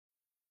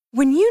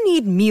When you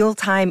need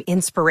mealtime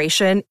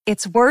inspiration,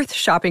 it's worth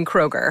shopping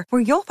Kroger,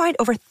 where you'll find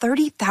over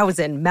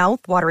 30,000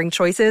 mouth-watering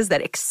choices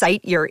that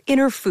excite your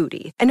inner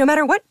foodie. And no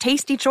matter what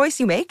tasty choice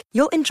you make,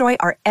 you'll enjoy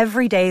our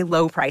everyday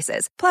low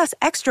prices, plus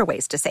extra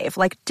ways to save,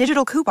 like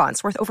digital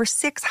coupons worth over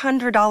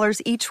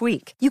 $600 each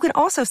week. You can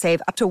also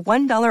save up to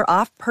 $1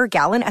 off per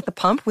gallon at the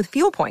pump with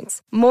fuel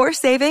points. More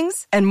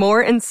savings and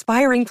more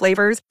inspiring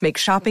flavors make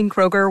shopping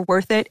Kroger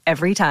worth it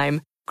every time.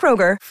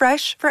 Kroger,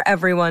 fresh for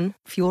everyone.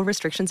 Fuel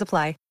restrictions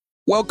apply.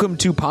 Welcome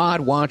to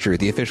Pod Watcher,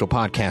 the official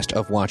podcast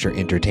of Watcher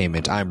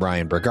Entertainment. I'm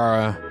Brian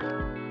Bergara.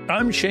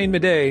 I'm Shane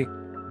Madej.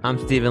 I'm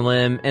Stephen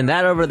Lim, and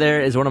that over there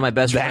is one of my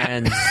best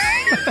friends.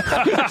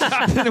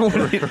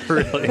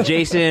 Really?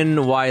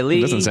 Jason Wiley.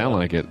 It doesn't sound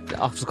like it.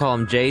 I'll just call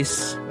him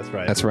Jace. That's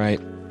right. That's right.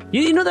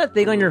 You know that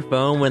thing on your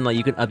phone when like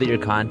you can update your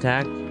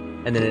contact,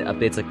 and then it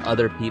updates like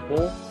other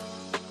people?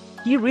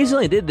 He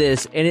recently did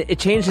this, and it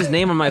changed his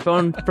name on my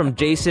phone from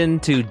Jason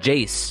to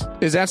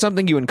Jace. Is that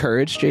something you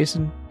encourage,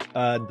 Jason?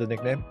 The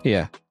nickname?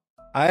 Yeah.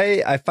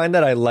 I find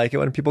that I like it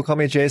when people call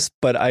me Jace,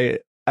 but I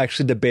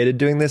actually debated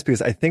doing this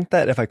because I think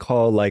that if I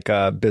call like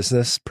a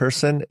business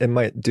person, it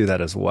might do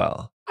that as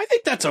well. I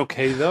think that's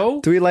okay,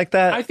 though. Do we like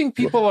that? I think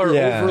people are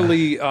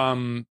overly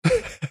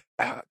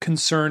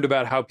concerned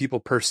about how people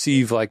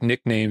perceive like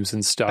nicknames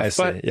and stuff. I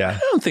see, but yeah. I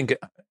don't think...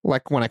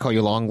 Like when I call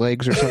you long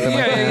legs or something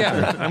like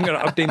that? Yeah. I'm going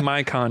to update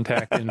my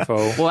contact info.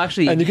 Well,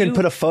 actually, and you can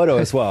put a photo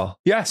as well.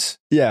 Yes.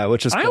 Yeah,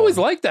 which is cool. I always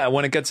like that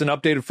when it gets an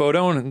updated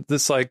photo and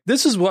this like,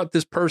 this is what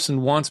this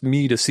person wants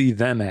me to see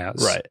them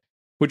as. Right.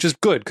 Which is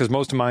good because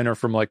most of mine are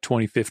from like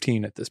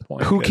 2015 at this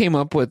point.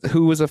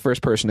 Who was the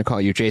first person to call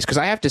you Jace? Because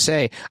I have to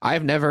say,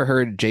 I've never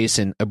heard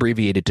Jason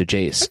abbreviated to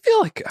Jace. I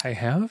feel like I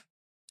have.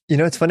 You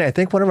know, it's funny. I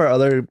think one of our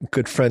other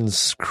good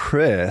friends,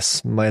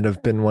 Chris, might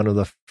have been one of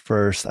the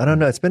first. I don't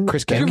know. It's been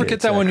Chris Did Kim. you ever get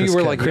that when you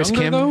were like Chris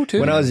younger Kim? though, too?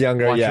 When I was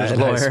younger, Watcher's yeah. in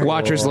high lawyer. school.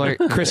 Watcher's lawyer.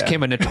 Chris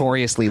Kim, a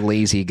notoriously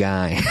lazy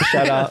guy.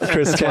 Shout out,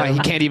 Chris That's why he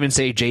Kim. can't even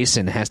say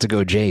Jason, has to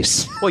go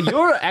Jace. well,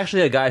 you're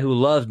actually a guy who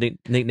loves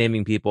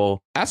nicknaming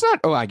people. That's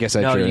not. Oh, I guess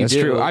that's No, true. you That's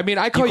do. true. I mean,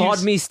 I call You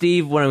called me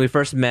Steve when we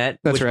first met.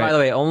 That's which, right. By the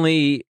way,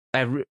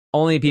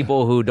 only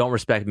people who don't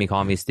respect me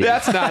call me Steve.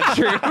 That's not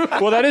true.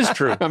 Well, that is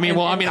true. I mean,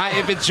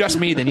 if it's just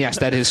me, then yes,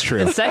 that is true.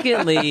 And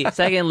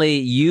secondly,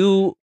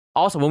 you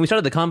also, when we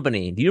started the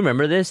company, do you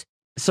remember this?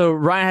 So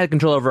Ryan had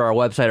control over our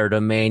website, our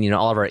domain,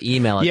 all of our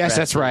email addresses. Yes,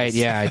 that's right.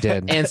 Yeah, I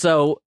did. And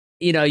so,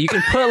 you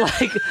can put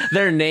like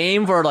their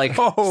name for like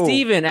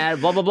Steven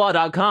at blah, blah,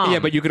 blah.com. Yeah,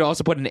 but you could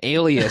also put an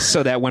alias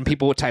so that when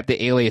people would type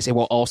the alias, it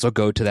will also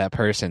go to that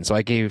person. So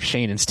I gave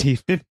Shane and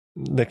Steven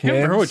I can't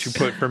remember what you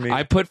put for me.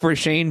 I put for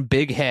Shane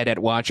Big Head at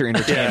Watcher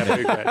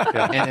Entertainment.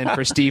 Yeah. And then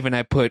for Steven,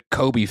 I put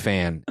Kobe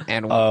fan.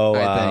 And Oh, I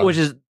wow.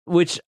 think-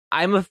 which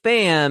I'm a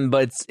fan,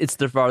 but it's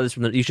the farthest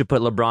from you should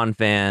put LeBron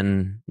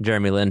fan,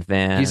 Jeremy Lin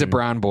fan. he's a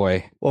brown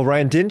boy. Well,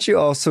 Ryan, did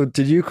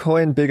you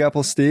coin Big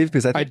Apple Steve?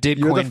 Because I think did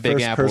you're coin the Big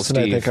first Apple person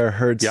Steve. I think I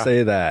heard Yeah.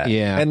 say that.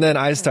 Yeah. And then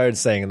I started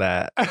saying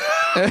that,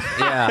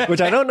 Yeah.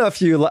 which I don't know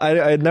if you.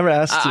 I never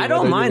asked you. I don't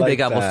whether you mind like Big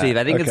Apple that. Steve.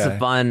 I think it's Okay. a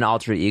fun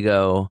alter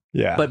ego.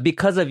 Yeah. But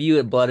because of you,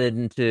 it blooded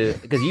into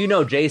because you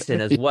know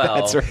Jason as well.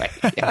 That's right.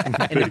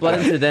 And it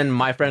blooded into then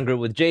my friend group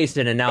with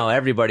Jason, and now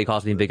everybody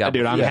calls me Big Apple.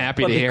 Dude, I'm Steve.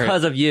 happy But to hear it.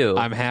 because of you.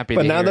 I'm happy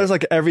But to now hear there's it.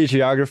 like every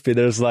geography.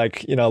 There's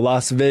like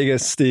Las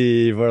Vegas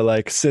Steve or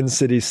like Sin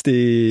City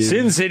Steve.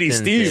 Sin City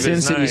Sin Steve. City. Sin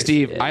is City nice.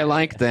 Steve. Yeah. I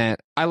like that.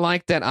 I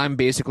like that I'm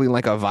basically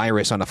like a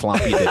virus on a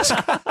floppy disk.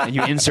 And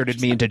you inserted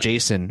me into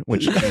Jason,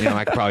 which,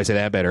 I could probably say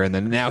that better. And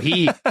then now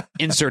he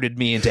inserted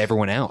me into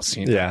everyone else.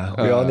 Yeah,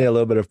 we all need a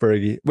little bit of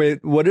Bergie.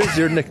 Wait, what is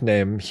your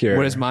nickname here?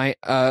 What is my,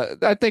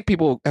 I think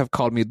people have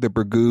called me the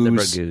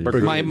Burgoose. The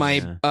Burgoose.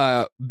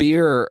 My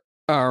beer,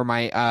 or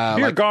my,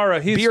 Beer Gara,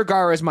 Beer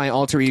Gara is my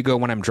alter ego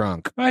when I'm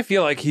drunk. I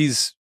feel like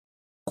he's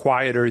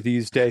quieter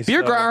these days.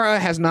 Beer though. Gara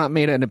has not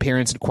made an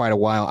appearance in quite a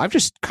while. I've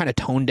just kind of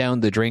toned down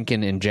the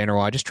drinking in general.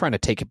 I'm just trying to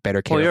take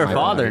better care Well, you're of a my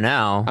father body.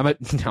 now. I'm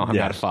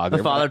not a father.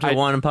 The father to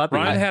one puppy.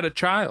 Ryan had a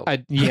child.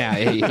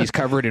 He's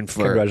covered in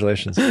fur.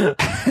 Congratulations.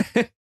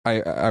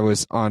 I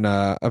was on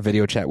a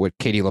video chat with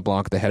Katie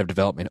LeBlanc, the head of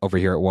development over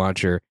here at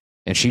Watcher,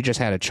 and she just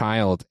had a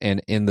child.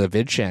 And in the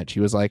vid chat, she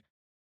was like,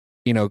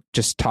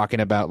 just talking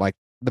about like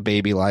the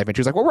baby life. And she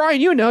was like, well, Ryan,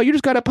 you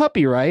just got a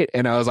puppy, right?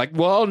 And I was like,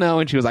 well, no.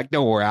 And she was like,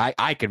 don't worry,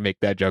 I can make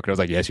that joke. And I was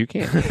like, yes, you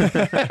can.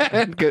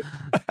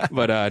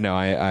 But no,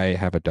 I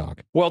have a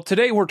dog. Well,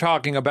 today we're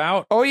talking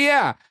about... Oh,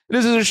 yeah.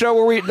 This is a show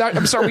where we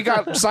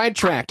got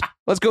sidetracked.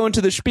 Let's go into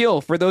the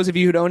spiel. For those of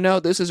you who don't know,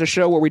 this is a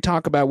show where we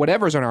talk about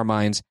whatever's on our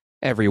minds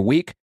every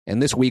week.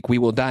 And this week we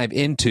will dive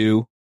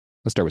into...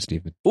 Let's start with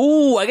Steven.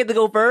 Ooh, I get to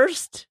go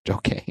first?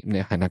 Okay.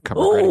 Yeah, I'm not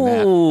covering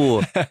that.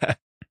 Ooh.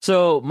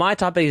 So my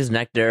topic is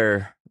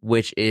Nectar,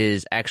 which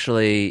is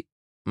actually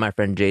my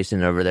friend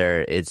Jason over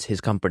there. It's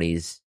his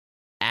company's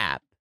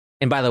app.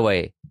 And by the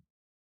way,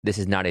 this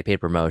is not a paid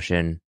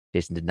promotion.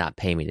 Jason did not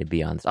pay me to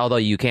be on this, although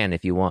you can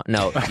if you want.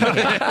 No, you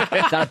can't.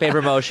 It's not a paid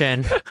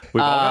promotion.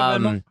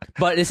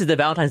 But this is the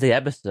Valentine's Day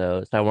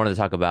episode, so I wanted to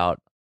talk about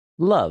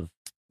love.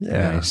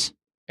 Yeah. Nice.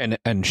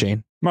 And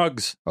Shane?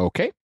 mugs.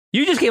 Okay.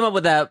 You just came up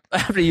with that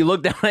after you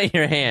looked down at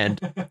your hand.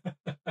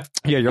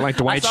 Yeah, you're like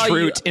Dwight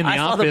Schrute in The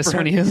Office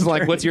when he was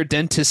like, "What's your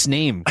dentist's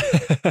name?"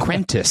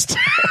 Quentist.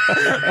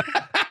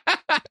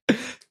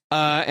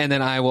 And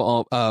then I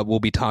will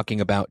be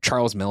talking about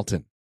Charles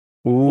Melton.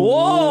 Ooh,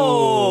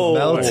 Whoa,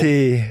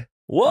 Melty.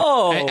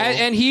 Whoa!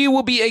 And he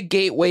will be a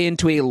gateway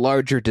into a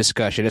larger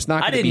discussion. It's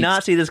not. I did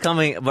not see this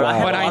coming, but I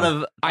had a lot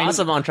of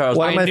awesome on Charles.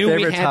 One of my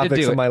favorite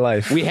topics of my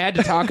life. We had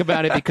to talk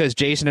about it because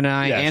Jason and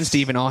I and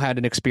Steven all had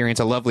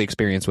a lovely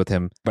experience with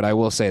him. But I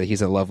will say that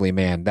he's a lovely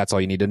man. That's all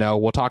you need to know.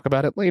 We'll talk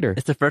about it later.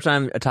 It's the first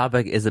time a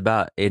topic is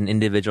about an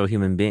individual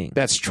human being.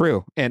 That's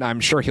true, and I'm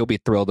sure he'll be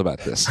thrilled about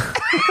this.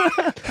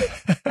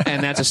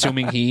 And that's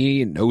assuming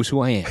he knows who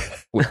I am,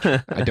 which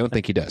I don't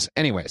think he does.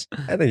 Anyways,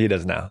 I think he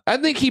does now. I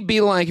think he'd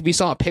be like, if he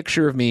saw a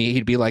picture of me,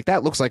 he'd be like,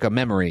 that looks like a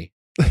memory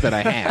that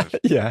I have.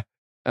 Yeah.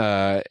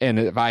 And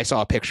if I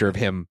saw a picture of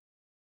him,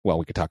 well,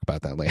 we could talk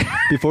about that later.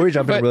 Before we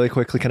jump in really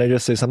quickly, can I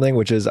just say something,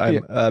 which is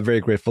I'm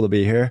very grateful to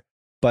be here.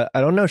 But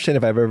I don't know, Shane,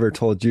 if I've ever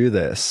told you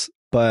this,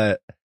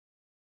 but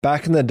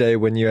back in the day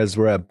when you guys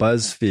were at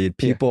BuzzFeed,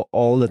 people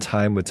all the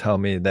time would tell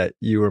me that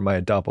you were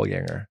my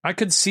doppelganger. I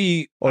could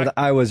see... Or that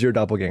I was your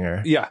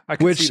doppelganger. Yeah, I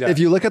could see that. Which, if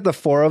you look at the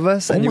four of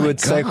us and you would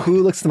say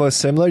who looks the most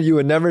similar, you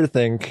would never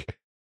think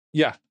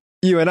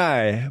you and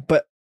I.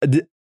 But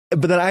then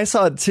I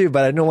saw it too,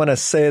 but I don't want to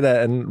say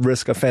that and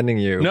risk offending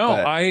you.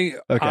 No,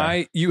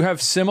 but, you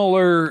have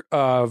similar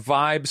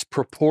vibes,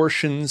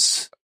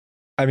 proportions.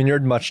 I mean, you're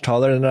much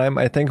taller than I am,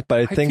 I think,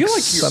 but I think feel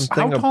like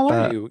something how tall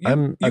about... are you?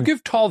 You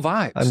give tall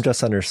vibes. I'm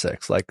just under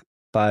 6, like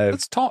 5.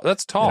 That's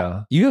tall.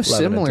 Yeah, you have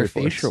similar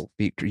facial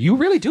features. You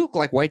really do look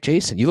like White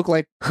Jason. You look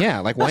like,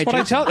 like White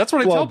Jason. That's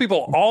what I tell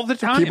people all the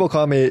time. People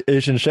call me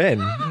Asian Shane.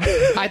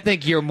 I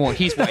think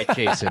he's White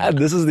Jason.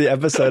 This is the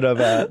episode of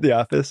The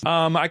Office.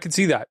 I can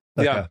see that.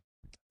 Okay.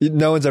 Yeah.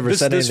 No one's ever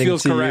said anything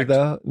to correct. you,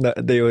 though? No,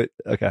 they would...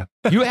 Okay.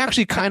 You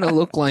actually kind of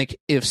look like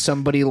if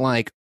somebody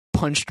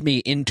punched me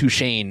into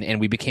Shane and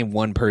we became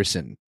one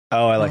person.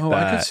 Oh, I like that.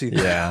 I could see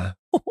that. Yeah.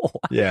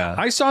 Yeah.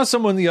 I saw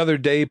someone the other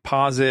day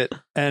posit,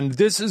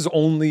 and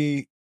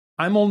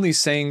I'm only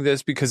saying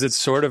this because it's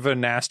sort of a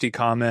nasty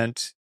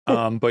comment,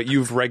 but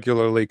you've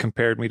regularly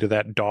compared me to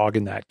that dog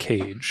in that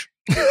cage.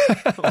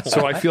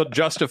 So I feel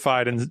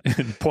justified in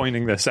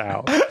pointing this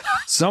out.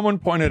 Someone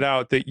pointed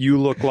out that you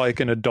look like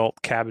an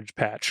adult Cabbage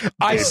Patch baby.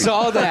 I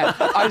saw that.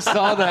 I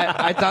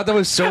thought that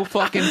was so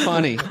fucking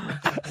funny.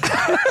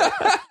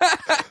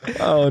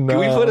 Oh, no. Can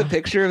we put a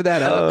picture of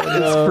that up?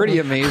 It's pretty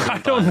amazing. I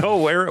don't know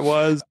where it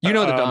was. You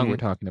know the dog we're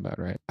talking about,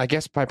 right? I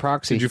guess by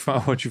proxy.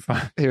 What'd you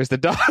find? Here's the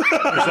dog. Is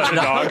that a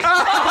dog?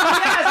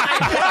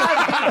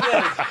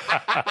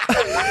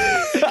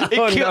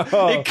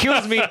 It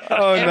kills me every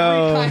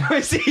time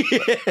I see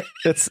it.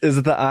 Is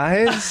it the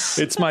eyes?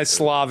 It's my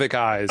Slavic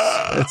eyes.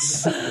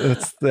 It's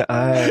the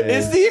eyes.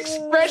 It's the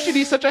expression.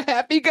 He's such a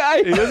happy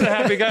guy. He is a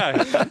happy guy.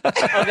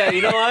 Okay,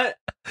 you know what?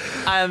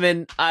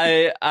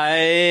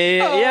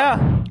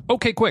 Yeah.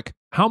 Okay, quick.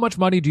 How much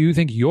money do you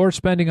think you're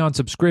spending on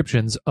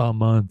subscriptions a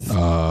month?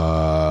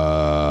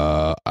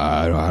 I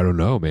don't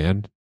know,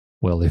 man.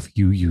 Well, if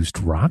you used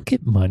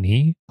Rocket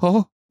Money...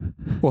 Oh,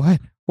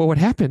 what? What would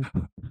happen?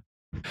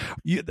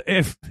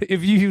 If you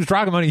used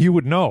Rocket Money, you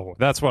would know.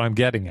 That's what I'm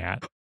getting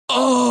at.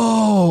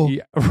 Oh!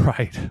 Yeah,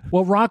 right.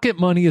 Well, Rocket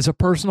Money is a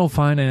personal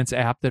finance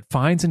app that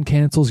finds and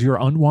cancels your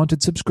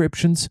unwanted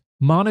subscriptions,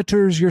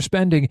 monitors your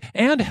spending,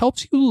 and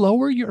helps you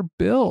lower your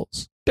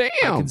bills.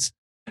 Damn!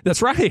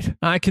 That's right.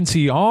 I can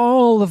see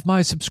all of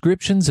my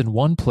subscriptions in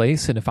one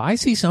place, and if I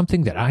see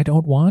something that I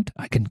don't want,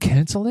 I can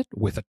cancel it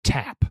with a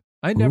tap.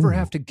 I never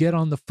have to get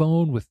on the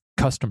phone with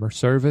customer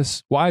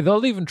service. Why,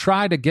 they'll even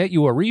try to get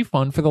you a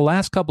refund for the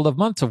last couple of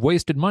months of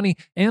wasted money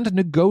and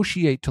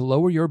negotiate to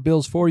lower your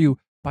bills for you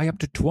by up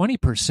to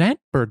 20%,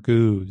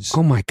 Burgoose.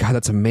 Oh my God,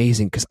 that's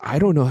amazing, because I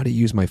don't know how to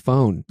use my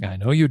phone. I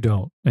know you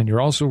don't, and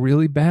you're also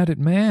really bad at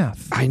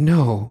math. I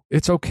know.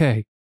 It's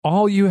okay.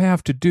 All you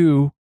have to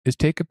do is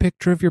take a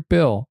picture of your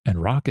bill,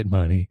 and Rocket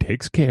Money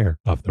takes care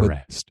of the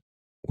rest.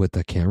 With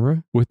the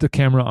camera? With the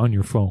camera on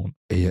your phone.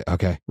 Yeah,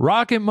 okay.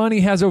 Rocket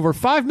Money has over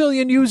 5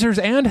 million users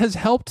and has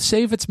helped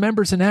save its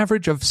members an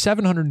average of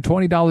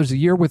 $720 a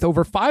year with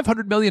over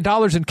 $500 million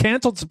in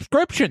canceled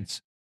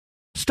subscriptions.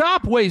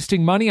 Stop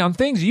wasting money on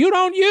things you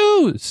don't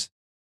use.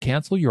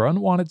 Cancel your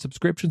unwanted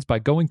subscriptions by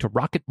going to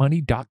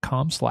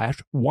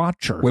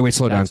rocketmoney.com/watcher. Wait,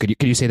 slow down. Could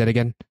you say that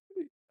again?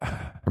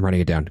 I'm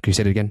writing it down. Could you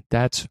say it again?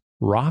 That's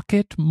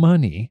Rocket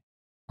Money,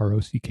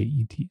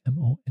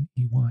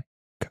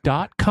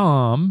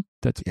 ROCKETMONEY.com.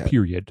 That's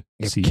period.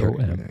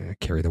 COM.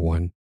 Carry the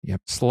one.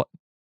 Yep.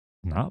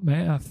 Not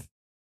math.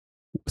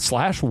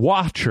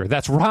 /watcher.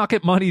 That's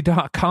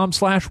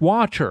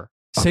rocketmoney.com/watcher.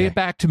 Say it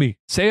back to me.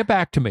 Say it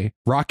back to me.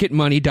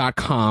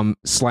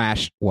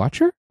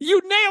 rocketmoney.com/watcher?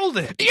 You nailed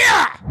it.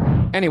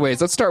 Yeah! Anyways,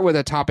 let's start with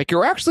a topic.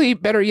 Or actually,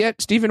 better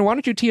yet, Steven, why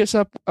don't you tee us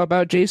up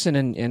about Jason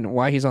and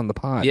why he's on the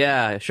pod?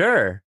 Yeah,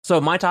 sure. So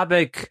my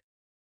topic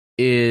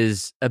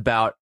is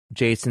about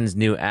Jason's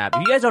new app.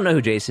 If you guys don't know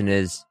who Jason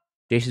is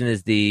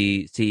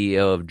the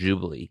CEO of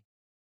Jubilee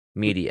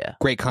Media.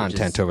 Great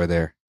content over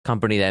there.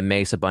 company that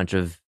makes a bunch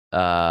of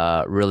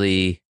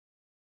really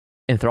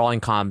enthralling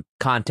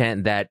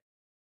content that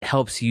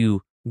helps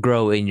you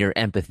grow in your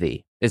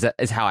empathy.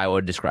 Is how I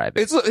would describe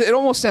it. It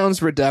almost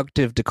sounds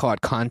reductive to call it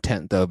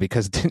content, though,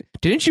 because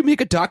didn't you make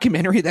a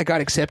documentary that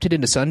got accepted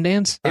into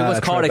Sundance? It was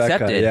called Tribeca,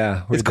 Accepted.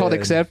 Yeah, It's called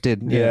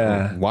Accepted.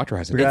 Yeah. Watcher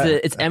has it.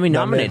 It's Emmy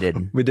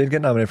nominated. We did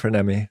get nominated for an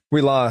Emmy.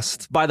 We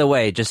lost. By the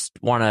way, just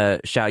want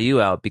to shout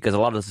you out because a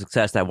lot of the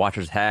success that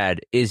Watchers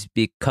had is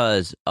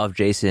because of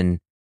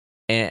Jason.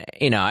 And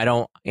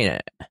I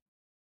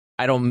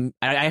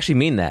actually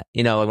mean that.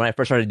 Like when I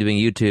first started doing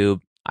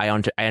YouTube, I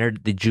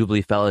entered the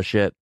Jubilee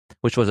Fellowship,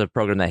 which was a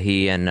program that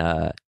he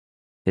and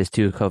his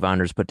two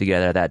co-founders put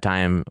together at that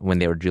time when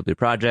they were Jubilee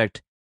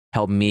Project.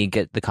 Helped me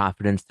get the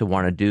confidence to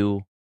want to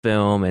do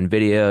film and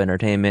video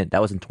entertainment.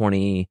 That was in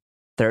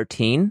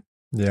 2013.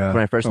 Yeah,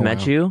 when I first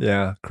met you.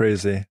 Yeah,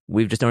 crazy.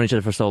 We've just known each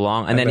other for so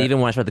long, and then even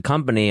when I started the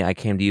company, I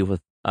came to you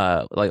with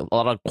like a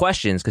lot of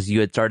questions because you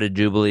had started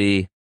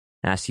Jubilee.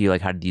 Asked you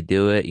like, how did you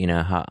do it?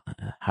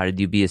 How did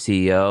you be a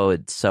CEO?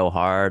 It's so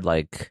hard.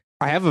 Like,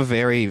 I have a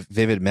very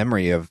vivid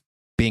memory of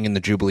being in the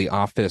Jubilee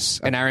office,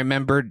 and I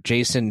remember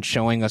Jason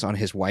showing us on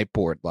his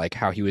whiteboard like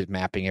how he was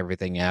mapping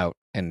everything out,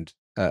 and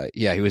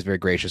he was very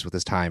gracious with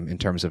his time in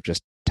terms of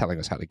just telling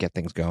us how to get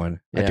things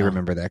going. Yeah. I do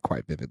remember that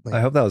quite vividly.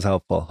 I hope that was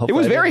helpful. Hopefully it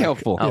was very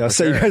helpful.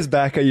 Set you guys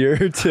back a year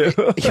or two.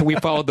 We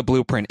followed the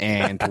blueprint,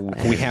 and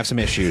we have some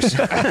issues.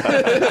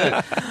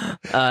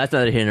 That's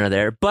neither here nor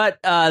there.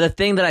 But the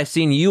thing that I've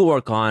seen you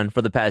work on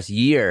for the past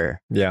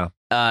year,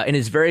 and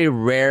it's very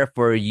rare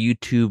for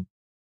YouTube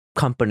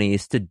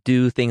companies to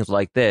do things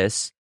like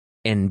this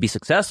and be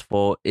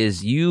successful,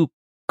 is you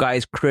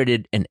guys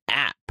created an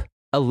app,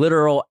 a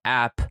literal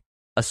app,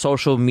 a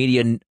social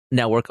media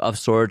network of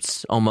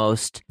sorts,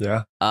 almost.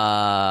 Yeah.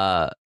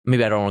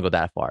 Maybe I don't want to go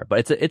that far,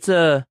 but it's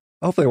a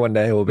hopefully one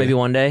day it will be. Maybe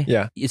one day.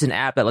 Yeah. It's an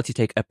app that lets you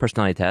take a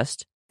personality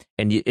test,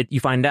 and you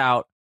find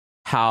out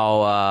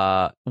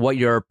how what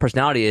your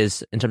personality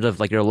is in terms of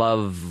like your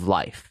love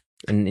life.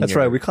 That's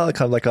right. We call it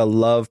kind of like a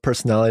love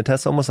personality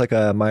test, almost like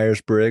a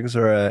Myers-Briggs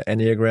or a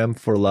Enneagram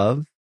for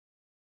love.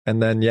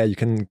 And then, you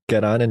can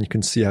get on and you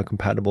can see how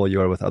compatible you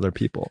are with other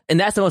people. And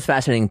that's the most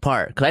fascinating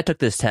part, because I took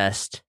this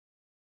test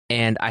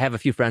and I have a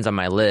few friends on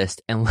my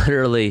list, and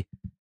literally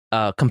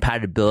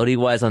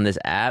compatibility-wise on this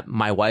app,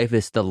 my wife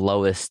is the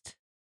lowest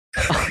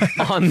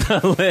on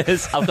the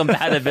list of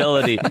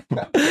compatibility.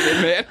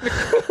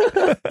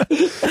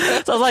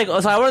 So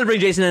I wanted to bring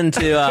Jason in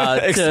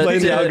to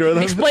explain the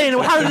algorithm. Explain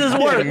how does this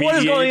work? What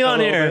is going on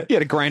here? You had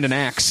to grind an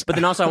axe. But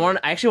then also I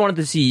actually wanted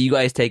to see you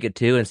guys take it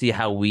too and see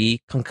how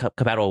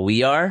compatible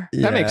we are.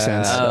 That makes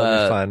sense.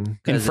 That'll be fun.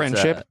 In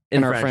friendship,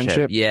 in our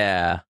friendship.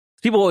 Yeah.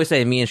 People always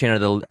say me and Shane are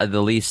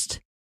the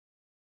least,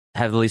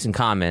 have the least in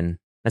common.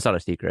 That's not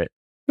a secret.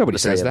 Nobody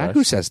says that.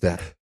 Who says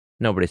that?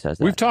 Nobody says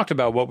that. We've talked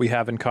about what we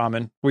have in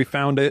common. We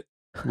found it.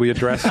 We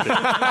addressed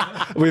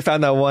it. We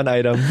found that one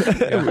item.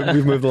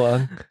 We've moved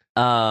along.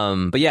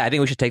 But yeah, I think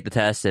we should take the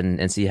test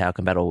and see how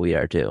compatible we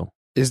are too.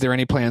 Is there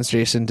any plans,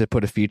 Jason, to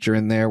put a feature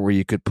in there where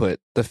you could put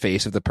the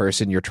face of the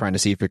person you're trying to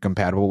see if you're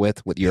compatible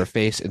with your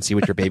face and see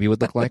what your baby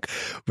would look like?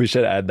 We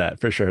should add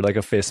that for sure, like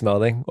a face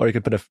melding. Or you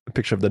could put a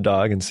picture of the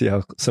dog and see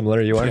how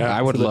similar you are. Yeah,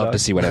 I would love to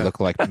see what I look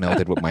like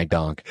melded with my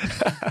dog.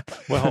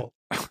 Well...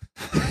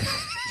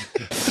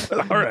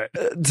 All right.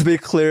 To be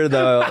clear,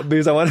 though,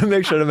 because I want to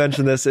make sure to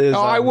mention this is...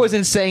 I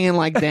wasn't saying it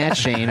like that,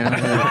 Shane.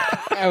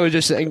 I was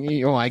just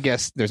saying, I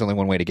guess there's only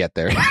one way to get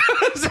there.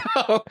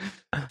 So,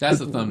 that's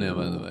the thumbnail,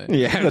 by the way.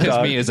 Yeah, just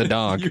dog. Me as a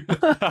dog.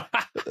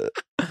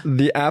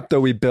 The app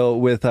that we built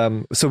with...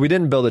 so we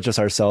didn't build it just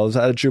ourselves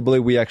at Jubilee.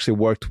 We actually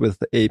worked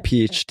with a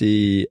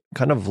PhD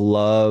kind of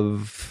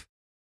love...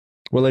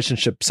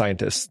 relationship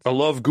scientist, a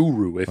love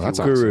guru, if you will.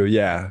 Guru,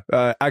 yeah,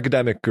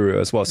 academic guru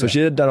as well. So she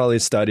had done all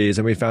these studies,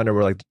 and we found her.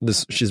 We're like,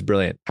 she's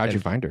brilliant. How'd you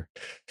find her?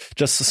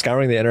 Just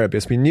scouring the internet,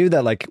 because we knew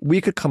that like we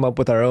could come up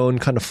with our own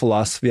kind of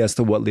philosophy as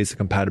to what leads to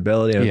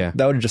compatibility. And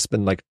that would have just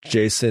been like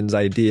Jason's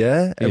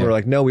idea, and we're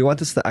like, no, we want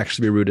this to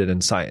actually be rooted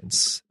in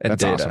science and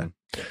data. Awesome.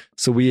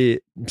 So we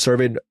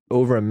surveyed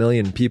over 1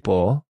 million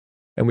people,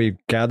 and we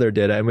gathered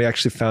data, and we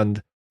actually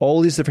found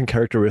all these different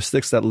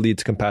characteristics that lead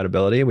to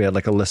compatibility. We had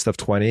like a list of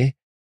 20.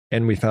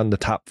 And we found the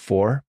top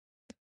 4,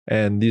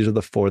 and these are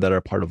the 4 that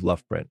are part of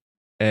Loveprint.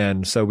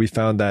 And so we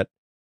found that,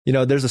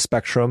 there's a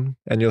spectrum,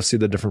 and you'll see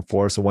the different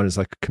 4. So one is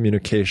like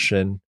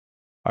communication.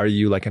 Are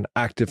you like an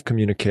active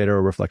communicator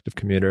or reflective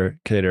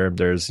communicator?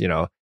 There's,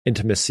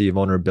 intimacy,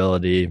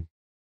 vulnerability,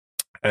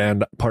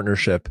 and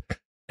partnership.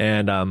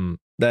 And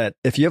that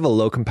if you have a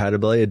low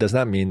compatibility, it does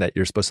not mean that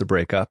you're supposed to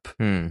break up.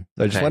 So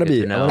I just want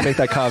to make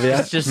that caveat.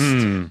 It's just,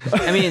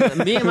 I mean,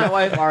 me and my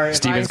wife are.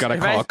 Steven's got to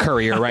call a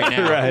courier right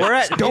now. Right. We're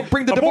at don't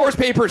bring the divorce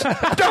papers.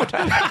 Don't. We're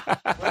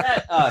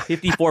at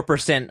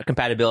 54%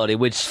 compatibility,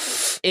 which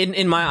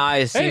in my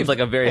eyes seems like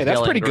a very. That's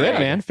pretty good,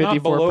 man.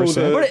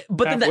 54%.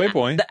 But then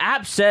the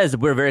app says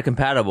we're very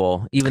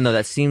compatible, even though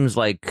that seems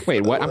like.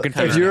 Wait, what? I'm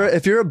confused.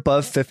 If you're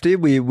above 50,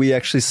 we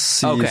actually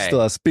see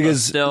still us,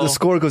 because the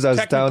score goes down.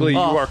 Technically, you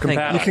are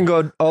compatible. You can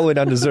go all the way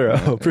down to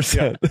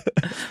 0%.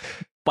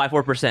 by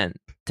 4%.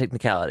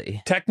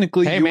 Technicality.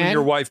 Technically, Hey, you man. and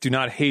your wife do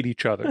not hate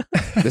each other.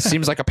 This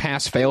seems like a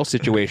pass-fail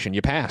situation.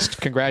 You passed.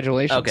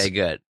 Congratulations. Okay,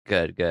 good.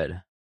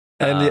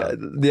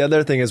 And the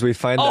other thing is we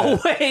find Oh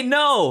that... wait,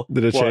 no.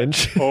 Did it What?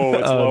 change? Oh,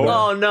 it's lower.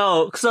 Oh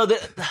no. So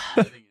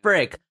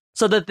frick.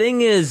 So the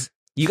thing is,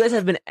 you guys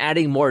have been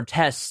adding more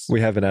tests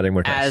We have been adding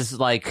more tests. as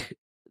like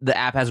the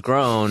app has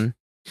grown,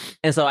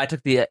 and so I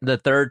took the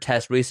third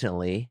test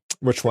recently.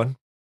 Which one?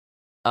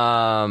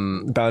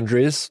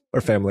 Boundaries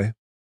or family?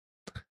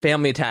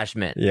 Family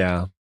attachment,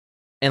 Yeah.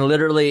 and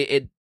literally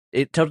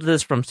it tilted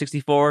this from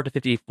 64 to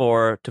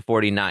 54 to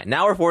 49.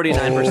 Now we're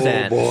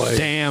 49%. Oh, boy.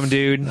 Damn,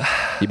 dude.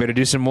 You better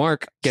do some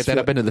work. Get that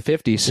up into the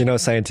 50s. You know,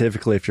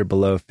 scientifically, if you're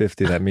below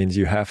 50, that means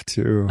you have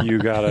to. You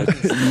gotta.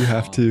 You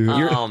have to.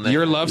 Oh, man.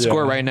 Your love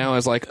score Yeah. right now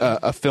is like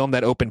a film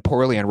that opened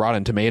poorly on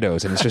Rotten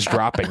Tomatoes, and it's just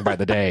dropping by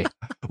the day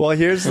Well,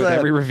 here's with the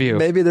every review.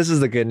 Maybe this is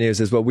the good news: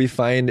 is what we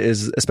find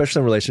is, especially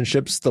in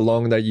relationships, the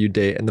longer that you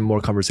date and the more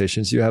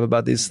conversations you have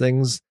about these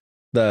things,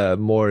 the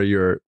more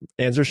your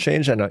answers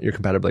change and your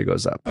compatibility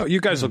goes up. Oh, you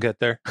guys will get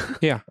there.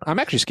 Yeah, I'm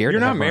actually scared. You're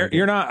to not have mine. married.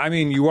 You're not. I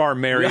mean, you are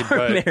married, You are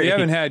but married. you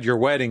haven't had your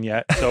wedding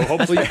yet. So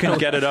hopefully, you can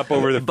get it up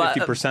over the But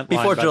 50% line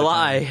before by the time.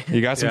 July.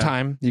 You got some Yeah.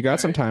 time. You got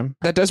some time.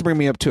 That does bring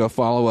me up to a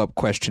follow-up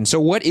question.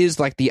 So what is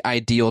like the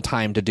ideal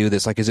time to do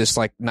this? Like, is this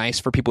like nice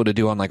for people to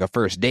do on like a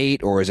first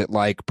date, or is it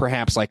like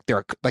perhaps like there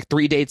are like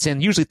 3 dates in?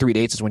 Usually 3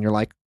 dates is when you're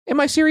like, am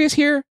I serious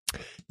here?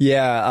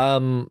 Yeah,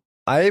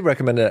 I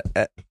recommend it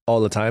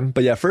all the time.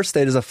 But yeah, first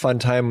date is a fun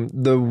time.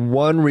 The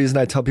one reason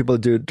I tell people to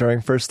do it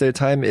during first date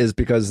time is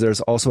because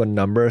there's also a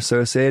number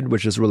associated,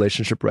 which is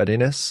relationship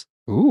readiness.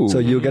 Ooh. So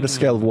you'll get a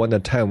scale of 1 to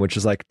 10, which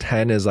is like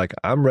 10 is like,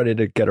 I'm ready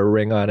to get a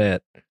ring on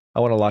it. I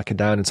want to lock it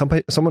down. And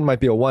someone might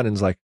be a 1 and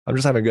is like, I'm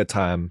just having a good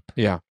time.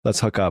 Yeah. Let's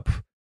hook up.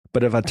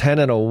 But if a 10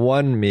 and a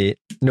 1 meet,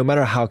 no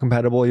matter how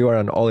compatible you are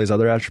on all these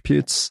other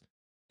attributes,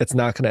 it's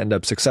not going to end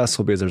up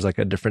successful because there's like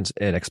a difference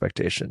in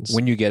expectations.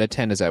 When you get a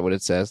 10, is that what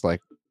it says?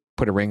 Like,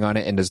 put a ring on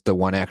it, and does the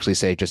 1 actually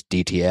say just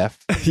DTF?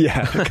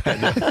 Yeah,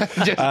 kind of.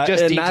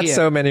 just and DTF. not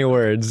so many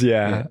words.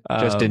 Yeah,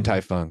 Just Din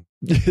Tai Fung.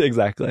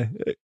 Exactly.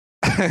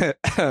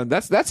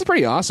 That's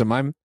pretty awesome.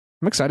 I'm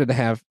excited to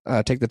have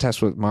take the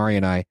test with Mari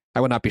and I.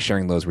 I would not be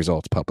sharing those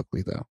results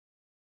publicly though,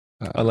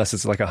 Unless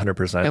it's like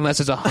 100%. unless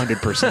it's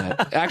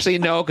 100%. Actually,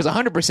 no, because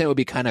 100% would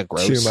be kind of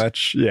gross. Too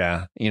much.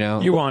 Yeah. You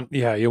know, You want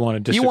to you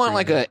want disagree.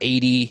 like a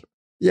 80.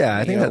 Yeah,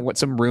 I think that. what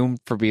some room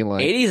for being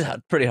like 80 is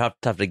pretty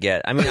tough to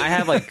get. I mean, I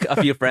have like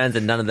a few friends,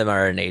 and none of them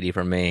are an 80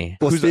 from me.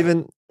 Well,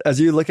 Stephen, as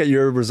you look at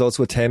your results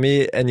with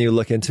Tammy and you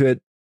look into it,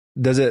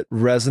 does it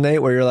resonate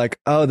where you're like,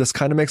 oh, this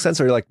kind of makes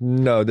sense? Or you're like,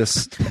 no,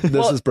 this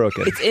Well, is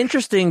broken. It's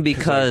interesting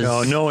because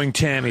No, knowing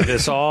Tammy,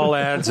 this all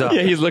adds up.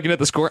 Yeah, he's looking at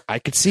the score. I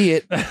could see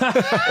it.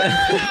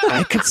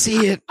 I could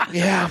see it.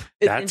 Yeah.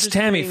 it's That's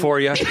Tammy interesting- for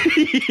you.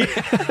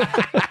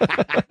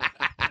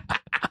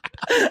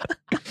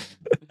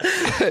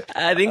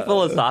 I think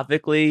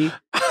philosophically,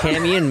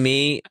 Tammy and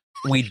me,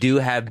 we do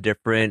have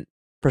different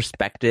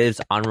perspectives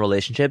on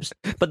relationships.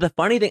 But the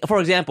funny thing, for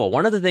example,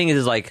 one of the things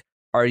is like,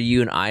 are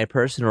you an I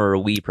person or a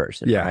we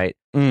person? Yeah. Right.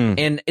 Mm.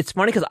 And it's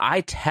funny because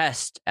I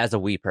test as a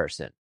we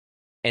person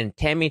and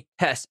Tammy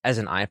tests as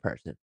an I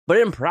person. But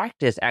in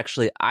practice,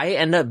 actually, I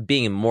end up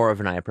being more of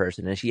an I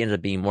person and she ends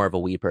up being more of a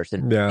we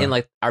person Yeah. in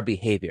like our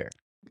behavior.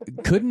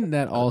 Couldn't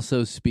that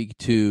also speak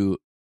to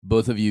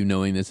both of you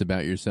knowing this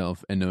about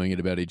yourself and knowing it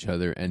about each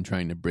other and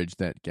trying to bridge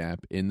that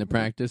gap in the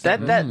practice?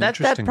 That of that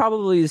interesting.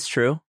 probably is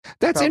true.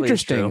 That's Probably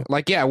interesting. true.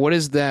 Like, yeah, what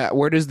is that?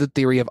 Where does the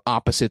theory of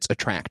opposites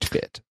attract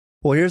fit?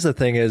 Well, here's the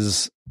thing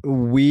is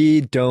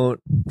we don't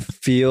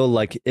feel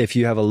like if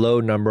you have a low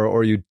number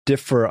or you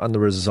differ on the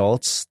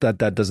results, that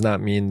does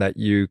not mean that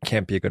you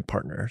can't be good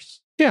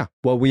partners. Yeah.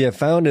 What we have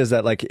found is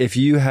that like if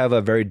you have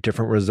a very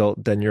different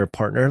result than your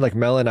partner, like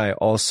Mel and I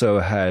also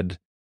had,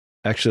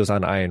 actually it was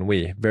on I and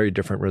we, very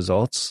different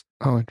results.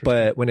 Oh, interesting.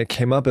 But when it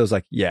came up, it was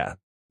like, yeah,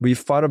 we've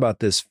thought about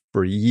this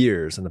for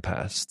years in the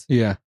past.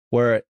 Yeah.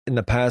 Where in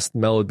the past,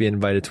 Mel would be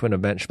invited to an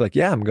event. She'd be like,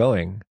 yeah, I'm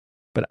going.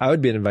 But I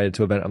would be invited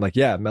to an event. I'm like,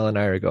 yeah, Mel and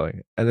I are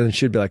going. And then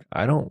she'd be like,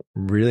 I don't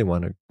really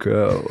want to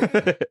go.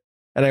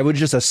 And I would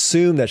just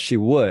assume that she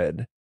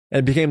would. And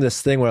it became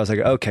this thing where I was like,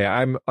 okay,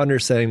 I'm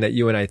understanding that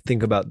you and I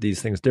think about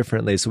these things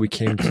differently. So we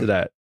came to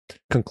that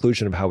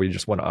conclusion of how we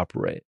just want to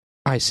operate.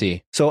 I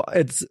see. So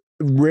it's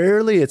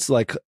rarely it's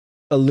like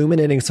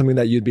illuminating something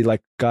that you'd be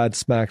like God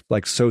smacked,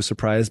 like so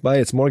surprised by.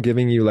 It's more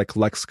giving you like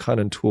lexicon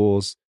and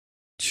tools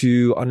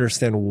to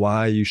understand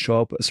why you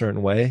show up a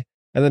certain way.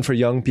 And then for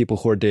young people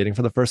who are dating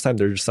for the first time,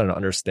 they're just trying to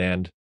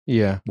understand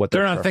Yeah. what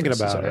They're their not thinking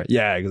preferences about are. it.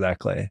 Yeah,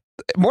 exactly.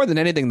 More than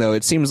anything, though,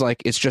 it seems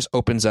like it just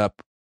opens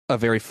up a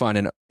very fun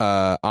and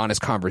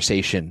honest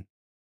conversation,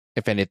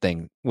 if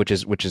anything, which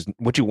is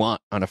what you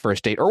want on a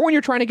first date or when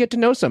you're trying to get to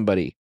know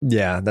somebody.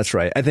 Yeah, that's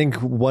right. I think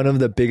one of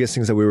the biggest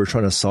things that we were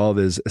trying to solve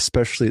is,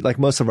 especially like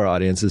most of our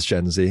audience is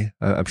Gen Z.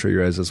 I'm sure you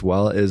guys as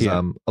well. Is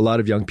Yeah. a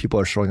lot of young people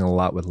are struggling a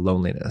lot with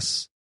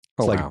loneliness.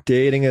 Oh, It's like wow.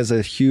 dating is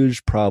a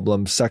huge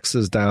problem. Sex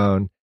is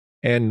down.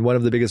 And one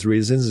of the biggest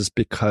reasons is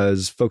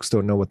because folks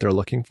don't know what they're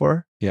looking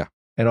for. Yeah.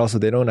 And also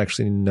they don't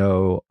actually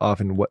know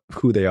often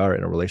who they are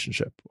in a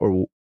relationship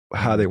or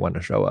how they want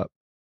to show up.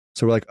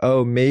 So we're like,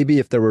 oh, maybe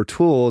if there were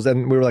tools,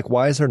 and we were like,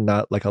 why is there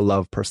not like a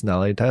love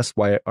personality test?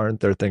 Why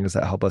aren't there things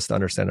that help us to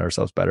understand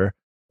ourselves better,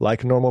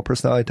 like normal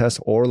personality tests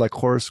or like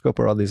horoscope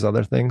or all these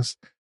other things?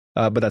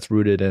 But that's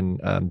rooted in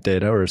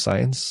data or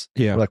science.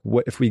 Yeah. We're like,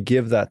 what if we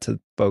give that to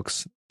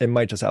folks? It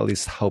might just at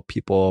least help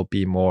people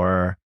be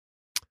more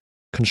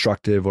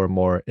constructive or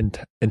more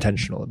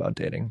intentional about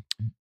dating.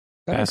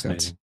 That makes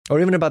sense. Or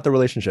even about the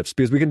relationships,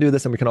 because we can do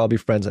this and we can all be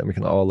friends and we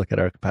can all look at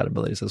our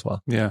compatibilities as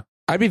well. Yeah.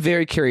 I'd be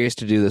very curious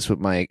to do this with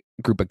my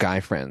group of guy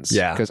friends.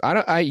 Yeah.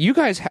 Because you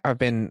guys have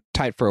been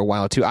tight for a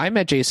while too. I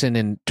met Jason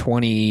in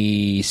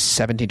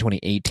 2017,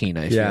 2018,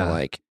 I feel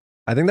like.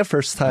 I think the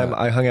first time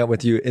I hung out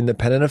with you,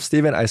 independent of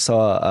Steven, I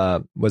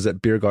saw, was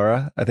it Beer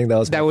Gara? I think that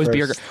was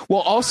Beer Gara.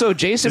 Well, also,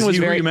 Jason was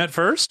who you met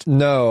first?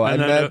 No,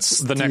 and I met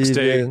the next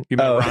day you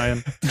met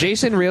Ryan.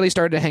 Jason really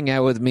started to hang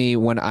out with me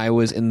when I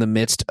was in the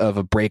midst of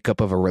a breakup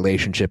of a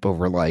relationship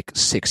over like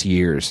 6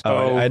 years.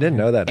 Oh, I didn't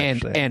know that,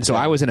 and so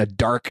I was in a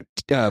dark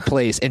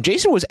place. And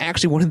Jason was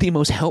actually one of the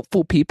most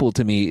helpful people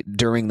to me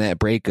during that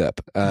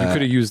breakup. You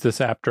could have used this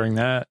app during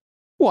that.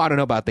 Well, I don't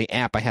know about the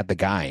app. I had the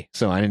guy,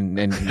 so I didn't.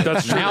 And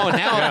That's true.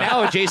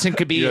 Now Jason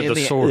could be in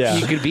the source.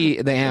 He could be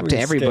the app to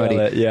everybody.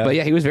 But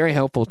yeah, he was very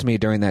helpful to me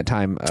during that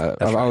time.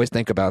 I always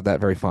think about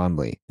that very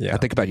fondly. Yeah. I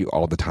think about you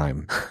all the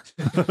time,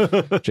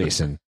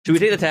 Jason. Should we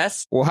take the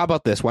test? Well, how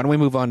about this? Why don't we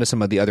move on to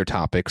some of the other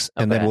topics,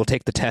 and then we'll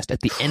take the test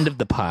at the end of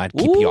the pod.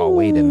 Keep you all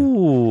waiting,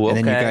 and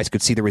then you guys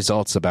could see the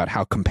results about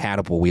how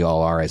compatible we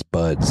all are as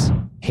buds.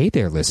 Hey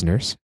there,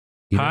 listeners.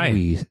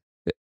 Hi.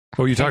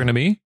 Oh, you talking to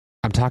me?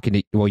 I'm talking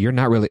to. Well, you're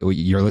not really.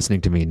 You're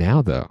listening to me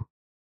now, though.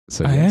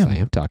 So yes, I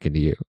am talking to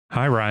you.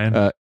 Hi,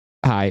 Ryan.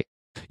 Hi.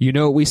 You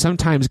know, we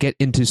sometimes get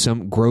into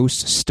some gross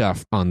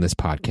stuff on this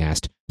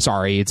podcast.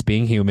 Sorry, it's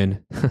being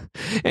human.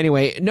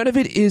 Anyway, none of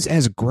it is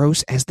as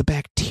gross as the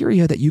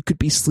bacteria that you could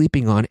be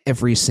sleeping on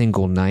every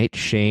single night,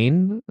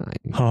 Shane.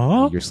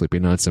 Huh? You're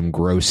sleeping on some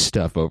gross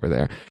stuff over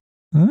there.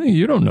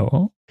 You don't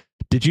know.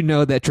 Did you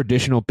know that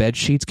traditional bed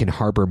sheets can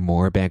harbor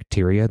more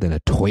bacteria than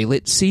a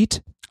toilet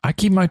seat? I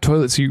keep my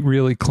toilet seat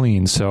really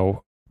clean,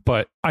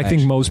 but I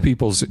think most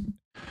people's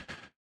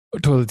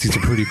toilet seats are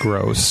pretty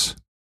gross.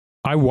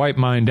 I wipe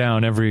mine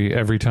down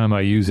every time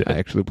I use it. I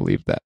actually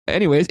believe that.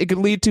 Anyways, it could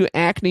lead to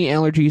acne,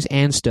 allergies,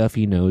 and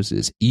stuffy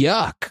noses.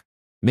 Yuck!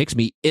 Makes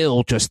me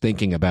ill just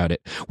thinking about it.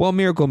 Well,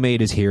 Miracle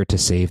Made is here to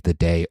save the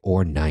day,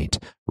 or night,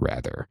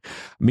 rather.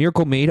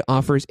 Miracle Made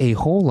offers a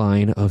whole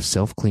line of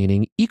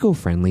self-cleaning,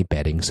 eco-friendly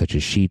bedding such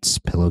as sheets,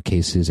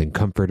 pillowcases, and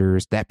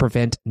comforters that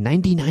prevent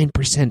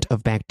 99%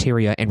 of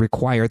bacteria and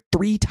require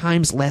 3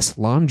 times less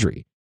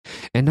laundry.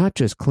 And not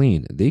just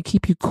clean, they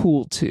keep you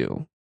cool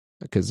too.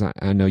 Because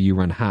I know you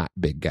run hot,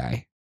 big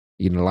guy.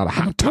 Eating a lot of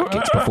hot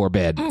pockets before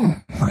bed.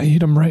 I eat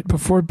them right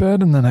before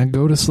bed, and then I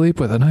go to sleep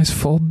with a nice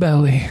full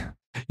belly.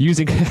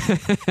 Using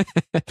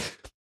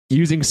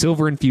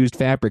silver-infused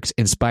fabrics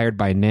inspired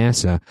by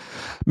NASA,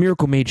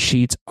 Miracle Made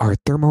sheets are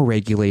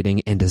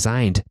thermoregulating and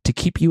designed to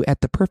keep you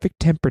at the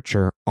perfect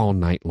temperature all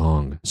night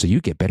long, so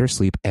you get better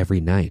sleep every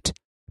night.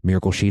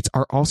 Miracle sheets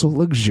are also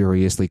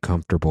luxuriously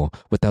comfortable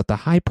without the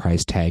high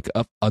price tag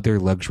of other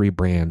luxury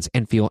brands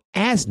and feel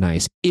as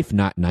nice, if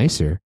not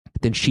nicer,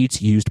 than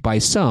sheets used by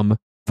some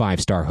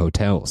 5-star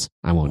hotels.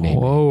 I won't name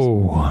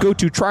names. Go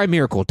to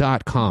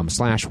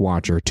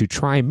trymiracle.com/watcher to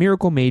try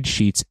Miracle Made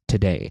sheets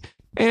today.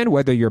 And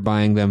whether you're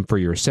buying them for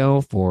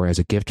yourself or as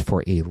a gift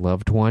for a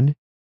loved one,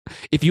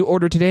 if you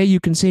order today, you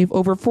can save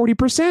over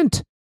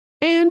 40%.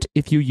 And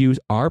if you use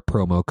our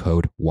promo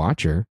code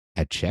WATCHER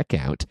at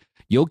checkout,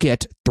 you'll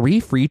get 3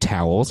 free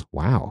towels.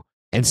 Wow.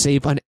 And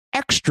save an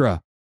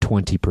extra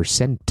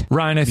 20%.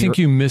 Ryan, I think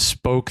you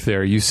misspoke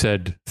there. You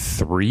said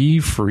 3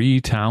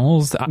 free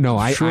towels? No,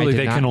 surely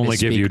they can only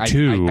give you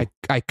 2.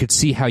 I could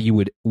see how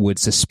you would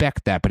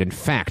suspect that, but in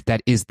fact,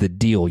 that is the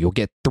deal. You'll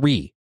get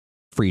 3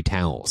 free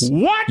towels.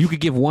 What? You could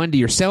give 1 to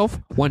yourself,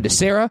 1 to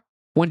Sarah,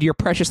 1 to your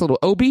precious little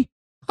Obi.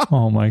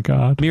 Oh my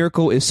God.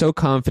 Miracle is so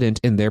confident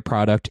in their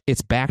product,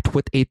 it's backed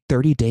with a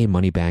 30-day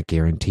money-back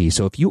guarantee.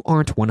 So if you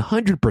aren't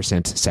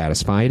 100%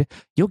 satisfied,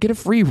 you'll get a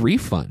free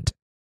refund.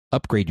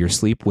 Upgrade your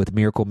sleep with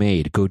Miracle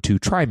Made. Go to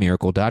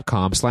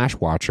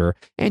trymiracle.com/watcher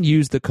and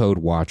use the code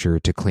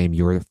WATCHER to claim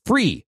your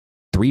free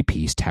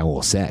 3-piece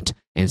towel set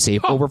and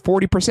save over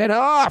 40%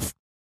 off.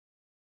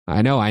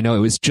 I know. It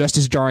was just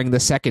as jarring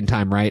the second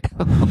time, right?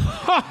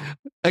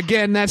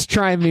 Again, that's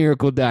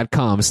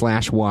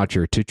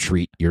trymiracle.com/watcher to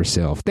treat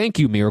yourself. Thank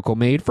you, Miracle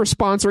Made, for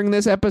sponsoring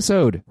this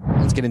episode.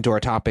 Let's get into our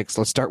topics.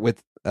 Let's start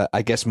with,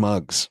 I guess,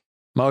 mugs.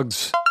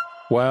 Mugs.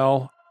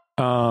 Well,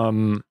 I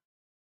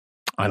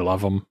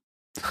love them.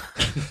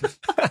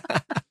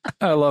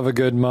 I love a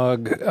good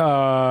mug. When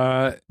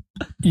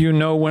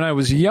I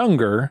was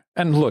younger,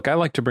 and look, I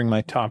like to bring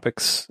my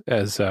topics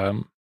as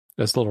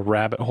little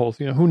rabbit holes.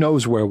 Who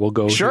knows where we'll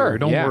go here.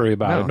 Don't worry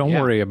about it. Don't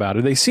worry about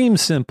it. They seem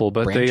simple,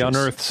 but they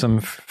unearth some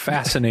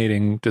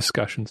fascinating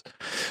discussions.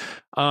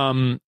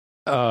 I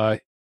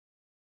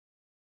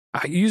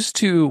used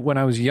to, when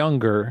I was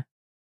younger,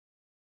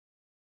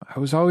 I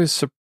was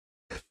always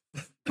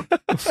Oh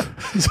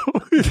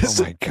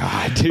my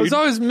God, dude. I was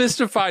always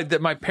mystified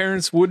that my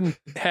parents wouldn't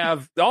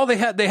have all they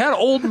had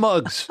old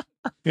mugs,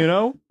 you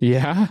know?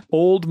 Yeah.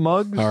 Old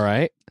mugs. All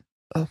right.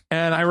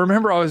 And I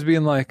remember always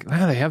being like,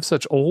 man, they have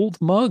such old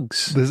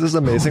mugs. This is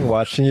amazing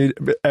watching you.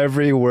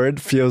 Every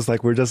word feels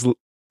like we're just,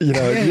 you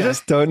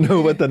just don't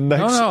know what the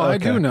next. No, I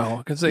okay. do know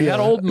because they had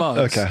old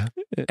mugs. Okay.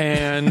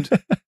 And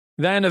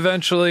then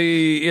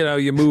eventually,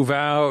 you move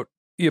out,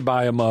 you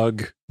buy a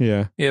mug.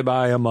 Yeah. You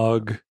buy a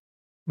mug.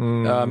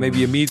 Maybe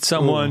you meet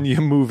someone,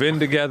 you move in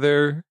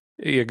together,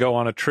 you go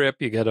on a trip,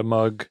 you get a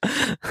mug.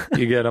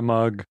 You get a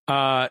mug.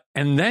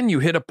 And then you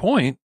hit a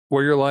point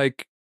where you're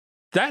like,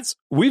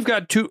 we've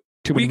got too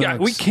many mugs.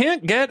 We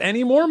can't get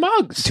any more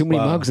mugs. Too many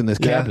mugs in this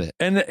cabinet.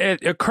 And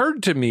it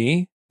occurred to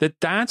me that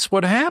that's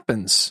what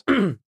happens.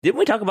 Didn't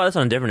we talk about this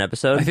on a different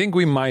episode? I think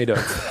we might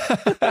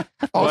have.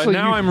 Also, but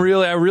now I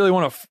really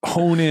want to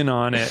hone in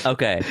on it.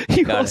 Okay.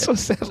 You also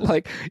said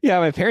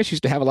my parents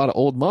used to have a lot of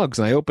old mugs,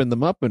 and I opened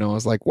them up, and I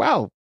was like,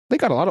 wow, they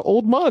got a lot of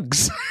old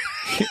mugs.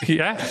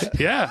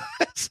 Yeah.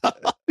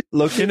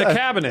 Look in the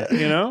cabinet,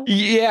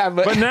 Yeah,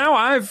 but now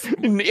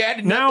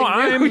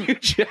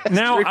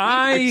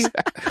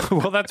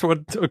well, that's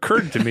what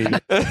occurred to me.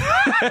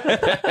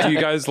 Do you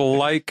guys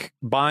like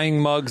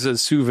buying mugs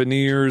as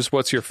souvenirs?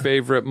 What's your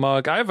favorite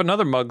mug? I have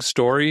another mug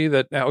story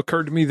that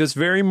occurred to me this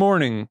very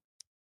morning.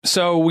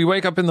 So we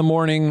wake up in the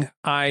morning,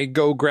 I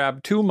go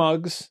grab 2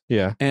 mugs,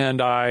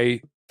 and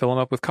I fill them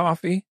up with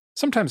coffee.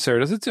 Sometimes Sarah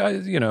does. It's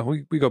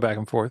we go back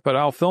and forth, but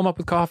I'll fill them up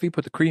with coffee,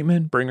 put the cream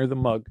in, bring her the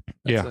mug.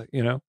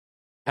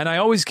 And I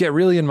always get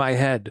really in my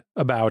head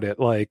about it.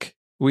 Like,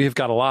 we have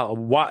got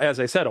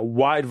as I said, a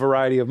wide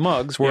variety of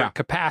mugs. We're at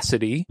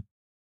capacity.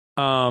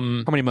 How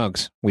many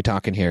mugs we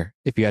talking here?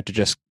 If you had to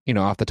just,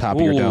 off the top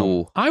of your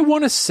dome. I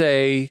want to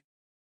say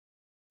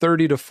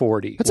 30 to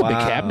 40. That's a big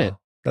cabinet.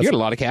 You got a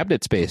lot of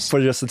cabinet space. For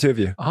just the 2 of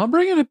you. I'll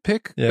bring in a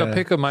pick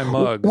of my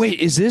mugs.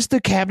 Wait, is this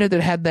the cabinet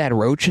that had that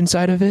roach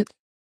inside of it?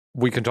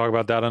 We can talk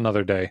about that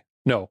another day.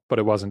 No, but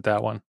it wasn't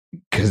that one.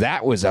 Because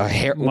that was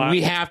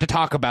we have to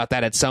talk about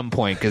that at some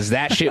point, because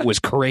that shit was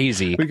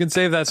crazy. We can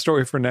save that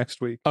story for next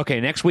week. Okay,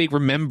 next week,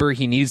 remember,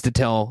 he needs to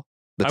tell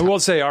I will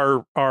say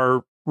our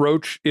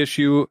roach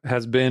issue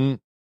has been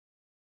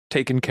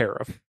taken care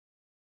of.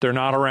 They're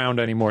not around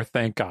anymore,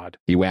 thank God.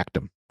 He whacked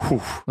them.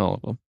 Whew. All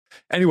of them.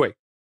 Anyway,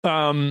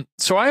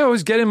 so I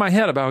always get in my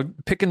head about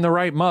picking the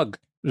right mug.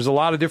 There's a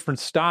lot of different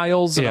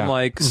styles, and I'm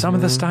like, some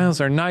of the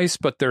styles are nice,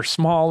 but they're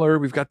smaller.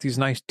 We've got these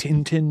nice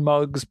Tintin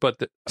mugs,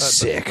 but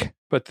sick.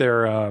 But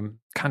they're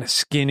kind of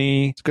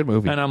skinny. It's a good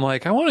movie. And I'm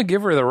like, I want to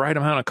give her the right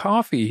amount of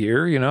coffee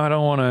here. I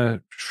don't want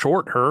to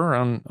short her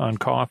on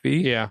coffee.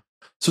 Yeah.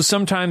 So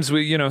sometimes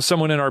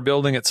someone in our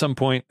building at some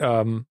point,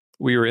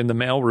 we were in the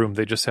mailroom.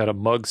 They just had a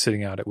mug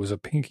sitting out. It was a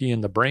Pinky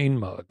in the Brain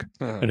mug,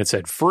 and it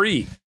said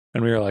free.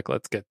 And we were like,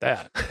 let's get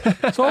that.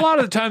 So a lot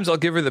of the times I'll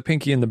give her the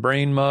Pinky in the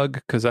Brain mug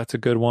because that's a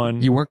good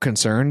one. You weren't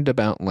concerned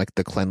about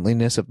the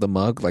cleanliness of the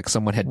mug? Like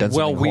someone had done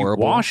something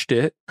horrible? Well, we washed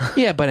it.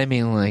 Yeah, but I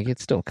mean,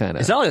 it's still kind of...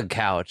 It's not like a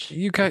couch.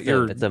 You got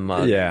it's a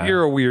mug. Yeah.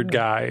 You're a weird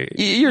guy.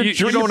 You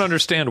don't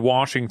understand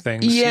washing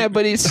things. Yeah,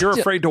 but you're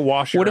afraid to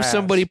wash your What if ass.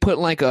 somebody put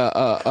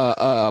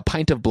a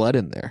pint of blood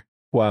in there?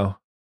 Wow.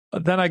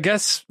 Then I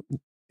guess...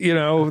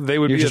 they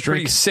would be a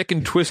pretty sick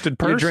and twisted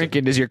person. You're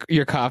drinking. Does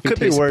your coffee Could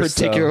be taste worse,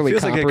 particularly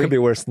feels coppery? like it could be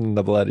worse than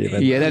the blood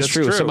even. Yeah, that's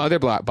true. Some other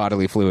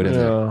bodily fluid in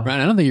there.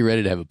 Ryan, I don't think you're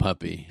ready to have a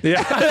puppy.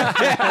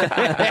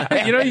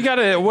 Yeah. You got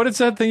to, what is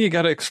that thing? You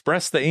got to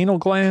express the anal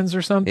glands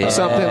or something? Yeah.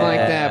 Something like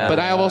that. But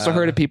I've also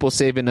heard of people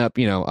saving up,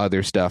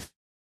 other stuff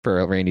for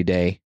a rainy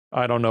day.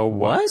 I don't know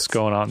what's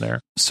going on there.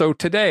 So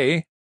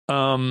today,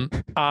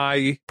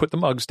 I put the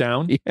mugs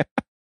down. Yeah.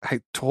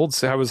 I told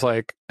Sarah, I was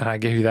like, and I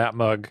gave you that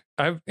mug.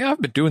 I've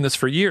been doing this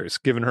for years,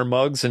 giving her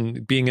mugs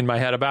and being in my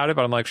head about it,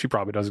 but I'm like, she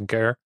probably doesn't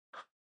care.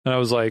 And I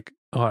was like,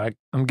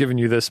 I'm giving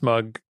you this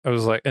mug. I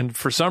was like, and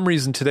for some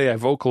reason today I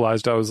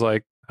vocalized, I was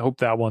like, I hope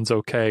that one's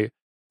okay.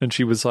 And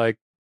she was like,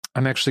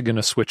 I'm actually going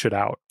to switch it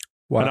out.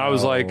 Wow. And I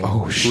was like,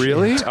 oh, shit.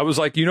 Really? I was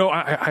like,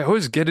 I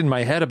always get in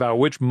my head about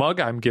which mug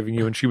I'm giving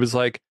you. And she was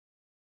like,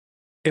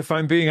 if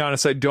I'm being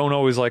honest, I don't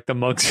always like the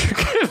mugs you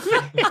give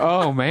me.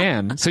 Oh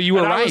man! So you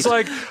were right. I was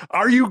like,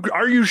 "Are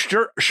you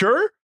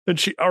sure?"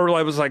 And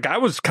I was like, I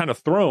was kind of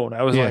thrown.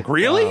 I was like,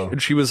 "Really?" Wow.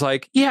 And she was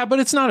like, "Yeah, but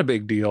it's not a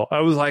big deal."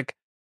 I was like,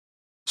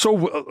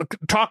 "So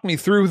talk me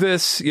through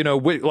this.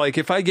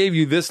 If I gave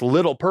you this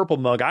little purple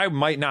mug, I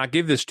might not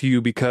give this to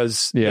you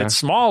because it's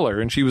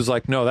smaller." And she was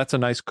like, "No, that's a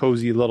nice,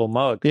 cozy little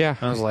mug." Yeah.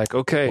 I was like,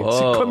 "Okay,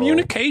 it's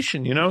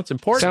communication. It's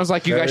important." Sounds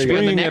like you guys should be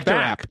on the Nectar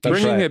app.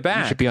 Bringing it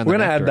back. We're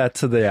gonna add that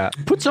to the app.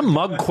 Put some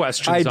mug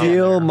questions.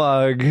 Ideal on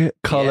mug,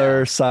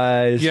 color,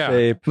 size,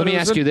 shape. Let me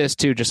ask you this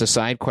too, just a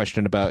side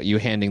question about you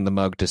handing the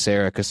mug to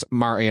Sarah, because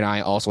Mari and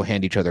I also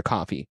hand each other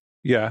coffee.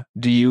 Yeah.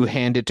 Do you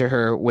hand it to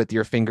her with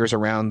your fingers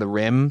around the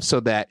rim so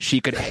that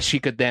she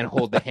could then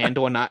hold the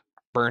handle and not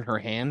burn her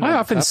hand? I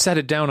often set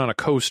it down on a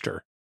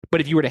coaster.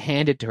 But if you were to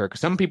hand it to her,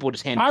 because some people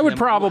just hand it to I would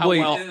probably...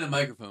 In the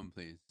microphone,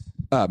 please.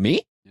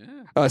 Me?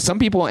 Some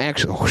people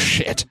actually,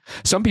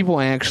 some people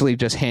actually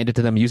just hand it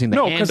to them using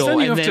the handle. Then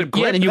you and have to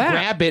grab then you that.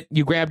 grab it.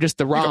 You grab just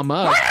the raw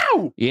mug.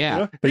 Wow!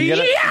 Yeah. But you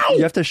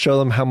have to show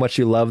them how much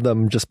you love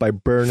them just by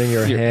burning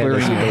your hand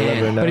as you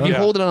deliver. But if you Yeah.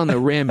 hold it on the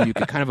rim, you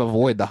can kind of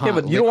avoid the hot. Yeah,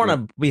 but you don't liquid.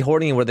 want to be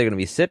hoarding it where they're going to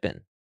be sipping.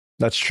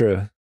 That's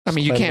true. I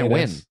mean, you can't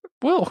win.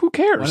 Well, who Why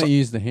cares? don't you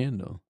use the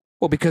handle?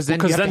 Well, because then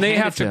They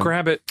have hand it to them.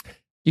 grab it.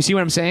 You see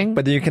what I'm saying?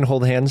 But then you can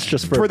hold hands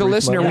just for For a the brief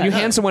listener, moment. when you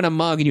hand someone a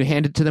mug and you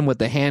hand it to them with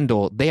the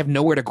handle, they have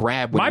nowhere to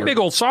grab. My big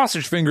old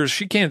sausage fingers,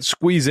 she can't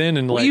squeeze in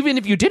and Well, even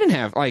if you didn't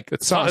have sausage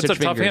it's a tough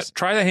fingers. hand.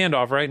 Try the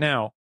handoff right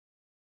now.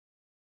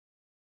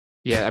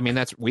 Yeah, I mean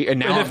that's weird. And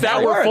now And if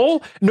that were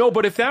full,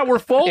 but if that were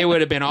full, it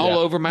would have been all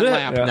over my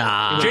lap. Yeah.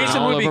 Nah.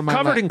 Jason all would be over my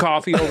covered lap. in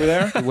coffee over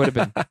there. He would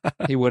have been.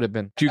 He would have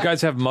been. Do you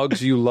guys have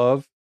mugs you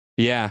love?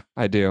 Yeah,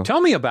 I do.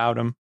 Tell me about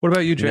them. What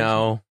about you, Jason?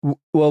 No.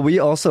 Well, we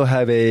also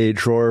have a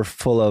drawer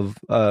full of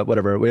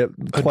whatever. We have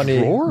 20.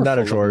 drawer Not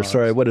a full of drawer. mugs?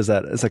 Sorry, what is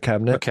that? It's a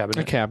cabinet. A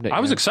cabinet. A cabinet. I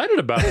was yeah. excited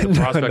about the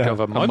prospect of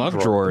a mug,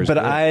 drawer. is But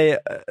good. I,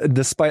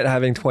 despite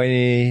having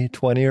 20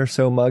 or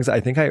so mugs, I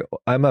think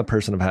I'm a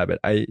person of habit.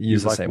 I You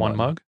use the like same one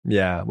mug?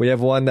 Yeah, we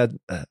have one that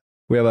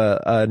we have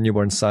a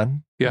newborn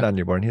son. Yeah. Not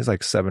newborn. He's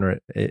like 7 or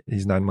 8.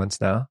 He's 9 months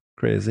now.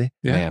 Crazy.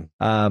 Yeah.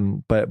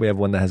 Man, But we have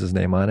one that has his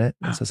name on it.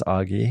 It says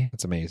Augie,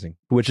 that's amazing.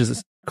 which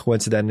is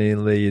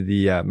coincidentally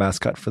the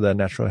mascot for the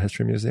Natural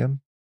History Museum.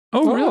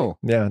 Oh, really?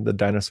 Yeah, the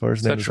dinosaur's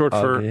Is name that is short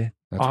for Augie.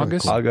 That's really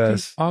August? cool.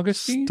 August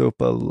Augustine?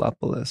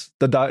 Stopalopoulos.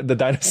 The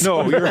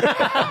dinosaur. No, you're.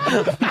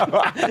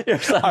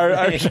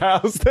 our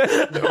child's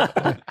name.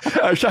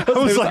 Our child's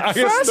name is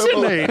August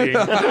fascinating.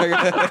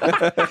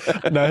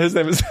 No, his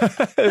name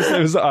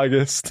is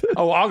August.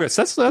 Oh, August.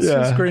 That's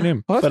a great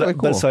name. Well, that's really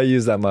cool. But so I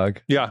use that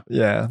mug. Yeah,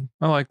 Yeah,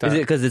 I like that. Is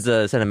it because it's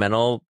a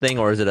sentimental thing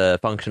or is it a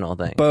functional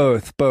thing?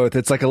 both.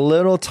 It's like a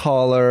little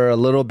taller, a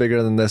little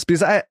bigger than this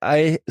because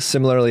I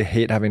similarly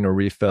hate having to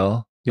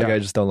refill. Like Yeah. I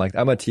just don't like.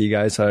 I'm a tea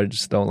guy, so I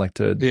just don't like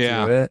to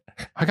Yeah. do it.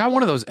 I got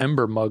one of those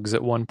Ember mugs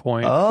at one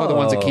point. Oh, the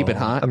ones that keep it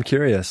hot? I'm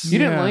curious. You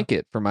didn't Yeah. like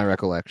it, from my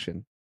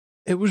recollection.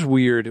 It was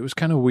weird. It was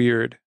kind of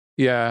weird.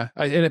 Yeah,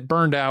 and it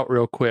burned out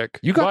real quick.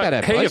 You got But, that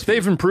at hey, if BuzzFeed.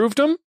 they've improved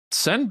them,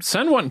 send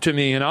one to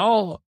me, and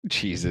I'll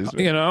Jesus.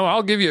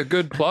 I'll give you a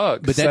good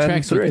plug. But that Send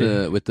tracks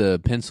 3. with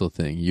the pencil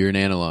thing. You're an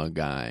analog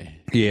guy.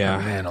 Yeah.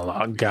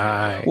 analog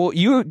guy. Well,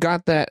 you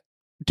got that.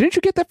 Didn't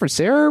you get that for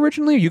Sarah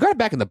originally? You got it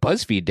back in the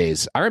BuzzFeed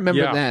days. I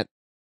remember Yeah. that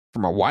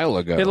from a while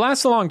ago. It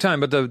lasts a long time,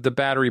 but the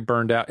battery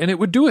burned out, and it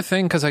would do a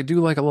thing because I do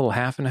like a little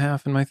half and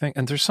half in my thing.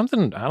 And there's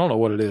something, I don't know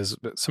what it is,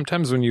 but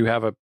sometimes when you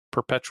have a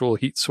perpetual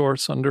heat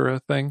source under a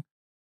thing,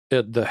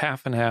 the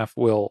half and half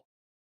will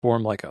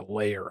form like a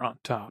layer on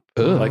top,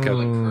 Ugh. like a.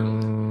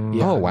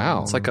 Yeah. Oh,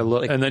 wow. It's like a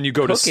little, Like and then you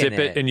go to cooking sip it,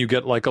 it. and you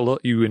get like a little.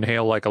 You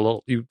inhale like a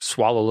little. You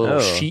swallow a little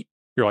Oh. sheet.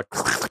 You're like,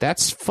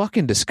 That's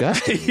fucking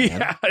disgusting. Man.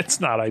 yeah, it's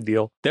not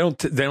ideal. They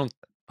don't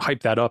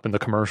hype that up in the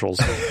commercials.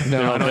 They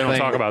I don't don't think-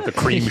 talk about the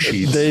cream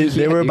sheets.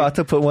 They were about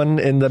to put one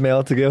in the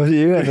mail to go to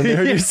you, and then they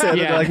heard you say it.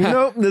 Yeah. They're like,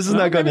 nope, this is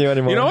not going to you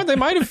anymore. You know what? They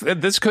might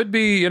have. This could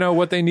be,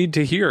 what they need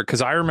to hear.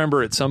 Because I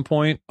remember at some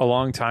point a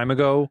long time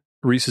ago,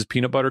 Reese's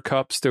peanut butter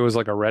cups. There was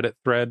like a Reddit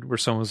thread where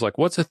someone was like,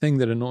 "What's a thing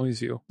that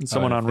annoys you?" And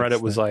someone I on fixed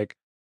Reddit was it. like,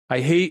 "I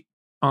hate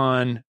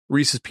on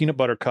Reese's peanut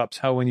butter cups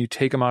how when you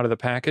take them out of the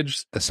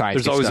package, The sides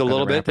there's get always a stuck in the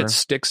little bit wrapper. that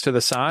sticks to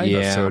the side." Yeah.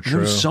 That's so And there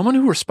true. was someone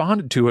who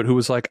responded to it who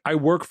was like, "I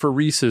work for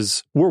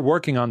Reese's. We're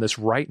working on this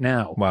right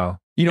now." Wow.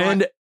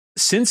 And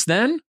since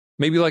then,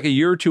 maybe like a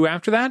year or two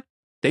after that,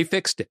 they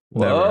fixed it.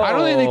 Whoa. I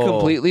don't think they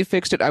completely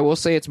fixed it. I will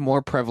say it's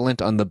more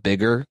prevalent on the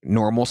bigger,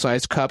 normal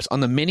sized cups.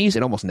 On the minis,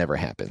 it almost never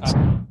happens.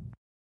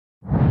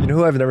 You know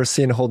who I've never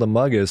seen hold a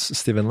mug is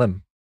Stephen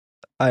Lim.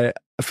 I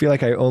feel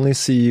like I only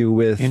see you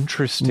with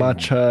Interesting.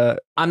 matcha.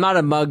 I'm not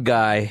a mug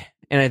guy,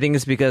 and I think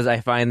it's because I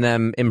find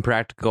them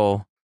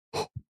impractical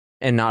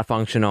and not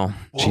functional.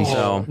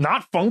 So,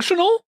 Not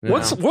functional? No.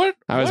 What?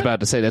 I was what? about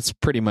to say that's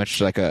pretty much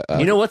like a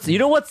you know what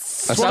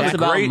sucks stack.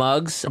 about Great-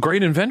 mugs?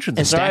 Great invention.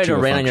 And sorry statue to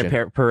of rain on your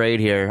function. parade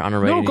here on a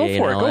No, rainy go day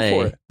for in it, go LA.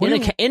 for it. What do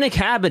you- In a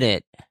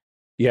cabinet.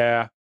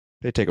 Yeah.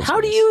 They take up How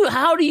do space.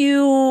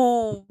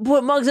 you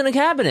put mugs in a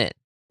cabinet?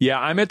 Yeah,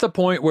 I'm at the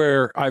point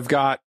where I've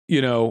got,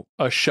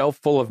 a shelf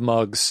full of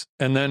mugs.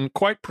 And then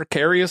quite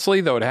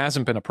precariously, though it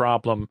hasn't been a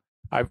problem,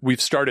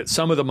 we've started,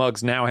 some of the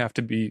mugs now have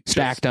to be just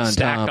Stacked on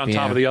top, on yeah.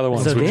 top of the other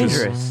ones. So which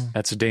dangerous.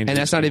 That's a dangerous. And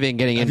that's not even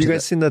getting Have into you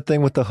guys seen the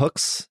thing with the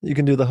hooks? You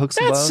can do the hooks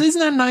above. Isn't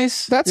that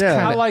nice? That's Yeah.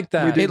 kind I of. like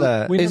that. We do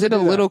that. We Is never it a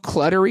do that. little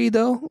cluttery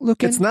though?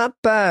 Looking. It's not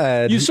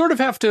bad. You sort of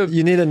have to.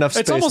 You need enough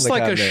space. It's almost in the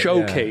like cabinet, a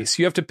showcase.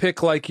 You have to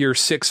pick like your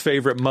 6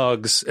 favorite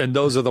mugs, and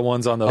those are the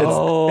ones on the.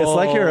 It's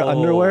like your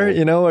underwear,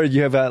 or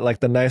you have like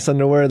the nice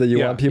underwear that you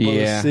Yeah. want people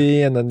Yeah. to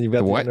see, and then you've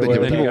got what? the underwear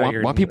then you People got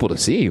your- want people to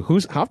see.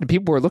 How often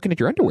people are looking at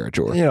your underwear,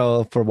 George?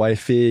 for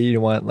wifey, you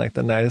want like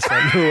the nice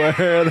underwear.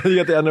 Then you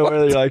get the underwear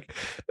that you're like,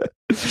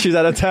 she's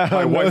out of town.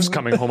 My wife's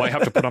coming home. I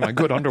have to put on my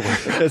good underwear.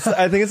 I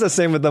think it's the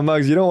same with the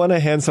mugs. You don't want to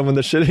hand someone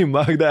the shitty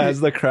mug that has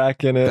the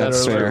crack in it.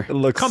 That's or fair. It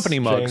looks Company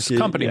mugs. janky.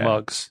 Company Yeah.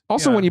 mugs.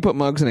 Also, Yeah. when you put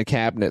mugs in a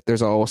cabinet,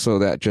 there's also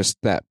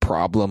that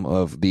problem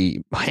of the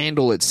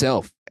handle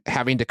itself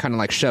having to kind of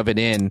like shove it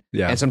in,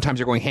 Yeah. and sometimes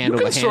you're going handle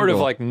You to can handle. sort of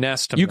like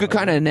nest them. You could though.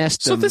 kind of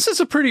nest So them. this is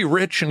a pretty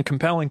rich and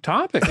compelling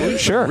topic. We're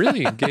Sure.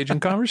 really engaging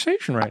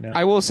conversation right now.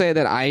 I will say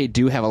that I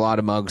do have a lot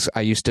of mugs.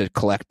 I used to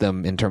collect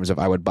them in terms of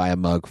I would buy a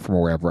mug from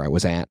wherever I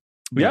was at.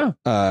 Yeah,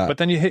 Uh, but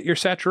then you hit your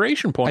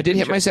saturation point. I did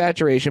hit didn't my you?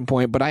 saturation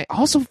point, but I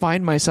also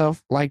find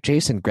myself, like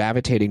Jason,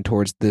 gravitating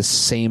towards this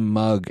same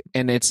mug.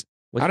 And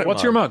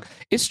What's your mug?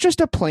 it's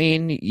just a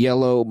plain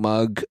yellow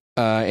mug,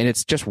 and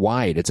it's just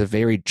wide. It's a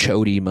very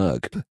chody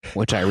mug,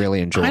 which I really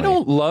enjoy.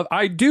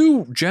 I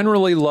do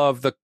generally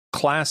love the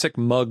classic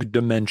mug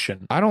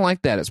dimension. I don't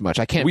like that as much.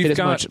 I can't We've fit as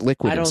got- much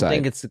liquid I don't inside.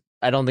 think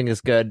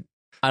it's good.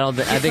 I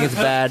think it's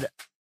bad.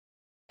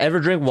 Ever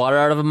drink water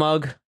out of a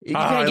mug? You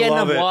I can't get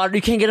love enough it. water.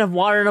 You can't get enough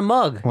water in a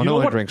mug. Well, You no know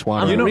one what- drinks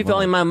water. I'm out of a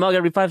refilling mug. my mug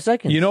every 5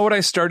 seconds. You know what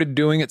I started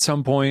doing at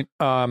some point,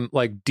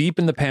 like deep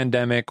in the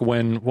pandemic,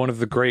 when one of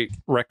the great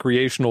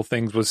recreational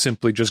things was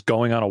simply just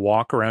going on a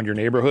walk around your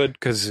neighborhood,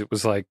 because it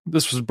was like,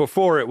 this was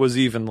before it was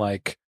even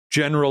like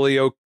generally,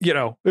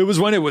 it was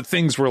when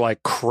things were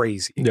like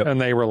crazy, Yep.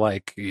 and they were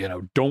like,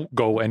 don't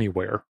go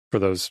anywhere for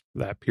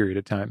that period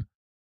of time.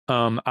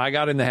 I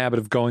got in the habit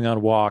of going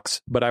on walks,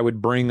 but I would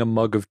bring a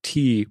mug of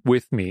tea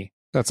with me,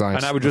 That's nice.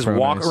 and I would That's just really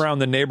walk nice. around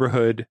the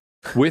neighborhood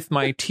with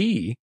my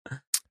tea.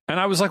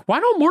 And I was like, why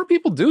don't more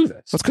people do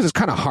this? That's because it's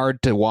kind of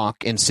hard to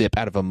walk and sip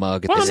out of a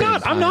mug at Well, the same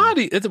time. I'm not.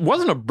 It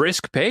wasn't a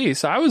brisk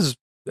pace. It was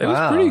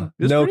Wow. pretty. It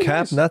was No pretty cap,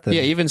 nice. nothing.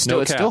 Yeah, even still,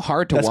 No it's cap. still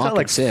hard to That's walk kind of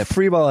like and sip.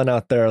 free balling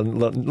out there. A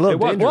little It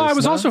was, well, I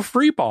was no? also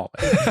free balling.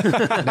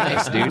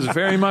 Nice, It was dude.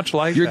 very much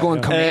like You're that, going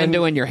yeah.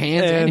 commando in your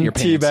hands and, in and your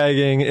pants.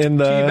 teabagging in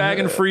the Teabag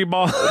and free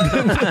ball.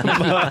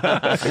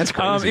 That's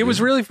crazy. It was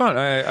dude. really fun.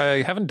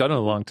 I haven't done it in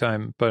a long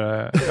time, but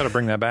I got to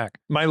bring that back.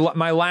 My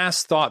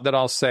last thought that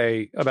I'll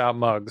say about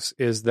mugs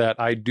is that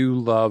I do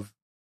love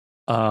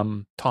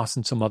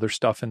tossing some other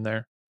stuff in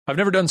there. I've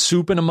never done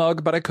soup in a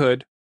mug, but I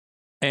could.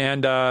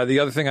 And the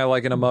other thing I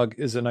like in a mug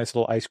is a nice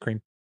little ice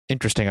cream.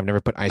 Interesting. I've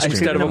never put ice cream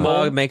Instead in of a a mug.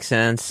 bowl. mug makes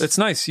sense. It's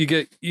nice. You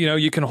get,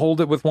 you can hold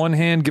it with one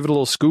hand, give it a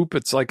little scoop.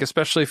 It's like,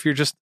 especially if you're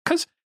just,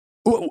 because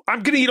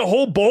I'm going to eat a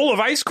whole bowl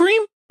of ice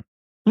cream?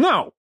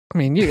 No. I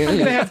mean, I'm going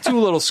to have two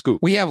little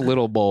scoops. we have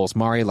little bowls.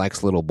 Mari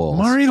likes little bowls.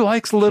 Mari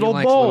likes little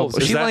likes bowls.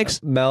 little- Is she that-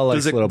 likes Mel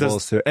likes little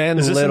bowls too, and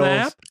is this in the little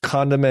app?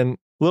 condiment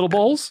little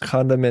bowls.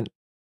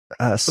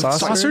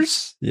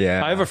 saucers.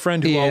 Yeah, I have a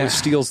friend who Yeah. always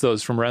steals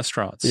those from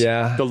restaurants.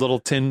 Yeah. The little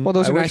tin. Well,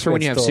 those I are wish nice for when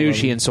we'd you have still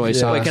sushi them. and soy Yeah.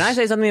 sauce. Wait, can I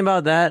say something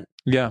about that?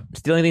 Yeah.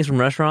 Stealing things from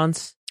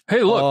restaurants?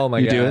 Hey, look. oh my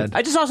you do? god,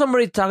 I just saw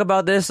somebody talk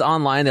about this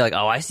online. They're like,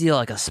 "Oh, I steal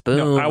like a spoon."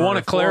 No, I or want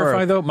a to clarify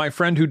fork." though. My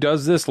friend who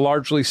does this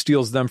largely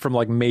steals them from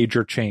like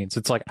major chains.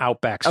 It's like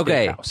Outback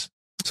Okay. Steakhouse.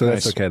 so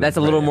that's Nice. okay. That's a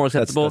then, little right? more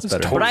That's- acceptable. That's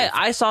better. But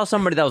I saw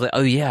somebody that was like,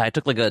 "Oh yeah, I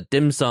took like a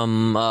dim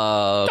sum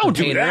do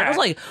container." that. I was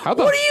like, How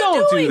the- "What are you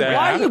don't do doing? that.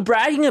 Why are you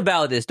bragging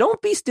about this?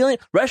 Don't be stealing."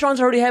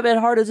 Restaurants already have it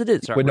hard as it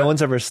is. Sorry, Wait, no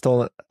one's ever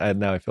stolen.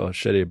 Now I feel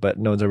shitty, but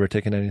no one's ever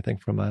taken anything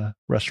from a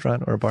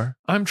restaurant or a bar.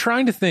 I'm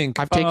trying to think.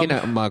 I've taken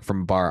a mug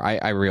from a bar.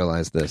 I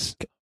realized this.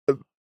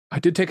 I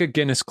did take a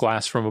Guinness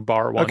glass from a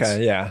bar once.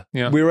 Okay, yeah.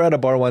 Yeah. We were at a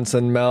bar once,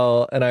 and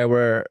Mel and I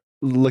were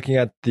looking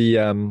at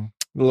the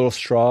little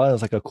straw. It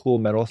was like a cool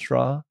metal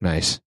straw.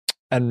 Nice.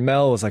 And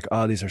Mel was like,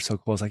 "Oh, these are so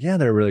cool." I was like, "Yeah,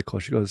 they're really cool."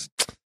 She goes,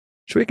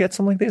 "Should we get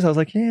some like these?" I was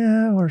like,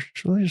 "Yeah, or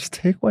should we just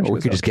take one?" She Or we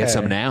goes, could just get "Okay."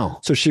 some now.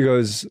 So she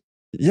goes,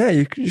 "Yeah,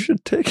 you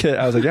should take it."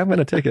 I was like, "Yeah, I'm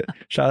gonna take it."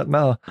 Shout out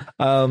Mel.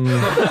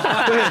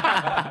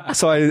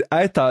 So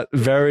I thought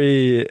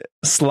very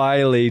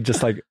slyly,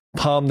 just like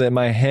palmed it in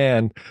my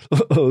hand.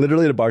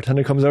 Literally, the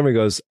bartender comes over and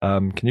goes,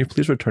 "Can you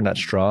please return that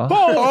straw?"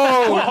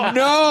 Oh,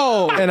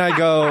 no. And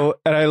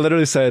I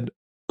literally said,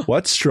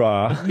 "What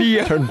straw?"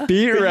 Turned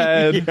beet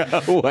red.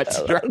 What's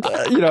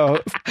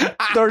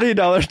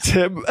 $30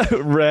 tip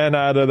ran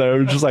out of there.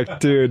 We're just like,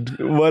 dude,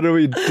 what are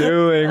we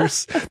doing?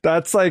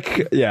 That's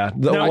like, the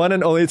No, one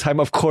and only time,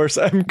 of course,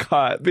 I'm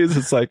caught because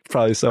it's like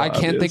probably so I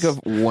can't think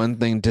obvious. of one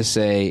thing to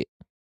say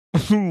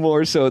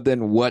more so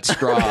than what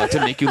straw to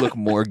make you look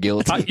more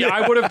guilty.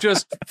 I would have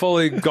just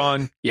fully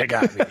gone, you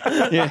got me.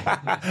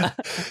 That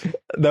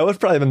would have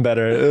probably been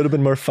better. It would have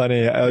been more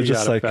funny. I was You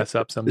just gotta like, fess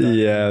up sometime.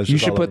 yeah. it was You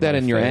just should all put over that my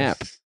in your face.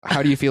 app.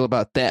 How do you feel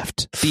about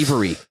theft?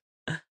 Thievery?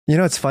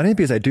 It's funny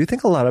because I do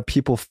think a lot of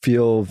people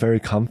feel very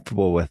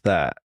comfortable with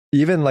that.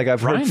 Even like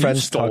I've Ryan, heard you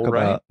friends stole, talk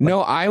right? about. No,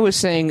 I was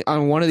saying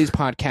on one of these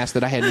podcasts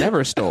that I had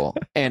never stole.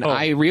 And Oh.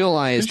 I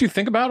realized Did you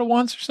think about it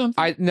once or something?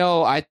 I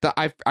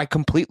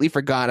completely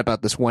forgot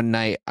about this one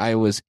night. I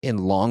was in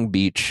Long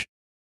Beach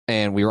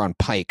and we were on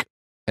Pike,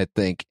 I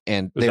think.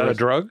 And Was that a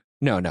drug?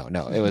 No.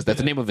 That's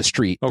the name of a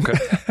street. Okay.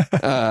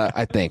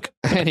 I think.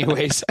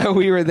 Anyways,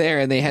 we were there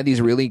and they had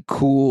these really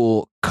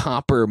cool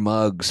copper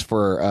mugs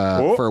for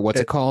what's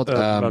it called?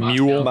 a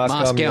mule.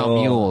 Moscow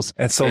mules.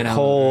 It's so And,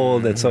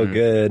 cold. It's so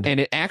good.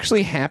 And it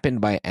actually happened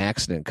by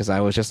accident because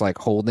I was just like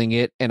holding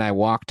it and I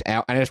walked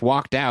out. I just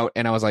walked out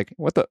and I was like,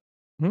 what the?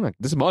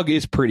 This mug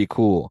is pretty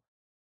cool.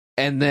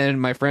 And then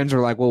my friends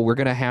were like, well, we're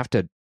going to have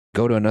to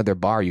go to another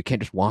bar. You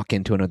can't just walk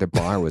into another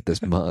bar with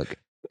this mug.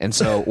 And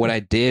so what I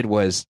did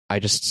was I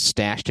just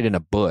stashed it in a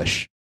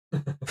bush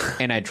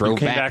and I drove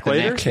came back back the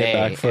later? next Came day,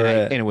 back for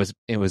and it.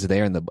 it was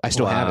there in the. I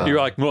still have it. You're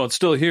like, well, it's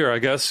still here, I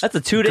guess. That's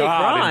a 2-day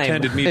God crime.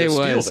 intended me to It steal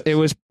was. this. It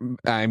was.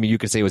 I mean, you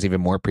could say it was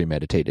even more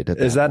premeditated. At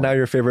Is that point. now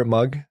your favorite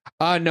mug?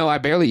 No, I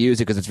barely use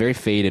it because it's very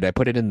faded. I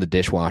put it in the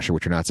dishwasher,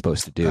 which you're not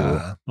supposed to do,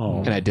 Oh.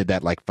 and I did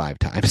that like 5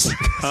 times.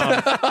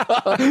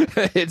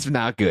 It's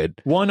not good.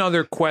 One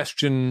other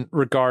question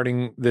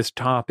regarding this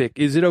topic: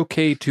 is it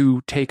okay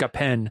to take a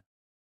pen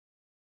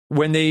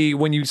when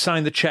you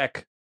sign the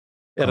check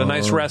at a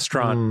nice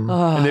restaurant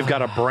and they've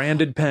got a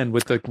branded pen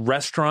with the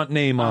restaurant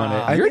name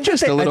on it? You're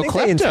just a little I think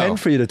they intend klepto.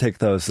 for you to take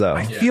those, though.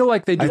 I feel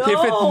like they do. No. If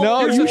it, No,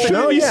 here's you the thing.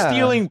 shouldn't be Yeah.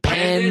 stealing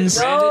pens.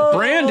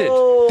 Branded.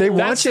 They That's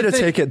want you the to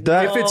thing. take it.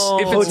 That, If it's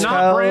hotels,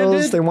 not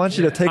branded, they want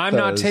you to take I'm those.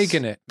 not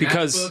taking it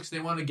because Matchbooks, they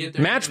want to get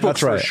their matchbooks That's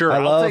for right. sure. I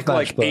I'll love take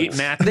like matchbooks. 8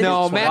 matchbooks.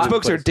 No, for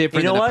matchbooks are matchbooks.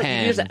 different You know than what? a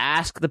pen. You just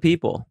ask the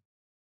people.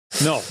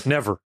 No,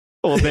 never.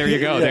 Well, there you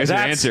go. There's your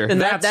That's- answer. And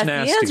That's that's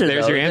nasty. the answer.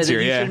 There's though, your that answer, You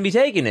yeah. shouldn't be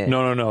taking it.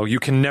 No. You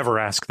can never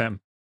ask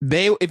them.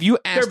 If you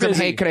ask They're them,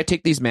 busy. hey, could I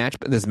take this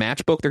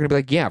matchbook? They're gonna be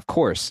like, yeah, of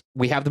course.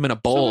 We have them in a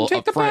bowl take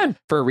up the front pen.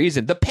 for a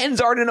reason. The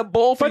pens aren't in a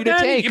bowl for you to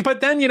take. But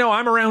then,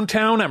 I'm around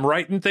town. I'm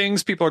writing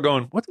things. People are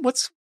going,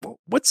 what's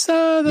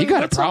the You got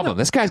a what's on problem.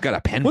 This guy's got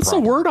a pen. What's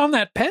problem. the word on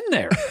that pen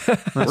there?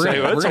 We're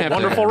gonna It's have a to-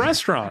 wonderful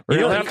restaurant. we're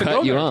You don't gonna have to cut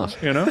go you there, off.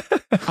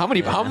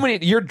 How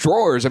many? Your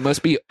drawers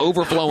must be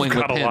overflowing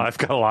with pens. I've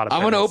got a lot of.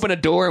 I'm going to pens. open a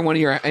door in one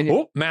of your.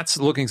 Oh, Matt's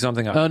looking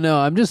something up. Oh no,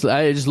 I'm just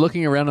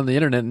looking around on the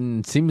internet,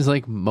 and it seems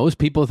like most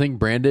people think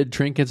branded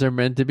trinkets are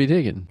meant to be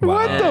taken.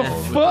 What the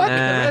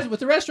fuck? With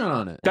the restaurant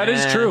on it. That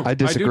is true. I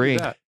disagree. do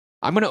that.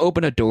 I'm going to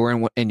open a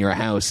door in your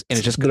house, and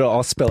it's just It'll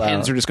all spill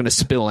pens out. are just going to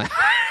spill out.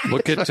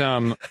 Look at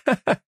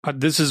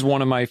this is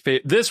one of my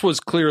favorite. This was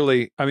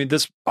clearly,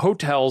 this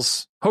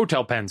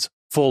hotel pens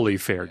fully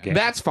fair game.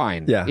 That's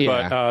fine. Yeah.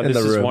 But In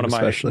this the is room one of my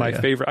especially,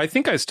 yeah. favorite. I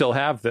think I still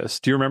have this.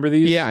 Do you remember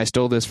these? Yeah, I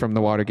stole this from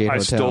the Watergate I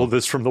Hotel. stole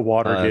this from the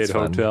Watergate that's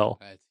fun. Hotel.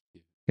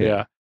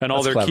 Yeah. And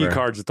all That's their key clever.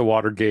 cards at the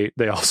Watergate,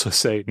 they also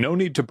say, no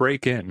need to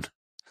break in.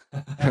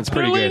 That's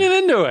They're pretty leaning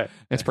good. into it.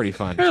 It's pretty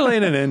fun. They're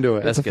leaning into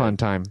it. It's a good. fun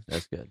time.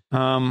 That's good.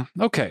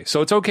 Okay,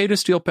 so it's okay to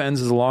steal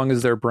pens as long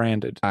as they're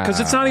branded because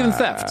it's not even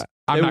theft.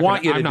 I'm They not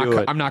want gonna- you to I'm do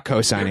not, it. I'm not You're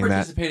co-signing that.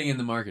 participating in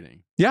the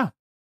marketing. Yeah.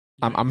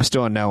 I'm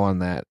still a no on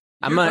that.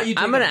 I'm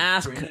gonna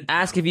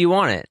ask if you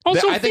want it.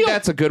 Also, I think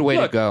that's a good way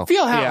look, to go.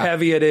 Feel how Yeah.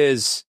 heavy it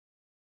is.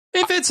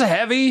 If it's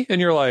heavy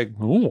and you're like,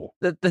 ooh,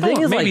 The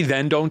thing is, maybe like,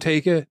 then don't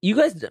take it. you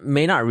guys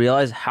may not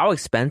realize how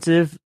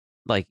expensive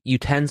like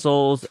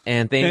utensils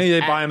and things Hey, they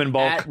buy 'em in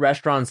bulk. at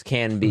restaurants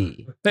can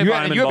be. They You, buy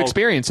 'em in you have bulk.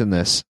 experience in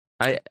this.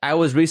 I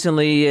was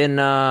recently in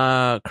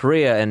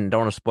Korea and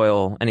don't want to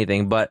spoil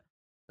anything, but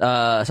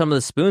some of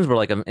the spoons were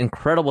like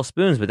incredible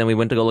spoons. But then we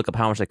went to go look up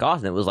how much they cost,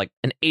 and it was like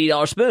an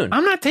 $80 spoon.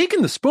 I'm not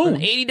taking the spoon.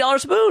 An $80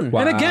 spoon.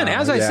 And again,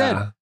 as I yeah.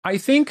 said, I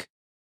think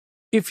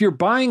if you're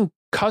buying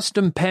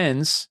custom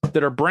pens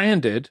that are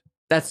branded,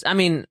 That's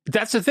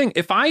the thing.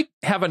 If I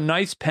have a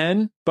nice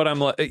pen, but I'm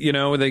like, they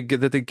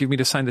give me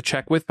to sign the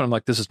check with, but I'm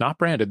like, this is not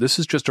branded. This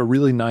is just a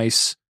really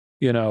nice,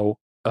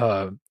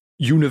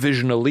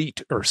 Univision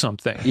Elite or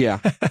something. Yeah.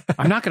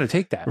 I'm not going to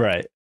take that.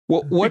 Right.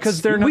 Well,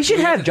 Because they're not. we should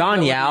have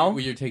John Yao.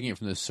 You're taking it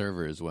from the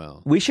server as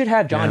well. We should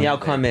have John Yeah. Yao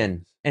come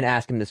in and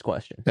ask him this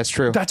question. That's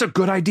true. That's a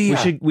good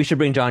idea. We should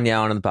bring John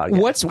Yao on the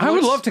podcast. I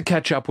would love to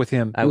catch up with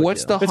him. I would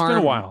What's too. the It's been a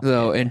harm, while.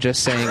 though, in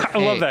just saying, I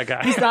love that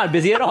guy. He's not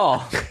busy at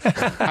all.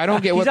 I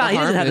don't get He's what not- the he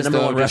harm doesn't have the is, number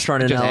though. one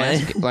restaurant in just LA.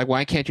 ask, like,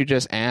 why can't you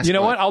just ask? You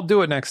know like, what? I'll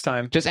do it next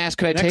time. Just ask,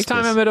 could I Next take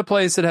time this? I'm at a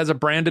place that has a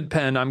branded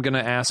pen, I'm going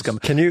to ask them.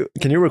 Can you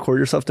record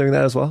yourself doing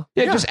that as well?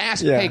 Yeah, just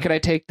ask, Yeah. hey, could I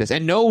take this?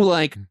 And no,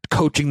 like,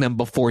 coaching them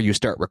before you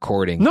start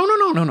recording. No.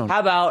 How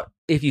about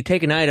if you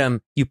take an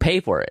item, you pay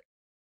for it?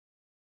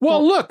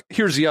 Well, look,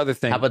 here's the other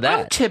thing. How about that?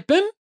 I'm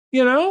tipping,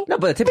 No,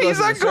 but the tip He's goes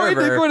to not the going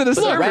server. to the to the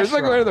server. He's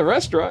not going to the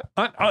restaurant.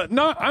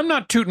 restaurant. I'm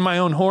not tooting my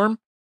own horn.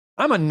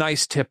 I'm a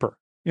nice tipper,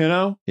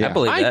 Yeah. I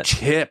believe I that.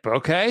 tip,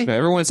 okay?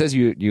 Everyone says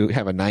you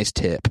have a nice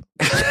tip.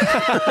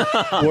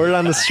 Word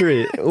on the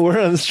street. Word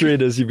on the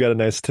street is you've got a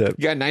nice tip.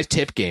 You got a nice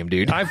tip game,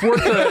 dude. I'm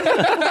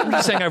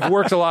just saying I've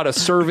worked a lot of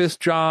service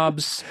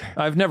jobs.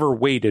 I've never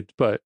waited,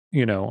 but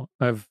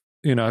I've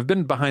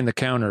been behind the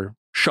counter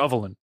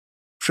shoveling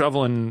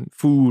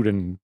food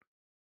and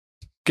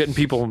getting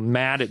people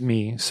mad at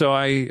me. So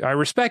I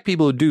respect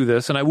people who do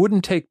this, and I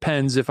wouldn't take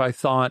pens if I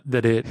thought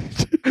that it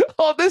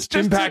this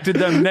just impacted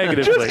them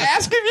negatively. Just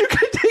ask if you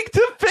could take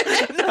the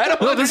pen. I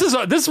don't No, this is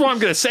what I'm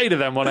going to say to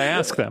them when I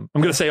ask them.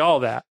 I'm going to say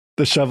all that.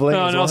 The shoveling.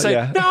 No, as and well? I'll say,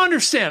 yeah. no,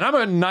 understand. I'm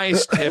a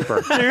nice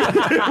tipper.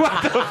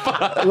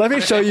 Let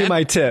me show you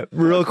my tip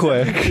real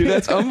quick. Dude,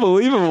 that's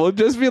unbelievable.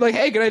 Just be like,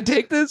 hey, can I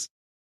take this?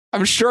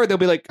 I'm sure they'll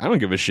be like, I don't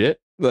give a shit.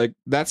 Like,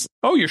 that's,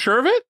 Oh, you're sure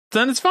of it?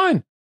 Then it's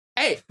fine.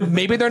 hey,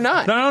 maybe they're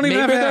not. No, I don't even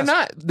maybe have to they're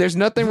ask. not. There's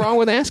nothing wrong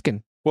with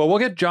asking. Well, we'll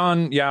get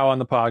John Yao on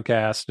the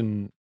podcast,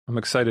 and I'm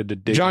excited to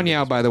dig John into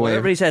Yao, this. by the way,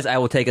 Whatever he says, I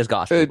will take as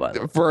gospel. By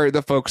the way. for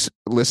the folks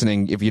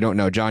listening, if you don't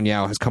know, John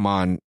Yao has come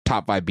on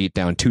Top 5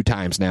 Beatdown 2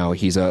 times now.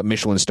 He's a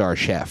Michelin star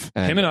chef.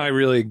 Him and I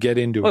really get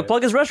into Look, it.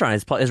 plug his restaurant.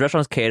 His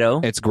restaurant's Cato.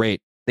 It's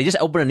great. They just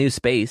opened a new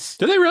space.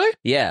 Do they really?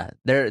 Yeah,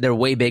 they're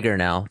way bigger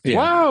now. Yeah.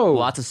 Wow.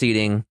 Lots of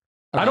seating.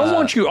 I don't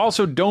want you.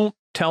 Also, don't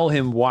tell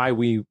him why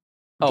we.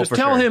 Just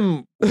tell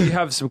him we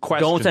have some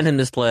questions. Don't send him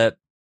this clip.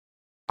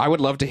 I would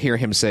love to hear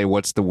him say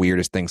what's the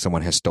weirdest thing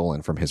someone has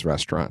stolen from his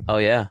restaurant. Oh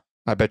yeah,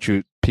 I bet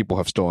you people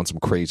have stolen some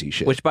crazy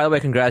shit. Which, by the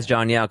way, congrats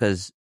John Yao,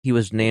 because he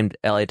was named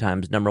LA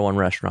Times #1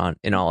 restaurant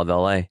in all of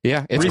LA.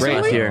 Yeah, it's Recently?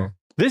 great. Last year.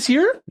 This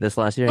year? This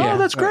last year. Oh, Yeah.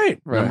 that's great.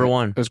 Right.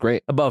 #1. It was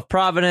great. Above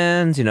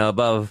Providence,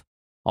 above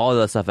all of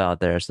that stuff out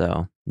there.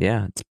 So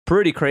yeah, it's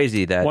pretty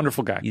crazy that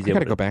Wonderful guy. he's I able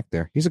gotta to- go back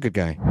there. He's a good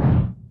guy.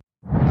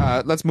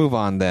 Let's move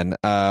on then.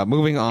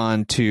 Moving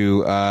on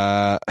to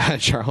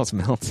Charles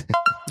Melton.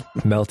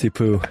 Melty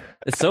poo.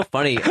 It's so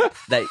funny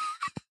that.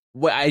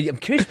 Well, I'm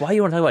curious why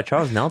you want to talk about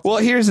Charles Melton. Well,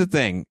 here's the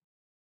thing.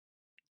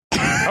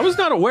 I was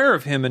not aware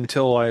of him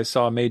until I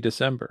saw May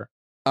December.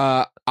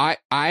 I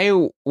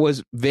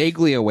was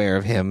vaguely aware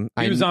of him.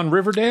 He was on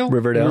Riverdale?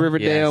 Riverdale.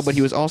 Yes. But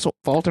he was also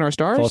Fault in Our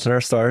Stars. Fault in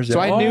Our Stars. Yeah. So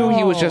I knew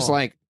he was just Oh.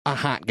 like a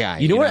hot guy.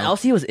 You know what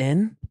else he was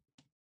in?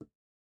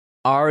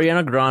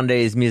 Ariana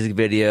Grande's music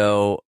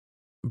video,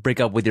 "Break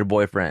Up with Your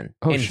Boyfriend,"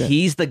 Oh, and shit.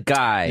 he's the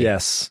guy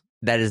Yes.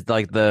 that is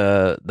like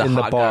the In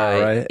the hot bar,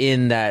 guy right?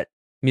 in that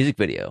music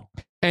video.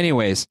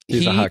 Anyways,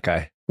 He's a hot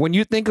guy. when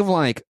you think of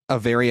like a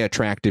very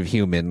attractive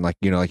human, like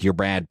like your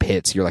Brad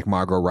Pitts, you're like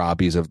Margot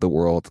Robbies of the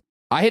world.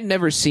 I had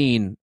never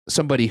seen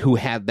somebody who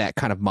had that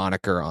kind of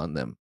moniker on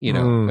them.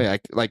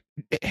 Like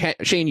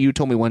Shane, you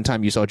told me one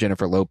time you saw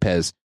Jennifer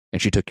Lopez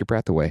and she took your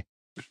breath away.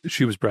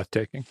 She was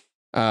breathtaking.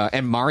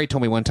 And Mari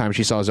told me one time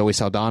she saw Zoe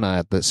Saldana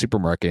at the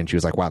supermarket and she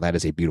was like, "Wow, that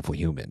is a beautiful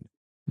human."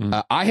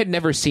 I had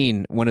never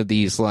seen one of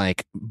these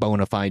like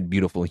bona fide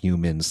beautiful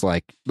humans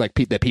that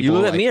people. You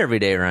look like, at me every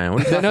day, Ryan.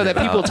 What are you talking no, that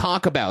about? people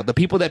talk about. The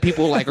people that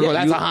people like, oh,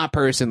 that's a hot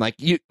person. Like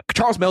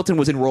Charles Melton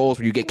was in roles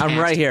where you get cast I'm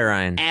right here,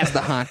 Ryan. as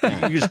the hot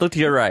guy. You just look to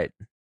your right.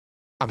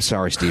 I'm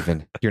sorry,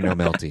 Stephen. You're no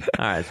Melty.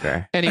 All right,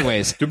 fair.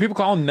 Anyways, Do people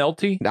call him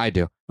Melty? I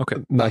do. Okay.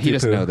 He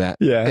doesn't poo. know that.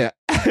 Yeah.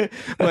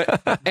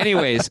 But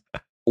anyways,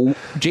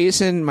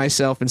 Jason,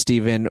 myself, and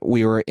Steven,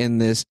 we were in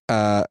this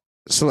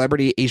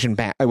celebrity Asian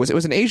it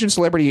was an Asian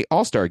celebrity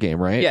all-star game,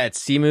 right? Yeah,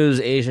 it's Simu's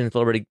Asian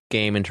celebrity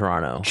game in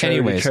Toronto.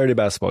 Anyways.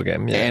 basketball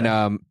game. Yeah.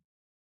 And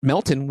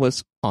Melton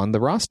was on the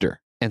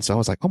roster. And so I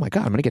was like, oh my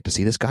God, I'm going to get to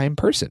see this guy in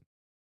person.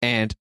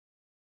 And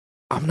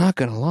I'm not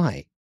going to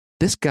lie.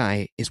 This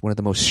guy is one of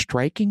the most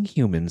striking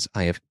humans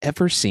I have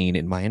ever seen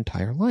in my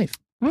entire life.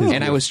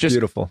 And I was just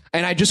beautiful.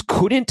 And I just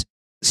couldn't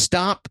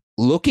stop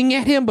looking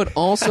at him, but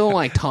also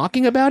like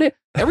talking about it.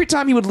 Every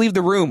time he would leave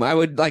the room, I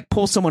would like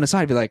pull someone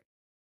aside and be like,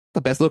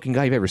 "The best looking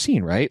guy you've ever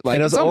seen, right?" Like,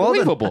 And it it's was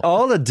unbelievable.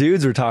 all the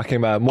dudes were talking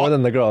about more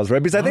than the girls,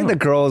 right? Because I think the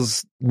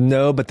girls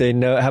know, but they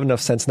have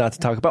enough sense not to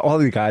talk about. All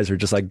the guys are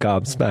just like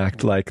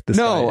gobsmacked, like this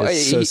guy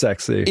is so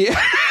sexy.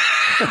 Yeah.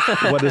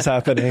 What is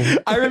happening?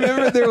 I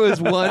remember there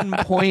was one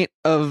point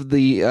of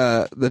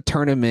the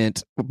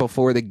tournament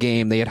before the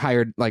game. They had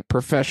hired like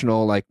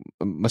professional like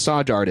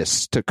massage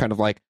artists to kind of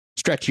like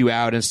stretch you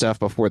out and stuff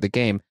before the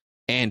game.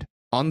 And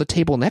on the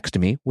table next to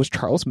me was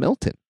Charles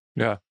Melton.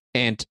 Yeah.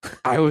 And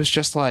I was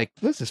just like,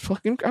 "This is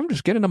fucking. I'm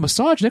just getting a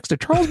massage next to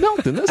Charles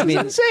Melton. This is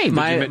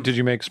insane." Did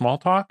you make small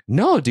talk?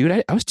 No, dude.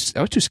 I was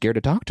too scared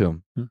to talk to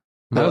him.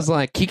 I was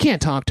like, he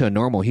can't talk to a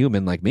normal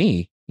human like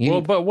me.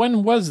 Well, but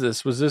when was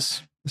this? Was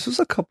this? This was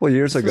a couple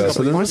years ago.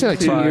 I want to say like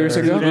 2 years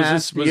ago.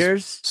 Was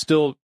this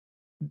still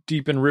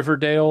deep in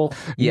Riverdale?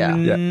 Yeah.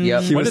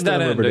 Yep. When did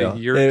that end? A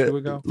year or two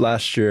ago?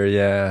 Last year,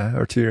 yeah,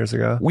 or 2 years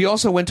ago. We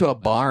also went to a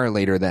bar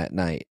later that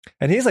night.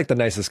 And he's like the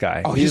nicest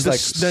guy. Oh, he's like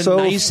the so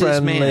nicest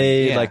friendly,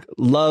 man. Yeah. like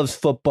loves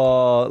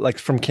football, like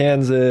from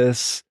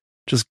Kansas.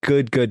 Just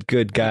good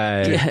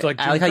guy. Yeah, Like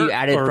I like how you Juniper?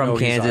 added Or from no,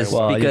 he's Kansas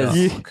Iowa.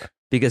 Well,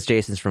 because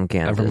Jason's from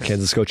Kansas. I'm from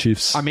Kansas. Go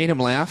Chiefs. I made him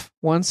laugh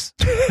once,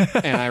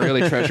 and I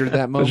really treasured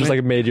that It moment. was just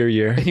like made your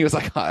year. And he was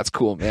like, "Oh, that's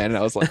cool, man." And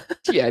I was like,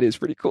 "Yeah, it is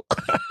pretty cool."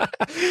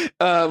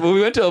 But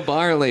we went to a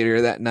bar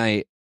later that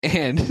night,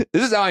 and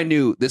this is how I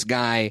knew this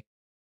guy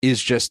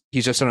he's just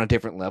on a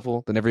different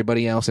level than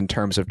everybody else in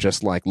terms of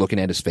just like looking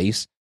at his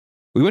face.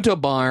 We went to a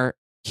bar.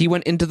 He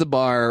went into the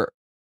bar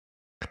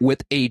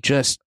with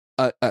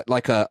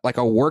like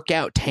a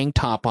workout tank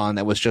top on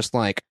that was just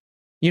like,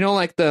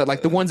 like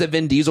the ones that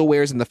Vin Diesel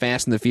wears in the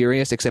Fast and the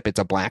Furious, except it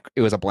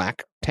was a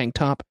black tank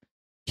top.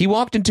 He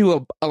walked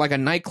into a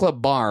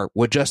nightclub bar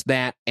with just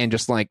that and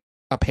just like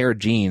a pair of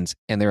jeans,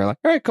 and they were like,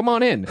 "All right, come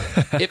on in."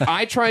 If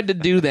I tried to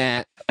do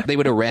that, they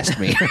would arrest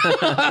me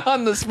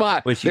on the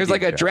spot. There's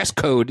like a dress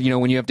code,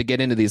 when you have to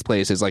get into these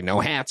places, like no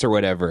hats or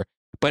whatever.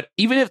 But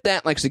even if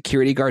that like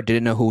security guard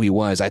didn't know who he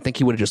was, I think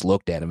he would have just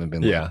looked at him and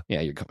been like, "Yeah,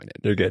 you're coming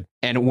in. You're good."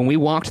 And when we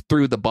walked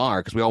through the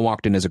bar, because we all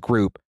walked in as a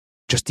group,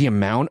 just the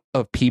amount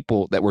of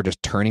people that were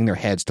just turning their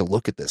heads to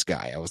look at this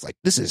guy, I was like,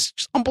 "This is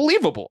just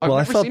unbelievable." I've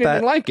never seen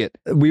anything like it.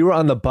 We were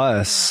on the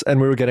bus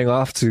and we were getting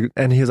off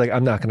and he was like,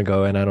 "I'm not going to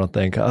go in, I don't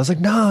think." I was like,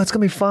 "No, it's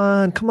going to be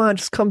fun. Come on,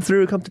 just come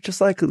through. Just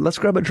like, let's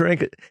grab a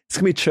drink. It's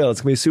going to be chill.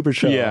 It's going to be super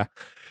chill." Yeah.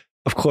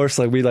 of course,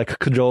 like we like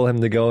cajole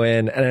him to go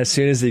in, and as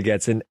soon as he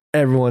gets in,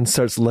 everyone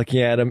starts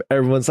looking at him.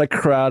 Everyone's like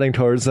crowding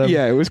towards him.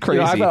 Yeah, it was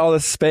crazy. I've got all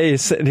this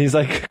space, and he's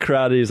like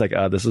crowded. He's like,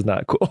 "Oh, this is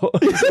not cool."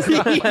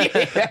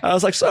 I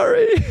was like,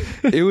 "Sorry."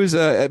 It was,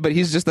 but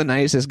he's just the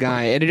nicest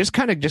guy, and it just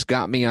kind of just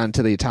got me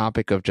onto the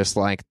topic of just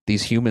like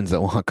these humans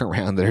that walk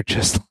around that are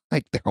just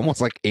like they're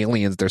almost like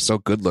aliens. They're so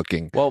good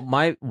looking. Well,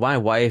 my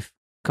wife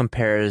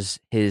compares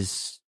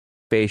his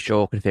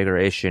facial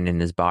configuration in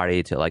his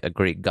body to like a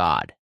Greek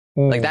god.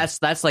 Like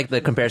that's like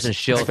the comparison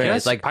she'll say.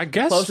 It's like I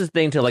guess closest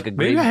thing to like a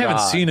Greek maybe I haven't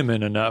god. seen him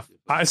in enough.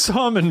 I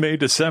saw him in May,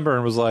 December,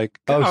 and was like,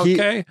 Oh,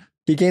 okay,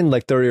 He gained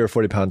like 30 or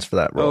 40 pounds for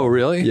that role. Oh,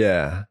 really?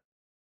 Yeah.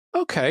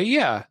 okay,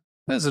 yeah,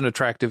 that's an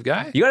attractive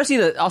guy. You got to see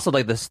that also,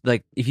 like this,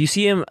 like if you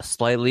see him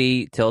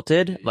slightly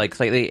tilted, like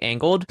slightly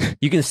angled,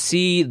 you can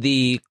see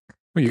the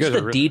Well, you just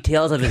guys the are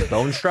details of his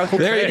bone structure.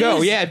 There you go.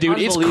 It's Yeah, dude,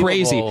 it's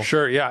crazy. unbelievable.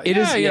 sure, yeah, It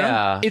is.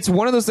 Yeah. It's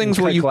one of those things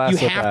You where can't you glass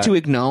with have that. to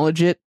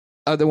acknowledge it.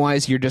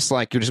 Otherwise, you're just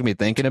gonna be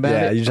thinking about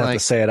Yeah, it. you just have to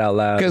say it out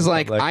loud. Because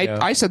like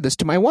I said this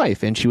to my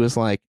wife, and she was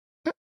like,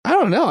 I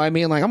don't know. I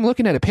mean, like I'm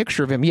looking at a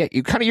picture of him. Yeah,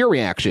 your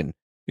reaction.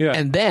 yeah.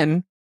 And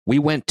then we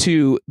went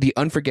to the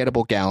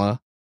Unforgettable Gala,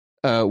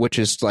 which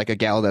is like a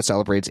gala that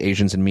celebrates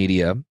Asians in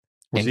media.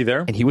 Was he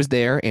there? And he was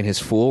there in his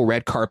full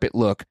red carpet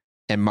look.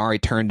 And Mari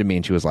turned to me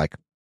and she was like,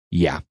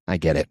 "Yeah, I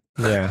get it.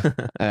 Yeah.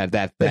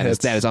 That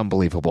is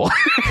unbelievable."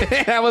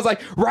 And I was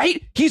like,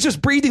 "Right? He's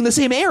just breathing the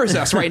same air as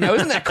us right now.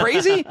 Isn't that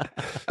crazy?"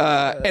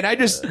 And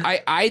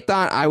I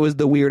thought I was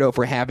the weirdo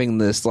for having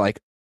this like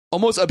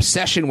almost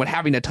obsession with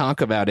having to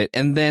talk about it.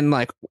 And then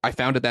like I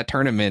found at that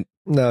tournament,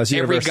 No, it's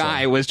every universal.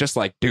 guy was just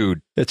like,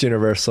 "Dude, It's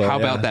universal. how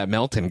yeah. about that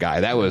Melton guy?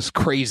 That was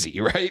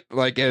crazy, right?"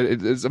 Like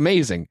it's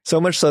amazing.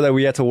 So much so that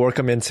we had to work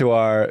him into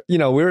our, we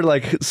were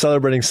like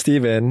celebrating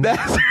Steven,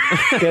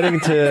 getting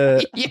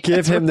to Yeah, give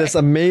that's him right. this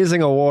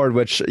amazing award,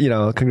 which,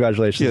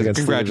 congratulations Yeah, against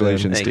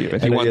congratulations, Thank you. Stephen.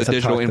 And He then won you the get to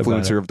digital talk about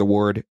influencer it. of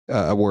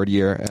the award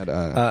year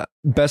at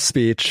Best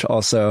speech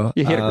also.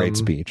 yeah, he had a great Um,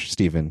 speech,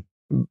 Stephen.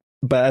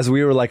 But as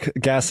we were like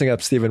gassing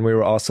up Steven, we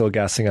were also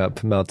gassing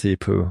up Melty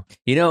Poo.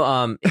 You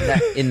know,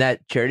 in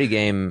that charity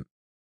game,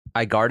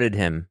 I guarded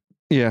him.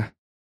 Yeah.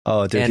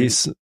 Oh, dude, And-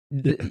 he's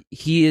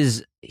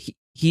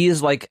He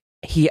is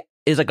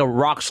like a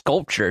rock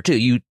sculpture too.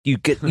 You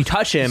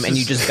touch him and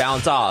you just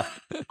bounce off.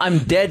 I'm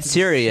dead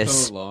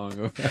serious. So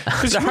long.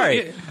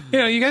 Sorry.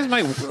 You guys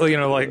might,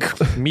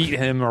 like meet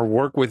him or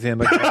work with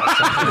him again.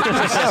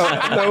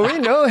 no, we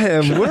know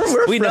him.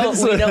 We're We know.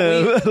 friends with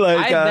him.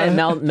 Like, I've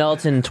met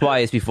Melton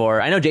twice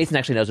before. I know Jason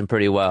actually knows him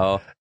pretty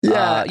well.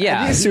 yeah,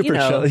 yeah. He's super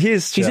chill.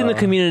 He's in the chill.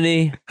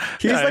 community.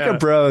 He's Yeah, like yeah. a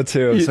bro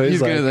too. So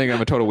he's like, gonna think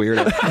I'm a total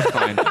weirdo. It's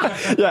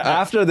fine. yeah.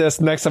 After this,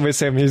 next time we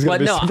see him, he's gonna But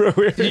be no, super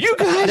weird. Did you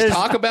guys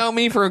talk about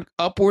me for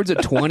upwards of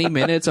 20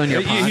 minutes on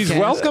your podcast? He's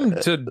welcome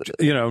to, join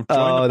the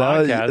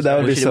podcast. that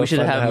would We be should- so we should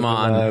fun to have him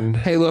on.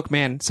 Hey, look,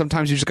 man,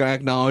 sometimes you just gotta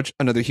acknowledge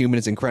another human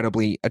is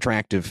incredibly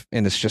attractive,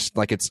 and it's just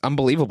like it's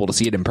unbelievable to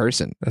see it in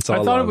person. That's I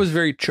all thought love. it was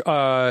very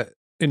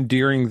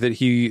endearing that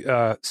he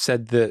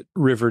said that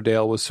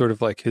Riverdale was sort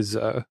of like his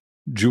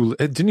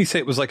didn't he say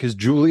it was like his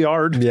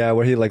Juilliard? Yeah,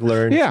 where he like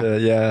learned. Yeah.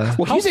 Yeah.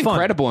 Well, How he's fun.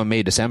 incredible in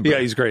May December. Yeah,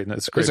 he's great.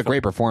 That's great. It's a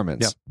great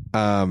performance.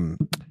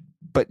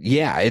 But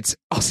yeah, it's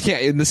also,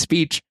 in the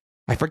speech,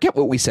 I forget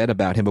what we said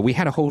about him, but we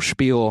had a whole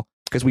spiel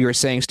because we were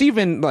saying,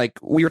 Stephen, like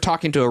we were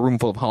talking to a room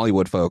full of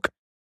Hollywood folk.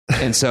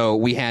 And so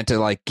we had to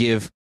like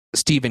give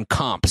Stephen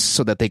comps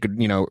so that they could,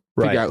 Right.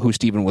 figure out who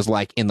Stephen was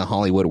like in the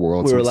Hollywood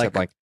world. We So were said,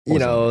 like,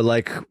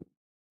 like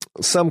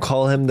some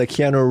call him the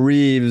Keanu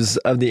Reeves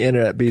of the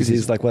internet because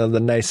he's like one of the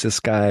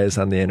nicest guys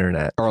on the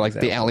internet. or like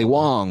the Ali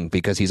Wong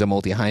because he's a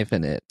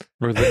multi-hyphenate.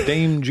 Or the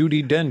Dame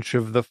Judi Dench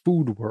of the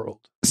food world.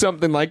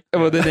 Something like,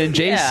 well, then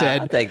Jay Yeah, I'll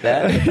said, take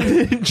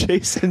that.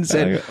 Jason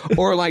said,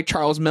 or like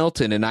Charles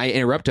Melton, and I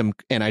interrupt him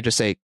and I just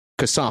say,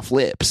 "'Cause soft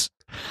lips."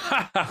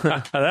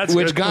 That's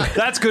Which good. got-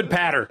 That's good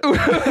patter.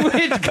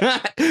 Which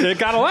got, It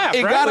got a laugh.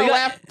 it right? got a We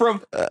laugh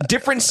from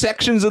different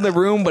sections of the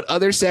room, but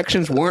other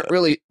sections weren't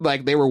really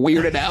like they were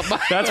weirded out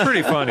by. That's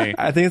pretty funny.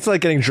 I think it's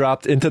like getting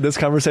dropped into this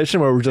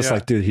conversation where we're just Yeah.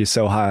 like, dude, he's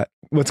so hot.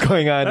 What's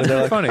going on? That's and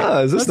they're pretty like, funny.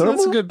 oh, is this that's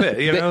normal? a good bit.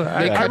 You know,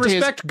 They I cut to his-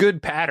 respect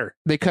good patter.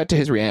 They cut to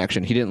his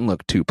reaction. He didn't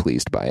look too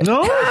pleased by it.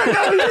 No,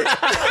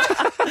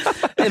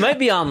 It might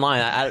be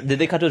online. Did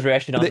they cut to his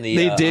reaction on They, the?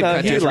 they did No,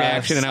 cut to he his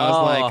laughs. reaction, and I was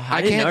Oh, like, I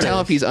I didn't can't tell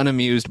notice. if he's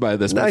unamused by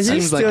this. No, But it he's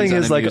seems like doing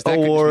he's his like unamused. That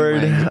could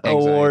just be my anxiety.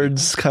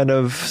 awards kind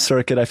of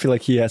circuit. I feel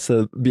like he has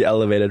to be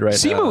elevated right now.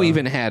 Simo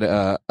even had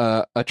a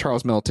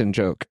Charles Melton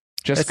joke,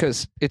 just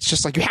because it's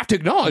just like you have to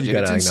acknowledge you it.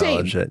 It's gotta insane.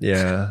 acknowledge it.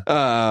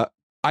 Yeah.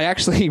 I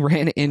actually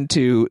ran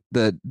into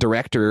the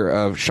director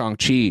of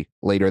Shang-Chi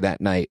later that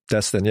night,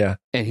 Destin, yeah.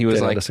 and he was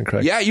Dana like, Destin,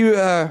 correct. "Yeah,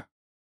 you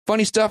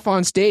funny stuff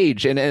on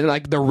stage." And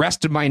like the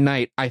rest of my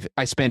night,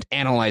 I spent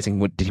analyzing.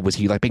 Was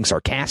he like being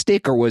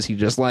sarcastic, or was he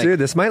just like, Dude,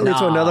 this might lead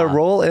to Nah. another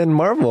role in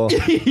Marvel.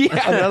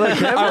 yeah, Another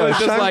cameo. I was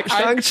just like,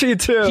 Shang-Chi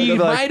too. he They'll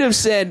be like, might have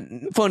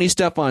said funny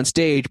stuff on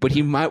stage, but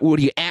what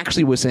he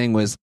actually was saying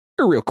was,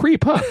 "You're a real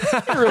creep, huh?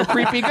 You're a real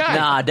creepy guy."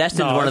 Nah, Destin's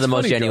No, one of it's the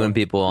most funny genuine joke.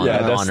 people on, yeah,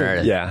 on Destin,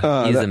 Earth. yeah.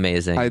 Uh, He's that-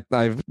 amazing.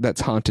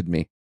 That's haunted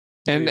me.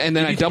 And then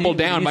I doubled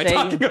down by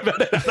talking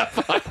about it on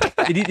the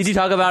podcast. Did you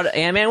talk about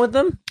Ant-Man with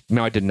them?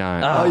 No, I did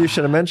not. Oh, you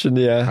should have mentioned,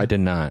 yeah. I did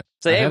not.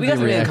 So I hey, have we got the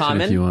something in reaction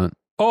common. if you want.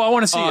 Oh, I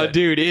want to see it.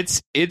 Dude,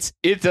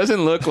 it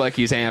doesn't look like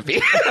he's happy.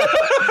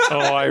 Oh,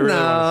 I really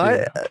want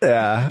to see it.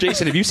 Yeah.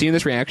 Jason, have you seen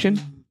this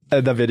reaction?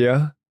 The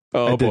video?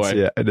 Oh,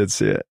 boy. I did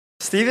see it.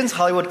 Steven's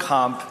Hollywood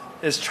comp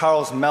is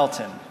Charles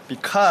Melton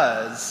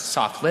because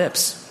Soft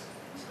lips.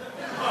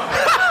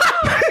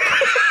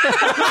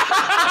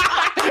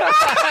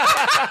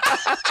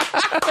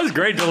 That was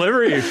great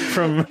delivery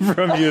from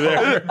you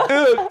there.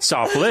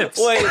 Soft lips.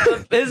 Wait,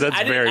 That's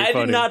I very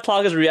funny. did not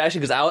talk his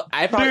reaction because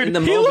I probably Dude, in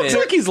the he moment. looks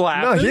like he's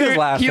laughing. No, he is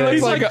laughing. He looks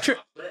He's like like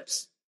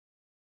Lips.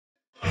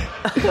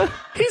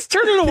 he's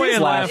turning away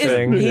and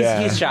laughing.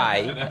 He's shy.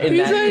 In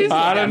that,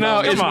 I don't know.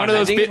 It's one of I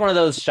those. think it's one of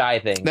those shy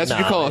things. That's what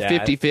you call a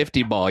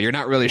 50-50 ball. You're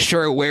not really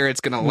sure where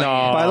it's going to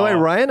land. By the way,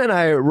 Ryan and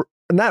I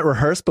not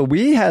rehearsed, but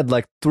we had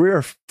like 3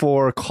 or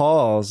 4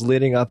 calls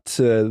leading up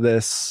to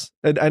this.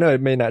 I know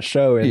it may not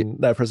show in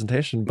that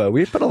presentation, but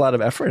we put a lot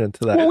of effort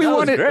into that. Well, we That was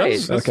wanted.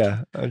 great. Okay,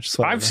 I just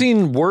wanted I've to-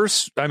 seen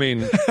worse. I mean,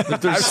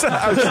 there's,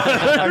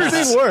 I've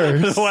seen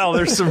worse. well,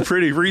 there's some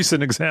pretty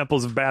recent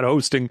examples of bad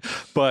hosting,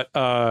 but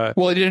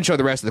Well, it didn't show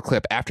the rest of the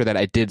clip. After that,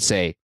 I did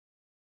say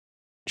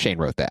Shane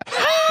wrote that.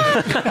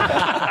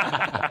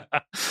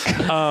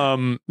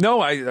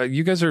 no,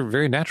 you guys are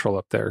very natural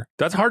up there.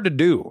 That's hard to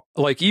do.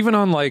 Like even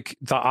on like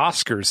the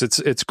Oscars,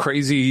 it's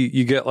crazy.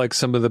 You get like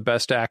some of the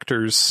best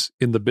actors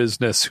in the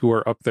business who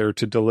are up there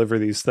to deliver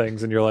these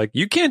things, and you're like,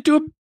 you can't do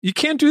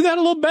that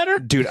a little better,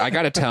 Dude, I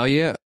got to tell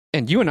you,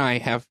 and you and I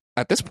have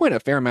at this point a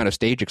fair amount of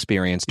stage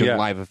experience doing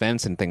live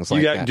events and things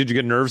like that. Did you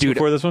get nerves Dude,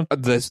 before this one?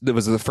 This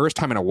was the first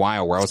time in a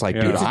while where I was like,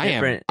 Yeah. dude, It's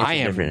I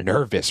am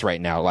nervous right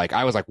now. Like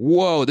I was like,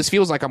 whoa, this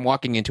feels like I'm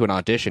walking into an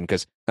audition,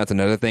 because that's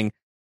another thing.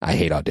 I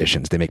hate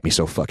auditions. They make me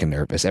so fucking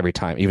nervous every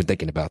time, even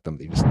thinking about them.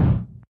 They just...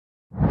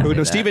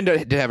 No, Steven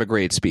did have a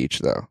great speech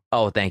though.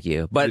 Oh, thank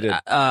you. But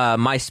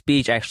my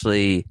speech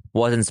actually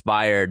was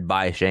inspired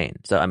by Shane.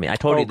 So I mean, I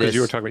told you this.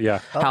 You were talking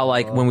about how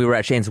like when we were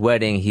at Shane's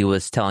wedding, he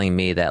was telling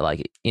me that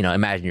like, you know,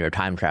 imagine you're a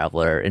time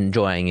traveler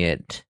enjoying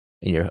it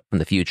from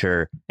the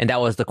future, and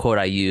that was the quote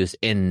I used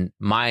in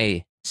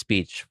my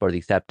speech for the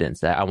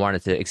acceptance, that I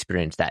wanted to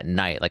experience that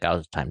night like I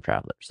was a time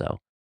traveler. So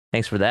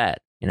thanks for that.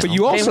 You know? But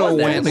you also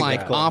Shane, went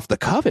like off the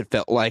cuff. It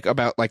felt like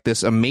about like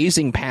this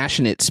amazing,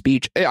 passionate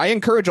speech. I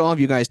encourage all of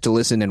you guys to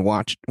listen and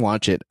watch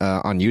it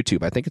on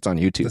YouTube. I think it's on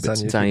YouTube. It's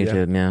on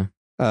YouTube,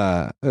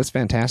 yeah. That's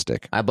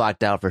fantastic. I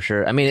blacked out for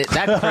sure. I mean,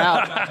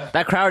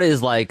 that crowd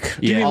is like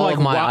all of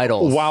my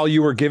idols. While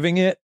you were giving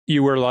it,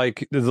 you were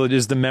like,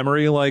 is the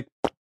memory like,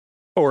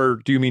 or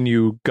do you mean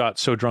you got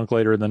so drunk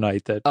later in the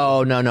night that?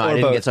 Oh no, I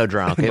didn't both. get so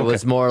drunk. It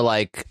was more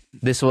like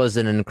this was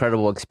an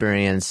incredible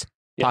experience.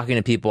 Talking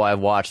to people I've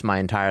watched my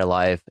entire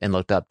life and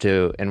looked up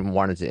to and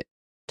wanted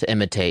to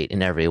imitate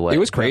in every way. It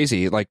was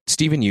crazy. Like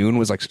Stephen Yoon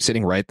was like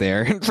sitting right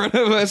there in front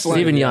of us.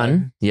 Stephen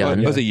Yun.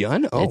 Was it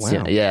Yun? Oh, It's,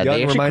 wow. Yeah,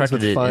 they actually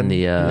corrected it in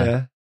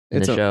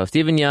the show.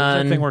 Stephen Is that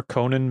Yun. thing where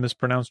Conan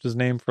mispronounced his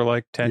name for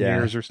like 10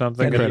 years or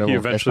something, and Incredible. he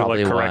That's eventually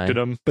like probably corrected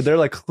him. But they're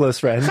like close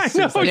friends. I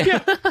know, yeah.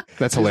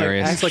 That's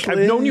hilarious. It's like, I've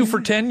known you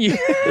for 10 years.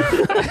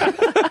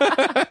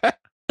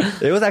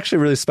 It was actually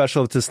really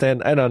special to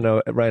stand. I don't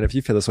know, Ryan, if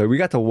you feel this way. We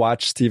got to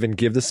watch Steven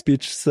give the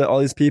speech to all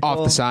these people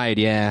Off the side,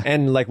 yeah.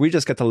 and like we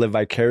just got to live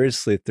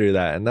vicariously through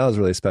that, and that was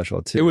really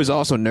special too. It was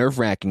also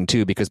nerve-wracking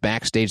too, because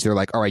backstage they're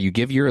like, all right, you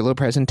give your little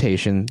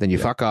presentation, then you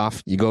fuck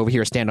off, you go over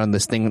here, stand on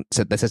this thing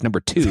that says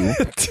number 2.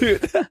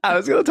 Dude, I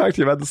was going to talk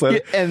to you about this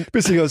later. Yeah, and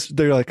because he goes,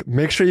 they're like,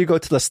 make sure you go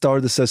to the star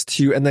that says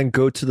 2 and then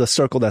go to the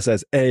circle that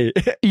says A.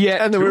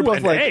 yeah, And then we were both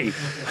And like, hey,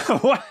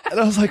 what? and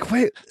I was like,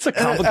 wait, It's a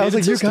and I was complicated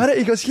like, you system. got it?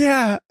 He goes,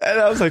 yeah. And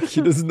I was like,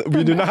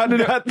 we do not know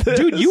this.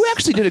 dude, you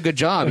actually did a good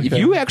job.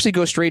 You actually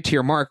go straight to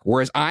your mark,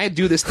 whereas I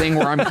do this thing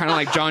where I'm kind of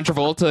like John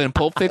Travolta in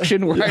Pulp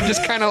Fiction, where I'm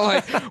just kind of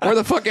like, where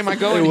the fuck am I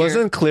going It here?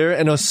 wasn't clear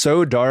and it was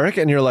so dark,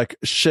 and you're like,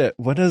 shit,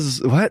 what?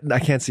 I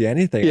can't see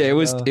anything. Yeah, it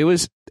was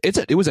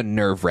a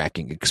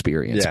nerve-wracking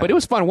experience, Yeah. but it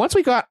was fun. Once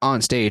we got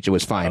on stage, it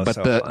was fine. Oh, But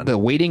so fun. the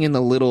waiting in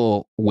the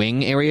little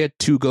wing area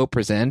to go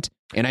present,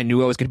 and I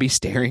knew I was going to be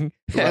staring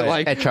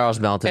at Charles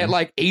Melton. at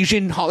like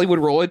Asian Hollywood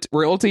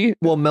royalty.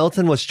 Well,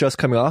 Melton was just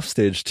coming off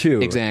stage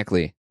too.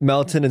 Exactly.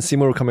 Melton and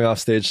Seymour were coming off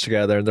stage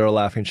together, and they were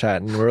laughing,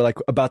 chatting. We were like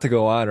about to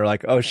go on. We're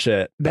like, oh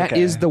shit. That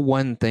okay. is the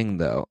one thing,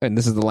 though, and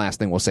this is the last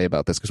thing we'll say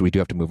about this because we do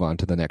have to move on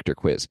to the Nectar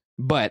quiz.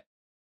 But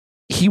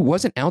he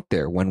wasn't out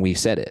there when we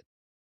said it.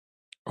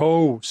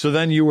 Oh, so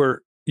then you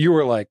were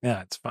like,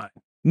 nah, it's fine.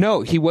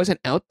 No, he wasn't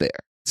out there.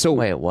 So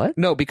Wait, what?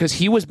 No, because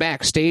he was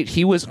backstage.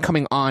 He was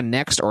coming on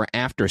next or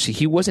after, so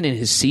he wasn't in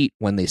his seat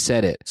when they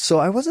said it. So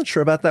I wasn't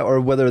sure about that, or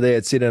whether they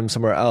had seen him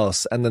somewhere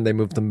else and then they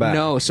moved him back.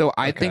 No, so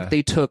I Okay. think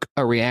they took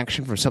a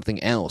reaction from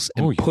something else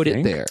and Oh, you put it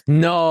think? there.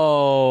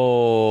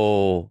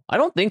 No, I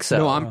don't think so.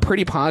 No, I'm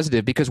pretty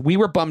positive because we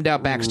were bummed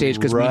out backstage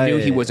because we knew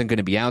he Right. wasn't going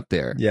to be out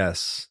there.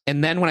 Yes.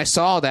 And then when I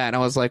saw that, I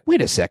was like,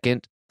 wait a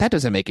second, that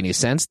doesn't make any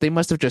sense. They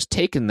must have just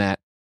taken that,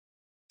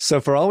 So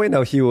for all we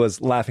know, he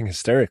was laughing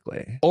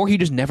hysterically. or he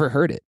just never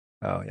heard it.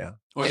 Oh yeah.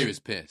 Or he was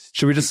pissed.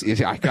 Should we just?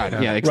 I got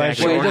yeah,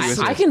 exactly. Right, Wait,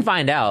 I can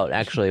find out,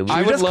 actually.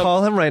 I would just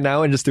call him right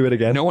now and just do it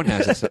again. No one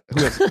has this.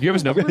 Who has, you have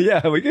his number?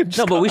 Yeah, we could.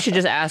 No, but we should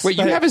just ask. Wait,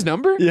 you have his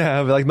number? Yeah,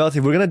 I'll be like,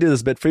 Melty, we're gonna do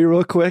this bit for you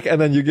real quick,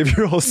 and then you give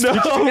your whole speech.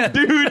 No,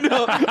 dude,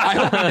 no. I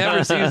hope he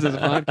never sees this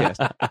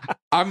podcast.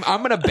 I'm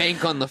gonna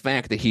bank on the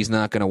fact that he's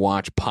not gonna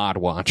watch Pod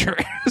Watcher.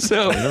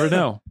 So You never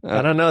know.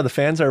 I don't know. The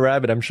fans are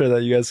rabid. I'm sure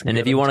that you guys. Can And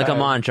if you want to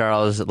come on,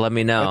 Charles, let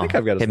me know. I think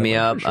I've got his Hit me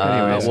number up. for sure.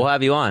 Anyways. We'll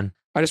have you on.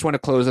 I just want to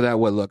close it out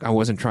with, look, I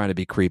wasn't trying to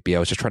be creepy. I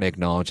was just trying to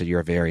acknowledge that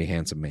you're a very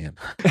handsome man.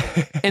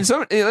 And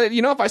so,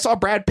 you know, if I saw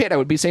Brad Pitt, I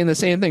would be saying the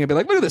same thing. I'd be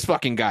like, look at this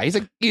fucking guy.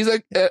 He's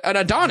an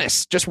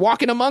Adonis just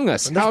walking among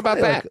us. How about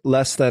that? Like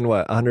less than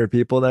 100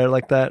 people that are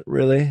like that,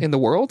 really? In the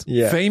world?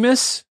 Yeah.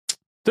 Famous?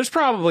 There's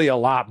probably a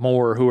lot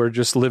more who are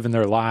just living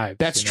their lives.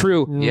 That's you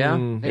know? true. Yeah.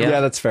 Yeah,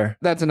 that's fair.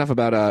 That's enough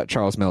about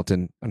Charles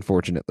Melton,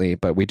 unfortunately.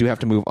 But we do have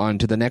to move on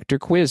to the Nectar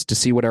quiz to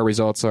see what our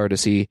results are, to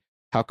see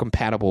how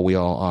compatible we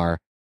all are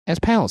as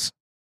pals,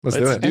 Let's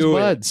do it. as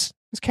buds,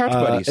 as couch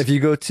buddies. If you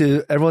go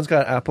to, everyone's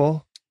got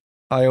Apple,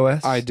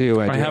 iOS. I do.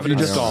 I have it You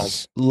just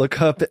installed.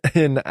 look up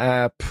in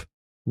app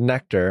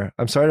Nectar.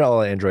 I'm sorry to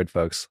all Android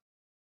folks.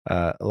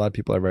 A lot of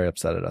people are very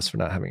upset at us for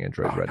not having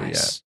Android ready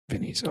yet.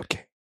 Vinny's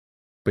okay.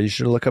 But you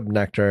should look up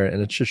Nectar,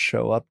 and it should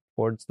show up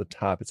towards the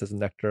top. It says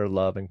Nectar,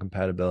 Love, and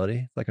Compatibility.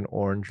 It's like an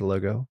orange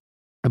logo.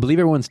 I believe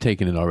everyone's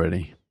taken it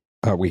already.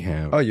 We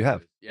have. Oh, you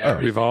have? Yeah,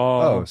 We've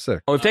all. Oh,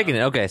 sick. Oh, we've taken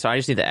it. Okay, so I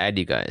just need to add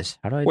you guys.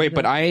 How do I do Wait,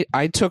 that? but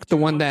I took the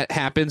one that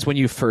happens when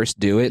you first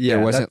do it. Yeah,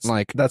 there wasn't that's,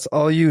 like. that's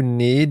all you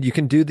need. You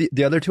can do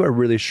the other two are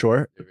really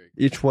short.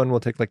 Each one will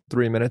take like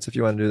 3 minutes if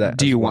you want to do that.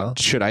 Do as you well. want?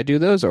 Should I do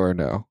those or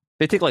no?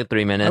 They take like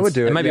 3 minutes. I would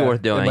do it, might be yeah. worth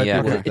It doing. might be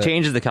Yeah, worth it it.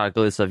 changes the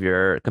calculus of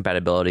your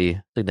compatibility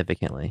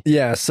significantly.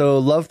 Yeah,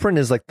 so Loveprint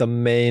is like the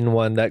main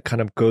one that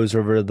kind of goes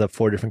over the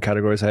 4 different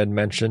categories I had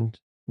mentioned.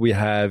 We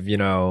have,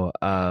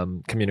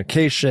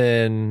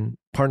 communication,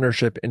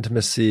 partnership,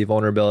 intimacy,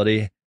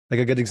 vulnerability. Like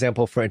a good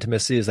example for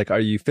intimacy is like, are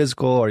you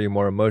physical? Are you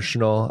more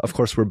emotional? Of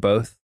course, we're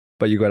both,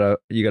 but you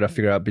gotta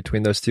figure out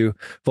between those two.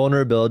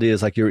 Vulnerability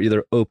is like you're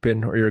either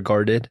open or you're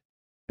guarded.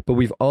 But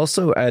we've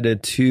also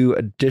added 2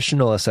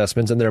 additional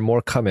assessments, and there are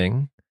more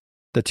coming.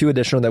 The 2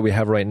 additional that we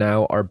have right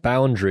now are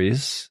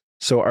boundaries.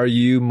 So are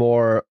you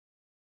more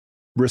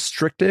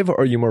restrictive or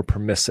are you more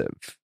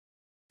permissive?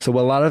 So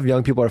what a lot of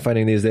young people are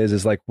finding these days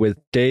is like with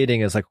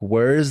dating is like,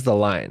 where's the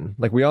line?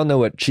 Like we all know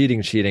what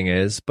cheating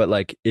is, but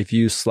like if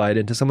you slide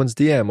into someone's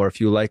DM or if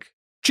you like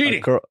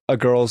Cheating. a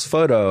girl's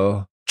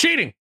photo,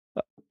 Cheating.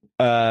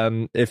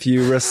 if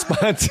you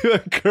respond to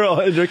a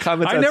girl in your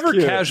comments, I that's never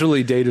cute.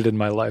 casually dated in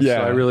my life, Yeah.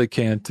 so I really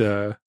can't.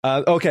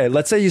 Okay,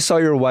 let's say you saw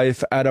your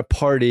wife at a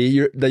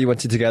party that you went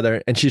to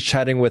together, and she's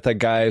chatting with a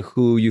guy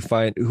who you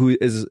find who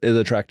is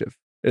attractive.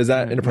 Is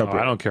that inappropriate?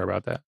 No, I don't care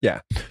about that.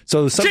 Yeah.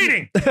 So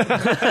Cheating.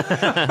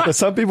 But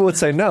some people would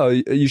say no,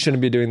 you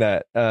shouldn't be doing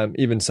that.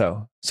 Even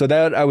so,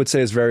 that I would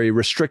say is very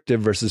restrictive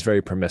versus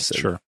very permissive.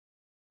 Sure.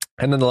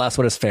 And then the last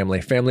one is family.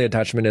 Family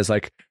attachment is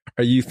like,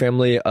 are you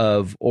family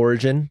of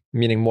origin,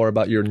 meaning more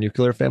about your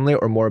nuclear family,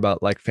 or more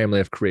about like family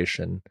of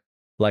creation?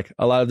 Like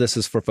a lot of this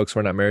is for folks who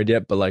are not married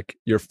yet, but like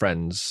your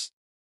friends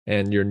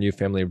and your new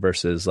family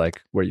versus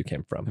like where you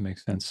came That from.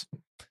 makes sense.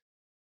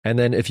 And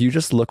then if you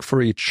just look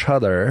for each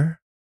other,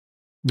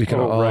 we can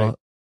all. right.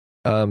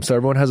 So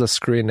everyone has a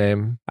screen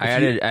name. I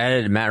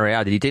added Matt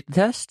Royale. Did you take the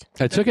test?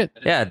 I took it.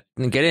 Yeah,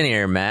 get in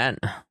here, Matt.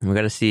 We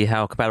got to see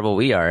how compatible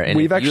we are. And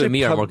We've if you actually and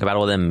me are more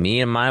compatible than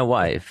me and my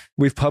wife.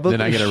 We've publicly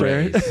Then I get a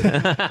shared.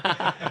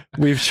 raise.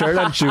 We've shared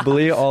on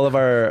Jubilee all of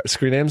our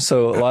screen names,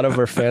 so a lot of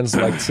our fans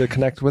like to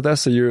connect with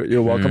us. So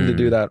you're welcome to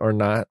do that or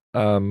not.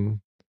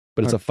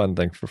 But it's a fun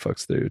thing for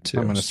folks to do too.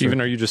 I'm gonna Steven,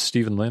 are you just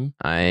Stephen Lim?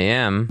 I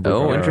am. Uh,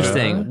 Oh,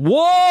 interesting.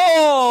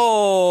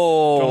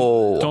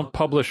 Whoa! Don't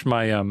publish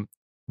my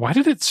Why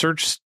did it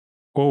search?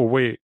 Oh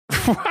wait,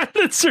 why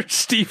did it search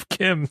Steve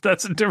Kim?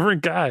 That's a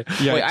different guy.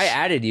 Wait, I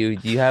added you.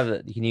 Do you have?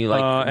 Can you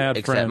like Add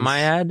accept friends. my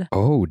ad?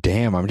 Oh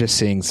damn! I'm just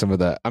seeing some of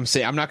the. I'm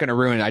not going to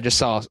ruin it. I just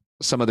saw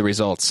some of the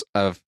results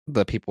of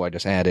the people I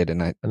just added,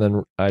 and I. And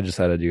then I just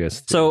added you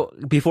guys. So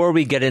before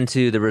we get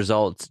into the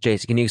results,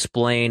 Jason, can you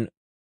explain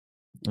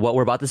what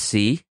we're about to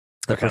see,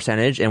 the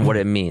percentage, and what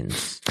it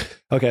means?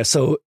 Okay,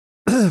 so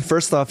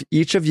first off,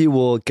 each of you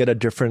will get a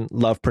different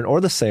love print or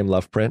the same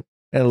love print.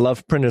 And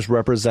love print is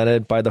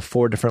represented by the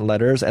 4 different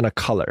letters and a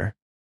color.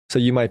 So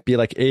you might be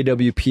like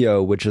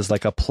AWPO, which is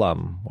like a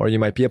plum, or you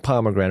might be a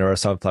pomegranate or a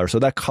sunflower. So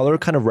that color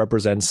kind of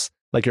represents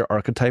like your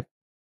archetype.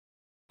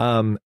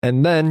 And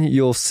then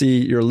you'll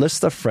see your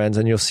list of friends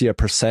and you'll see a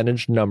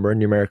percentage number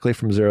numerically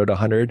from 0 to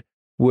 100,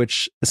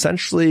 which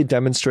essentially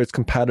demonstrates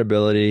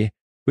compatibility,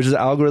 which is an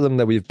algorithm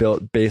that we've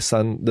built based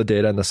on the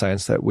data and the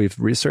science that we've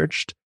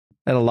researched.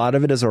 And a lot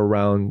of it is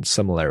around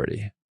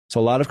similarity. So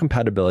a lot of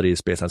compatibility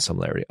is based on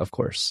similarity, of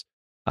course.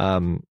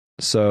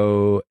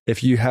 So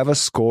if you have a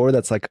score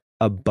that's like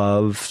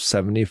above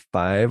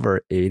 75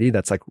 or 80,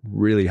 that's like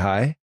really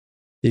high.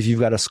 If you've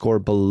got a score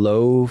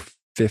below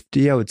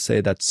 50, I would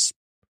say that's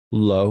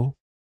low.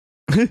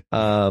 So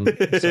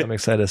I'm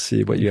excited to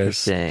see what you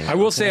guys. Interesting. I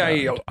will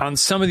say, on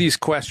some of these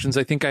questions,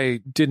 I think I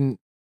didn't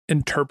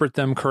interpret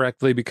them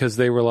correctly because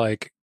they were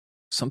like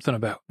something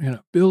about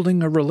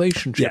building a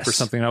relationship or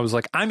something. I was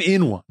like, I'm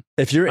in one.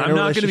 If you're in I'm a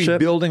not going to be relationship,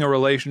 building a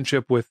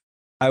relationship with.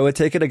 I would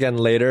take it again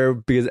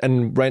later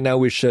and right now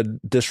we should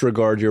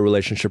disregard your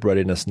relationship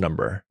readiness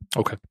number.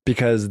 Okay.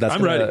 Because that's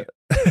I'm ready.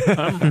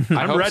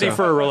 I'm ready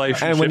for a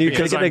relationship. And when you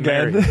take it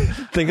again,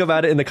 think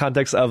about it in the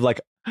context of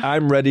like,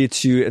 I'm ready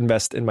to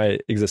invest in my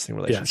existing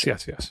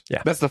relationship. Yes.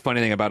 Yeah. That's the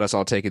funny thing about us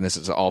all taking this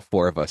is all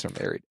 4 of us are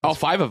married. All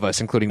 5 of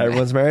us, including Matt.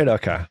 Everyone's married?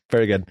 Okay.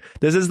 Very good.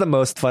 This is the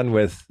most fun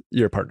with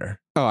your partner.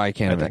 Oh, I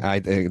think it's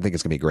going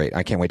to be great.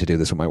 I can't wait to do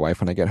this with my wife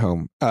when I get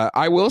home.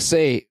 I will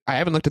say, I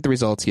haven't looked at the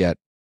results yet,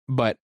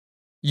 but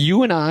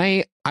you and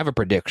I have a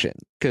prediction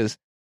because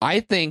I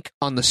think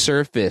on the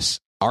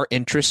surface, our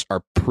interests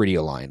are pretty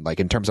aligned,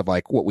 like in terms of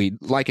like what we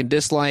like and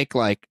dislike,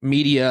 like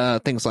media,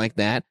 things like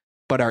that.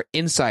 But our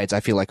insides, I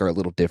feel like, are a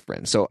little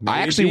different. So I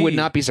actually would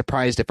not be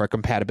surprised if our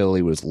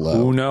compatibility was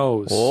low. Who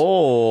knows?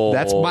 Oh,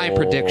 that's my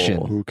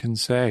prediction. Who can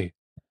say?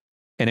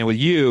 And then with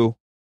you,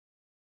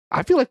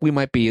 I feel like we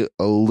might be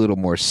a little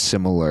more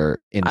similar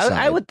inside.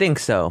 I would think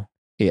so.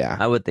 Yeah,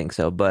 I would think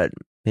so, but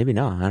maybe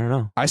not. I don't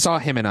know. I saw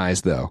him and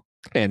I's though,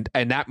 and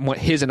that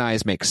his and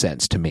I's make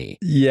sense to me.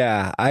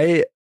 Yeah,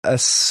 I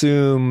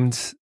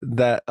assumed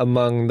that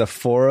among the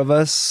 4 of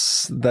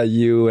us, that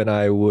you and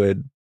I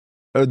would.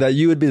 Or that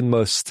you would be the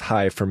most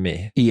high for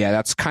me. Yeah,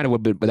 that's kind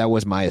of but that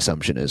was my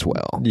assumption as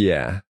well.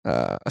 Yeah.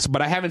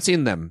 But I haven't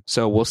seen them,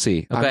 so we'll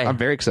see. Okay. I'm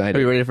very excited. Are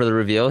you ready for the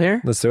reveal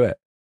here? Let's do it.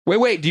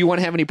 Wait. Do you want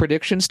to have any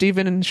predictions,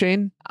 Steven and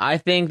Shane? I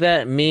think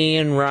that me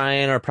and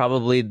Ryan are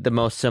probably the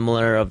most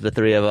similar of the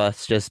 3 of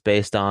us, just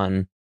based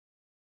on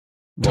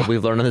what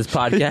we've learned on this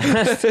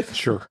podcast.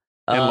 Sure.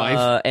 And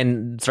life.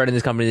 And starting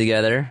this company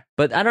together.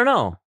 But I don't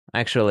know,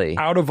 actually.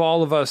 Out of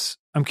all of us,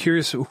 I'm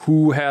curious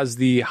who has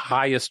the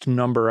highest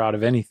number out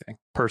of anything,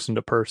 person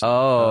to person.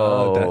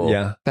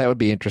 Oh. That would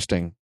be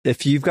interesting.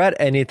 If you've got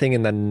anything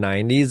in the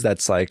 90s,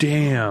 that's like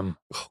damn,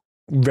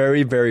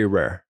 very, very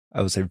rare.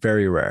 I would say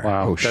very rare.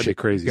 Wow, Oh, that'd shit. be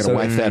crazy. You gotta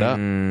wipe that up.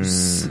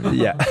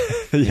 Yeah.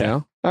 You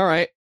know? All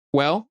right.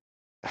 Well,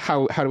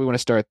 how do we want to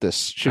start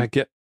this? I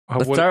get.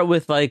 Let's start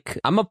with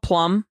I'm a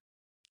plum,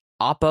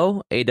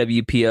 Oppo,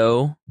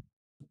 AWPO.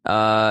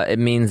 It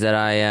means that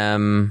I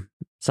am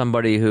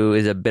somebody who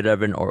is a bit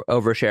of an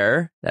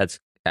oversharer. That's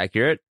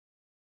accurate.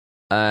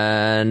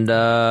 And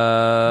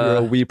you're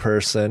a we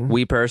person.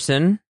 We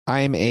person.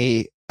 I'm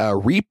a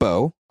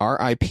repo,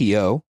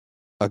 RIPO,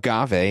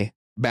 agave.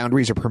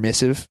 Boundaries are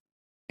permissive,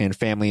 and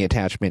family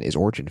attachment is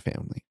origin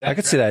family. I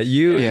could see that.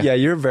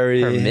 You're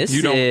very permissive.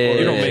 You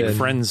don't make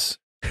friends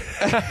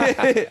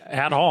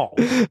at all.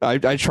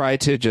 I try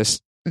to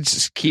just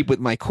keep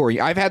with my core.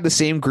 I've had the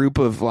same group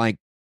of like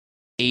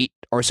 8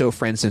 or so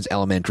friends since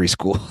elementary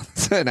school,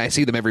 and I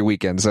see them every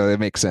weekend, so it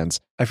makes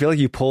sense. I feel like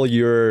you pull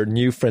your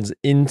new friends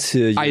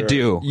into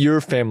your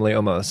family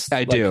almost.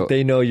 I do.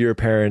 They know your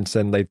parents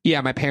and like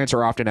my parents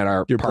are often at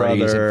our your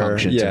parties brother, and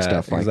functions and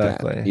stuff like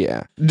that.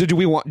 Yeah. Do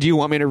you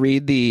want me to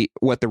read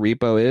what the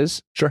repo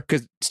is? Sure.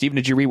 Because Stephen,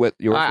 did you read what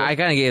yours? I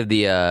kind of gave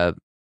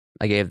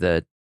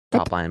the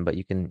top line, but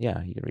you can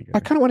read yours. I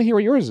kind of want to hear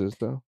what yours is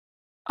though.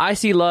 I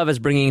see love as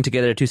bringing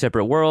together 2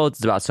 separate worlds.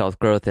 It's about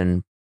self-growth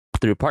and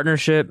through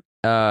partnership.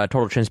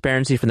 Total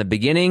transparency from the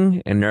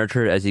beginning and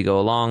nurtured as you go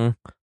along.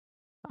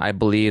 I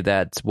believe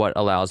that's what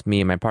allows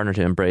me and my partner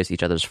to embrace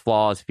each other's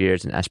flaws,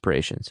 fears, and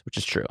aspirations, which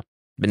is true.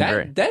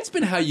 That's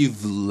been how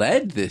you've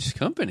led this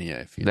company,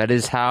 I feel. That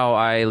is how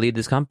I lead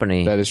this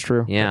company. That is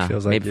true. Yeah.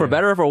 Feels like Maybe for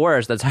better or for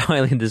worse, that's how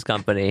I lead this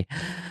company.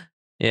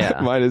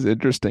 Yeah. Mine is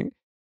interesting.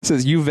 It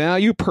says you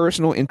value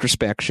personal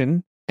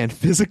introspection and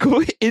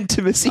physical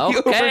intimacy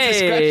over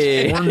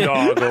discussion. Horn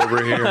dog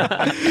over here.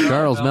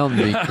 Charles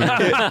Melton.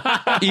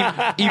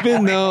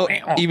 Even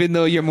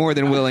though you're more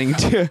than willing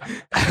to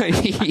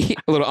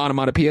a little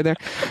onomatopoeia there.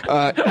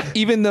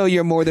 Even though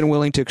you're more than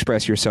willing to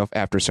express yourself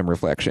after some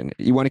reflection,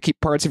 you want to keep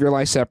parts of your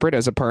life separate.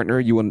 As a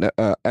partner,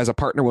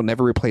 will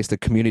never replace the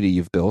community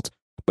you've built.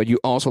 But you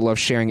also love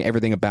sharing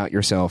everything about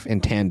yourself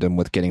in tandem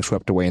with getting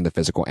swept away in the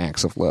physical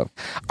acts of love.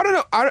 I don't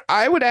know.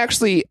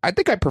 I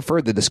think I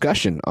preferred the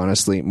discussion,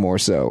 honestly, more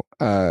so.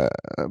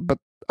 But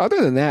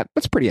other than that,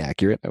 that's pretty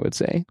accurate, I would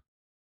say.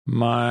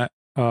 Mine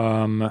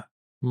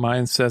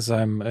says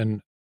I'm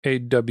an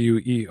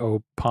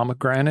AWEO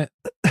pomegranate.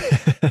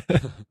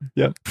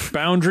 Yep.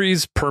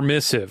 Boundaries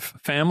permissive.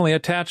 Family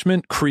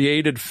attachment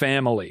created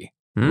family.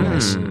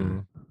 Nice.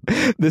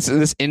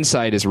 This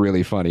insight is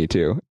really funny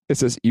too. It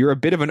says you're a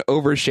bit of an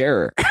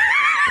oversharer.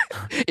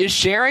 Is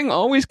sharing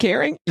always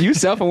caring?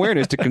 Use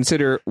self-awareness to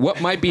consider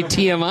what might be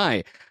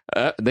TMI.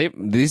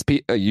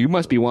 You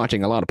must be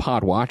watching a lot of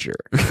Pod Watcher.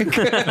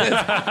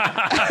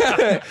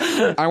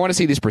 I want to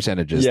see these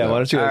percentages. Yeah, though. why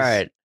don't you guys... All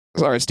right.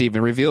 Sorry,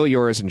 Stephen. Reveal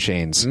yours and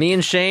Shane's. Me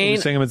and Can we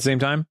Shane. sing them at the same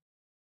time?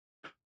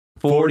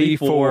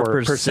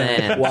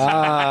 44%.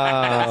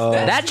 Wow.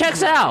 That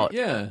checks out.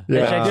 Yeah.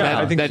 That checks Yeah,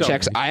 out. I think that so.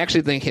 checks. I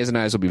actually think his and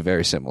I's will be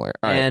very similar.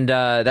 All right. And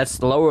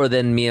that's lower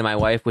than me and my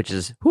wife, which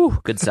is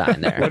good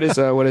sign there.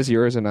 what is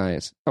yours and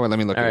I's? Oh, let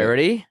me look All at right, it.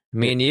 ready?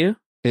 Me and you?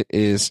 It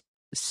is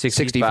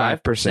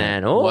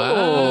 65%. Oh,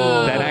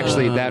 Wow.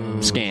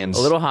 that scans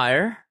a little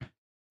higher.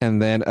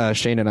 And then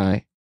Shane and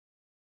I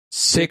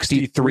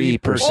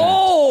 63%.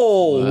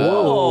 Oh,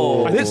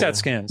 whoa. I think that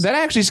scans. That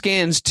actually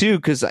scans too,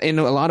 because in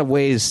a lot of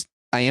ways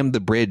I am the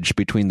bridge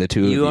between the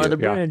two You of are you. the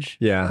bridge.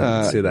 Yeah, I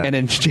can see that. And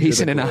then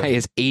Jason and I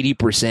is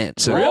 80%.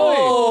 So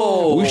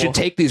Really? we should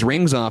take these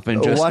rings off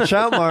and just Watch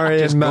out, Mari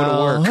just and go to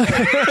Mel.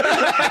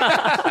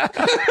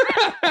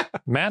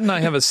 Matt and I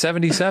have a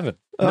 77.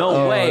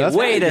 No, that's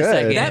wait pretty a good.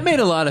 second. That made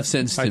a lot of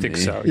sense to I me. think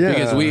so. Yeah.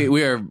 Because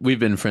we've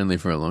been friendly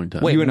for a long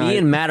time. Wait, You and me I-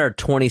 and Matt are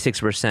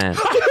 26%.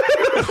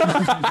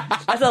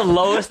 That's the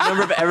lowest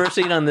number I've ever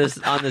seen on this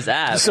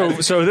app. So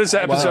this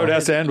episode Wow.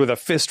 has to end with a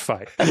fist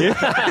fight.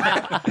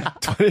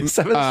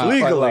 27's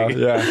legal.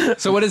 Yeah.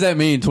 So what does that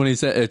mean?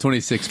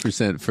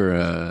 26%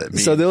 for me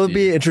So and they'll Steve?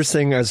 be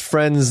interesting as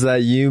friends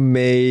that you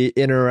may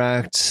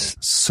interact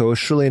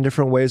socially in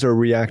different ways or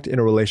react in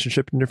a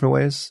relationship in different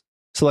ways.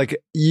 So like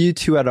you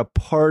two at a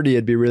party,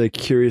 I'd be really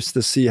curious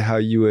to see how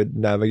you would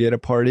navigate a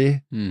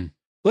party.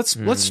 Let's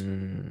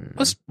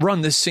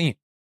run this scene.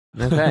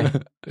 Okay.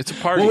 It's a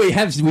party. Well,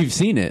 we've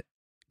seen it.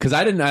 Because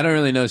I don't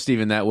really know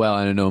Steven that well.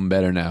 I know him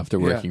better now after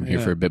working here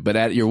for a bit. But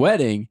at your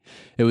wedding,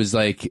 it was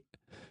like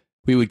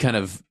we would kind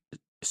of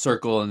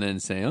circle and then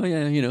say, "Oh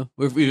yeah,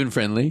 we've been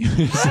friendly."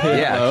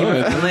 Yeah, keep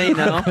it friendly,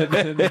 no.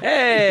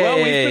 Hey. Well,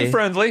 we've been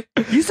friendly.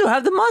 You still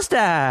have the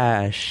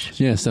mustache.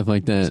 Yeah, stuff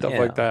like that. Stuff Yeah.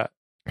 like that.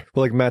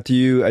 Well, like Matt, do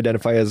you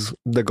identify as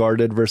the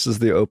guarded versus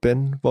the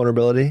open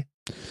vulnerability?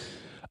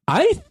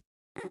 I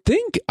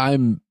think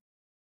I'm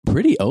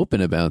pretty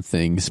open about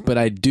things, but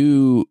I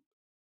do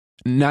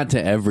not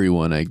to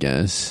everyone, I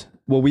guess.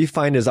 What we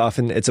find is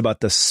often it's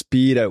about the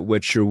speed at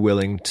which you're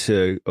willing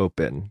to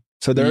open.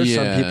 So there are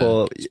some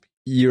people,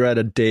 you're at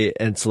a date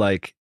and it's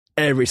like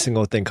every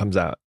single thing comes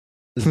out.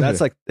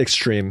 That's like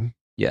extreme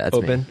Yeah, that's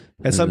open. me.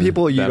 And some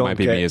people you That don't might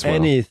be me get as well.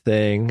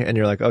 anything and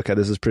you're like, okay,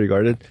 this is pretty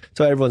guarded.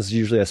 So everyone's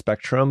usually a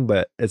spectrum,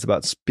 but it's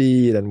about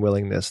speed and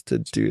willingness to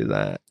do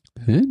that.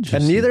 Interesting.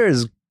 And neither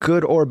is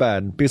good or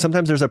bad because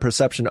sometimes there's a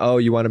perception, oh,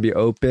 you want to be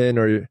open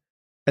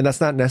and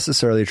that's not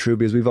necessarily true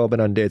because we've all been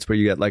on dates where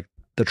you get like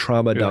the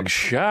trauma You're dump like,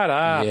 shut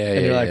up.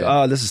 and you're like,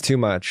 oh, this is too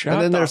much. Shut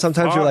and then the there's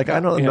sometimes you're fuck like, I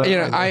don't know. up. You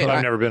know,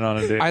 I've never been on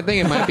a date. I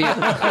think it might be.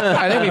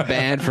 I think it'd be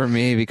bad for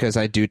me because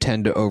I do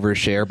tend to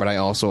overshare, but I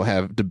also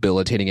have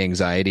debilitating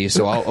anxiety,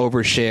 so I'll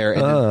overshare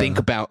and then think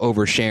about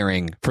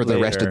oversharing for the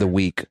rest of the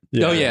week.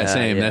 Yeah. Oh yeah,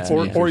 same. yeah. That's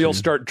me, for or you'll sure.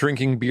 start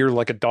drinking beer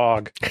like a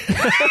dog.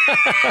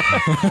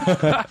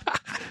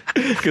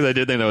 Because I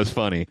did think that was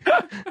funny.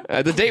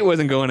 The date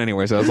wasn't going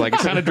anywhere, so I was like,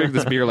 it's time to drink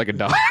this beer like a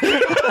dog.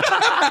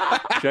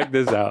 Check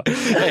this out.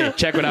 Hey,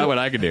 check it out what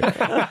I can do.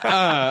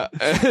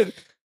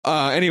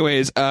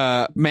 Anyways,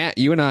 Matt,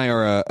 you and I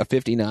are a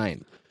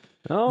 59.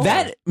 Oh.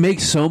 That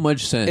makes so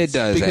much sense. It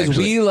does, because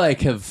actually. we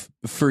have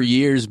for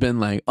years been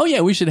like, oh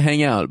yeah, we should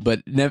hang out,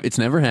 but it's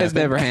never happened. It's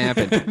never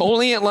happened.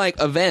 Only at like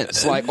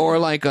events, and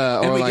we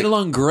get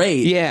along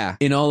great. Yeah.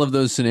 in all of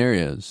those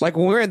scenarios. Like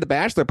when we were at the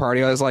bachelor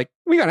party, I was like,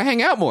 we got to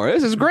hang out more.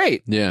 This is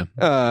great. Yeah,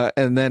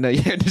 And then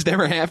it just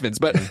never happens.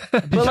 But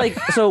But like,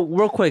 so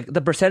real quick,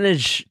 the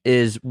percentage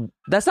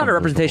that's not a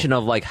representation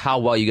of like how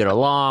well you get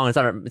along. It's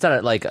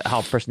not like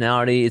how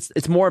personality.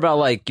 It's more about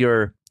like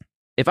your.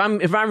 If I'm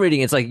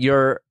reading, it's like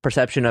your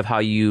perception of how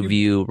you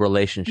view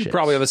relationships. You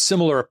probably have a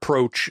similar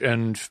approach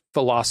and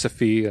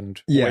philosophy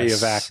and way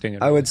of acting.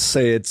 And I would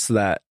say it's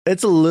that.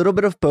 It's a little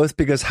bit of both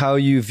because how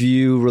you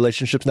view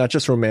relationships, not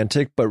just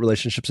romantic, but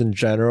relationships in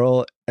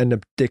general, end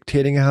up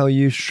dictating how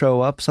you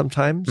show up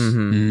sometimes.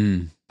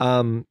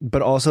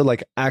 But also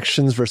like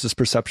actions versus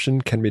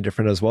perception can be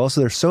different as well.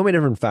 So there's so many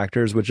different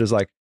factors, which is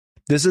like,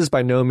 this is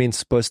by no means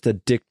supposed to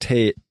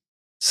dictate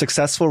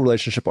successful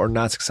relationship or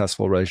not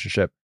successful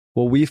relationship.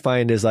 What we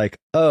find is like,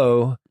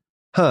 oh,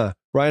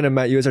 Ryan and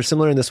Matt, you guys are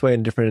similar in this way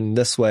and different in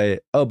this way.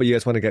 Oh, but you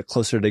guys want to get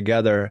closer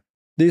together.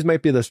 These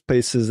might be the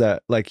places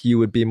that like you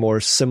would be more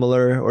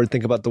similar or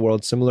think about the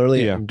world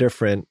similarly and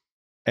different.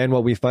 And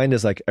what we find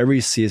is like every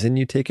season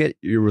you take it,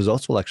 your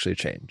results will actually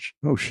change.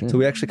 oh shit, So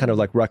we actually kind of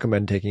like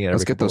recommend taking it.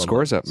 let's every get couple those of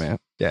scores months. up,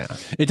 Matt. Yeah.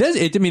 it does.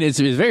 I mean, it's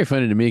very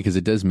funny to me because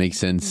it does make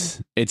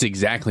sense. It's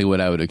exactly what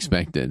I would have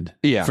expected.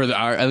 Yeah. for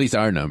at least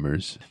our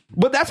numbers.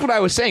 But that's what I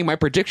was saying. My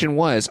prediction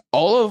was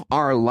all of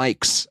our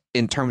likes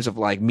in terms of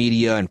like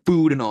media and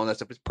food and all that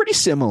stuff is pretty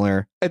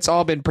similar. It's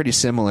all been pretty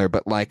similar,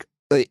 but like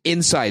the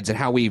insides and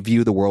how we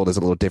view the world is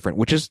a little different,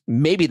 which is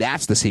maybe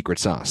that's the secret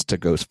sauce to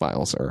Ghost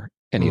Files or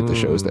any of the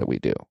shows that we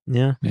do.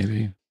 Yeah.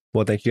 Maybe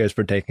Well, thank you guys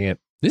for taking it.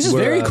 this is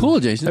We're, very cool,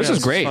 Jason. This Yeah, is this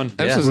is great. fun. This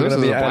Yeah. is, We're this going to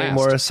is be a adding blast.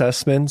 more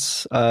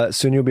assessments.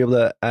 Soon you'll be able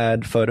to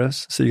add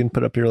photos. So you can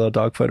put up your little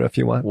dog photo if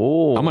you want.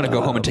 Whoa. I'm gonna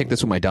go home and take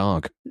this with my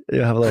dog.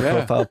 You have a little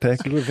profile pic.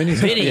 That's what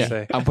Vinny's Vinny. gonna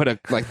say. I'll put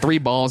like 3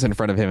 balls in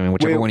front of him, and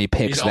whichever one he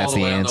picks, He's that's all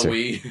the way on answer.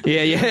 Wii.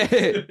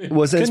 Yeah.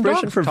 Was the Can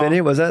inspiration dogs for talk? Vinny?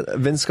 Was that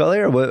Vince Scully,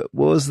 or what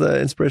was the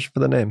inspiration for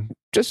the name?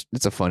 Just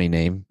it's a funny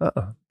name.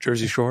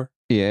 Jersey Shore.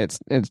 Yeah, it's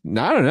I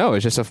don't know.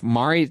 It's just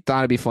Mari thought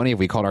it'd be funny if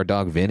we called our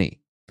dog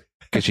Vinny,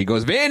 because she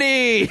goes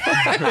Vinny.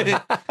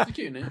 It's a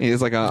cute name.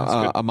 He's like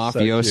a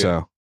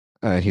mafioso.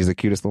 He's the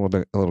cutest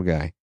little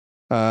guy.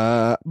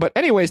 But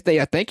anyways,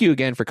 thank you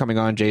again for coming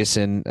on,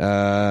 Jason.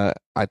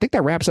 I think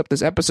that wraps up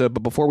this episode.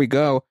 But before we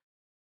go,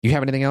 you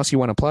have anything else you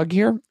want to plug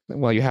here?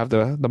 Well, you have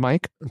the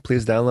mic.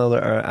 Please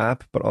download our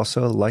app, but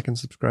also like and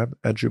subscribe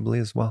at Jubilee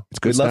as well. It's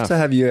good We'd love stuff. to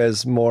have you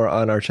guys more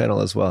on our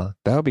channel as well.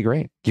 That would be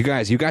great. You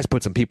guys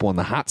put some people in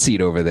the hot seat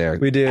over there.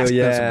 We do, Ask them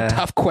yeah. some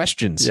tough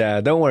questions.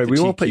 Yeah, don't worry. The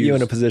We won't put you TQs.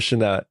 in a position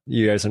that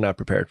you guys are not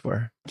prepared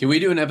for. Can we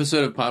do an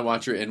episode of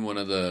Podwatcher in one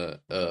of the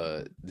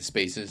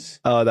spaces?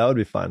 Oh, that would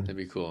be fun. That'd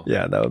be cool.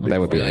 Yeah, that would be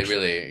That would be cool. Really, actually-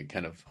 really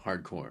kind of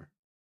hardcore.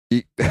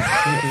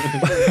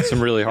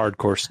 Some really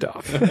hardcore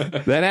stuff.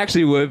 That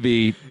actually would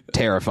be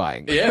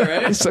terrifying. Yeah,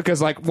 right? So,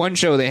 because like one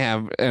show they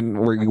have, and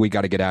we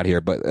got to get out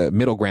here, but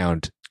Middle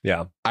Ground,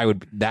 Yeah.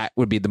 that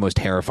would be the most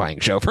terrifying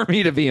show for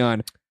me to be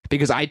on,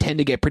 because I tend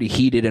to get pretty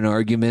heated in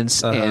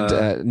arguments,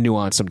 and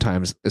nuance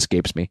sometimes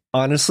escapes me.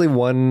 Honestly,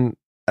 one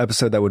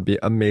episode that would be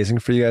amazing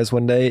for you guys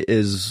one day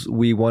is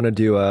we want to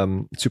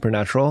do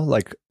Supernatural,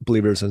 like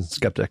believers and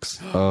skeptics.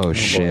 Oh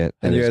shit!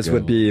 And That you is guys good.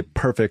 would be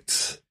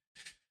perfect.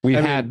 We've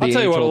I mean, had. I'll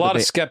tell you what, a age-old lot of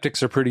debate.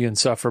 skeptics are pretty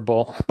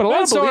insufferable. But a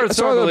lot of So are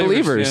the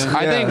believers. yeah.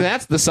 I think Yeah.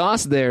 that's the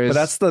sauce. There is. But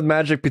that's the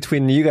magic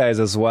between you guys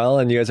as well,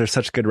 and you guys are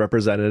such good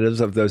representatives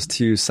of those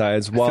two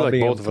sides I feel while like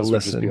being both able of to us would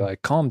just listen. be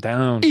like, calm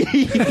down.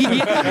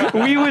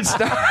 we would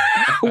start.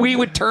 We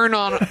would turn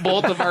on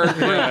both of our groups,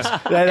 Yeah,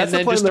 and that's the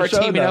then point just of the start show,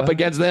 teaming up though.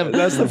 against them.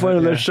 That's the point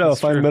of the Yeah, show.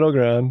 that's Find true. middle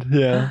ground.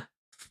 Yeah.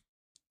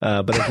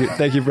 But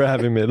thank you for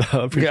having me,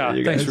 though. Appreciate Yeah,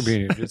 you guys. thanks for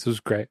being here. This was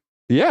great.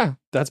 Yeah.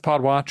 That's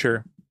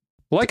Podwatcher.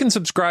 Like and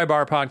subscribe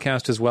our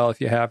podcast as well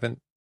if you haven't.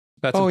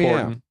 That's Oh, yeah.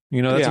 important.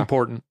 You know, that's Yeah.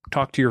 important.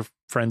 Talk to your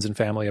friends and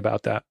family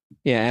about that.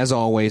 Yeah, as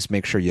always,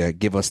 make sure you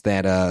give us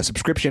that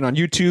subscription on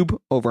YouTube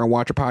over on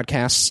Watcher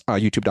Podcasts,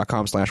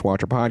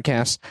 youtube.com/Watcher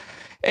Podcasts.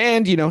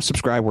 And,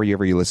 subscribe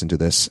wherever you listen to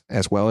this,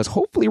 as well as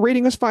hopefully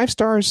rating us 5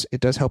 stars. It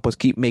does help us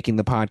keep making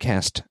the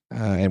podcast,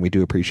 and we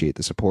do appreciate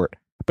the support.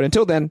 But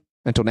until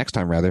next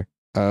time,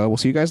 we'll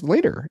see you guys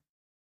later.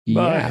 Bye.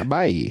 Yeah,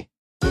 bye.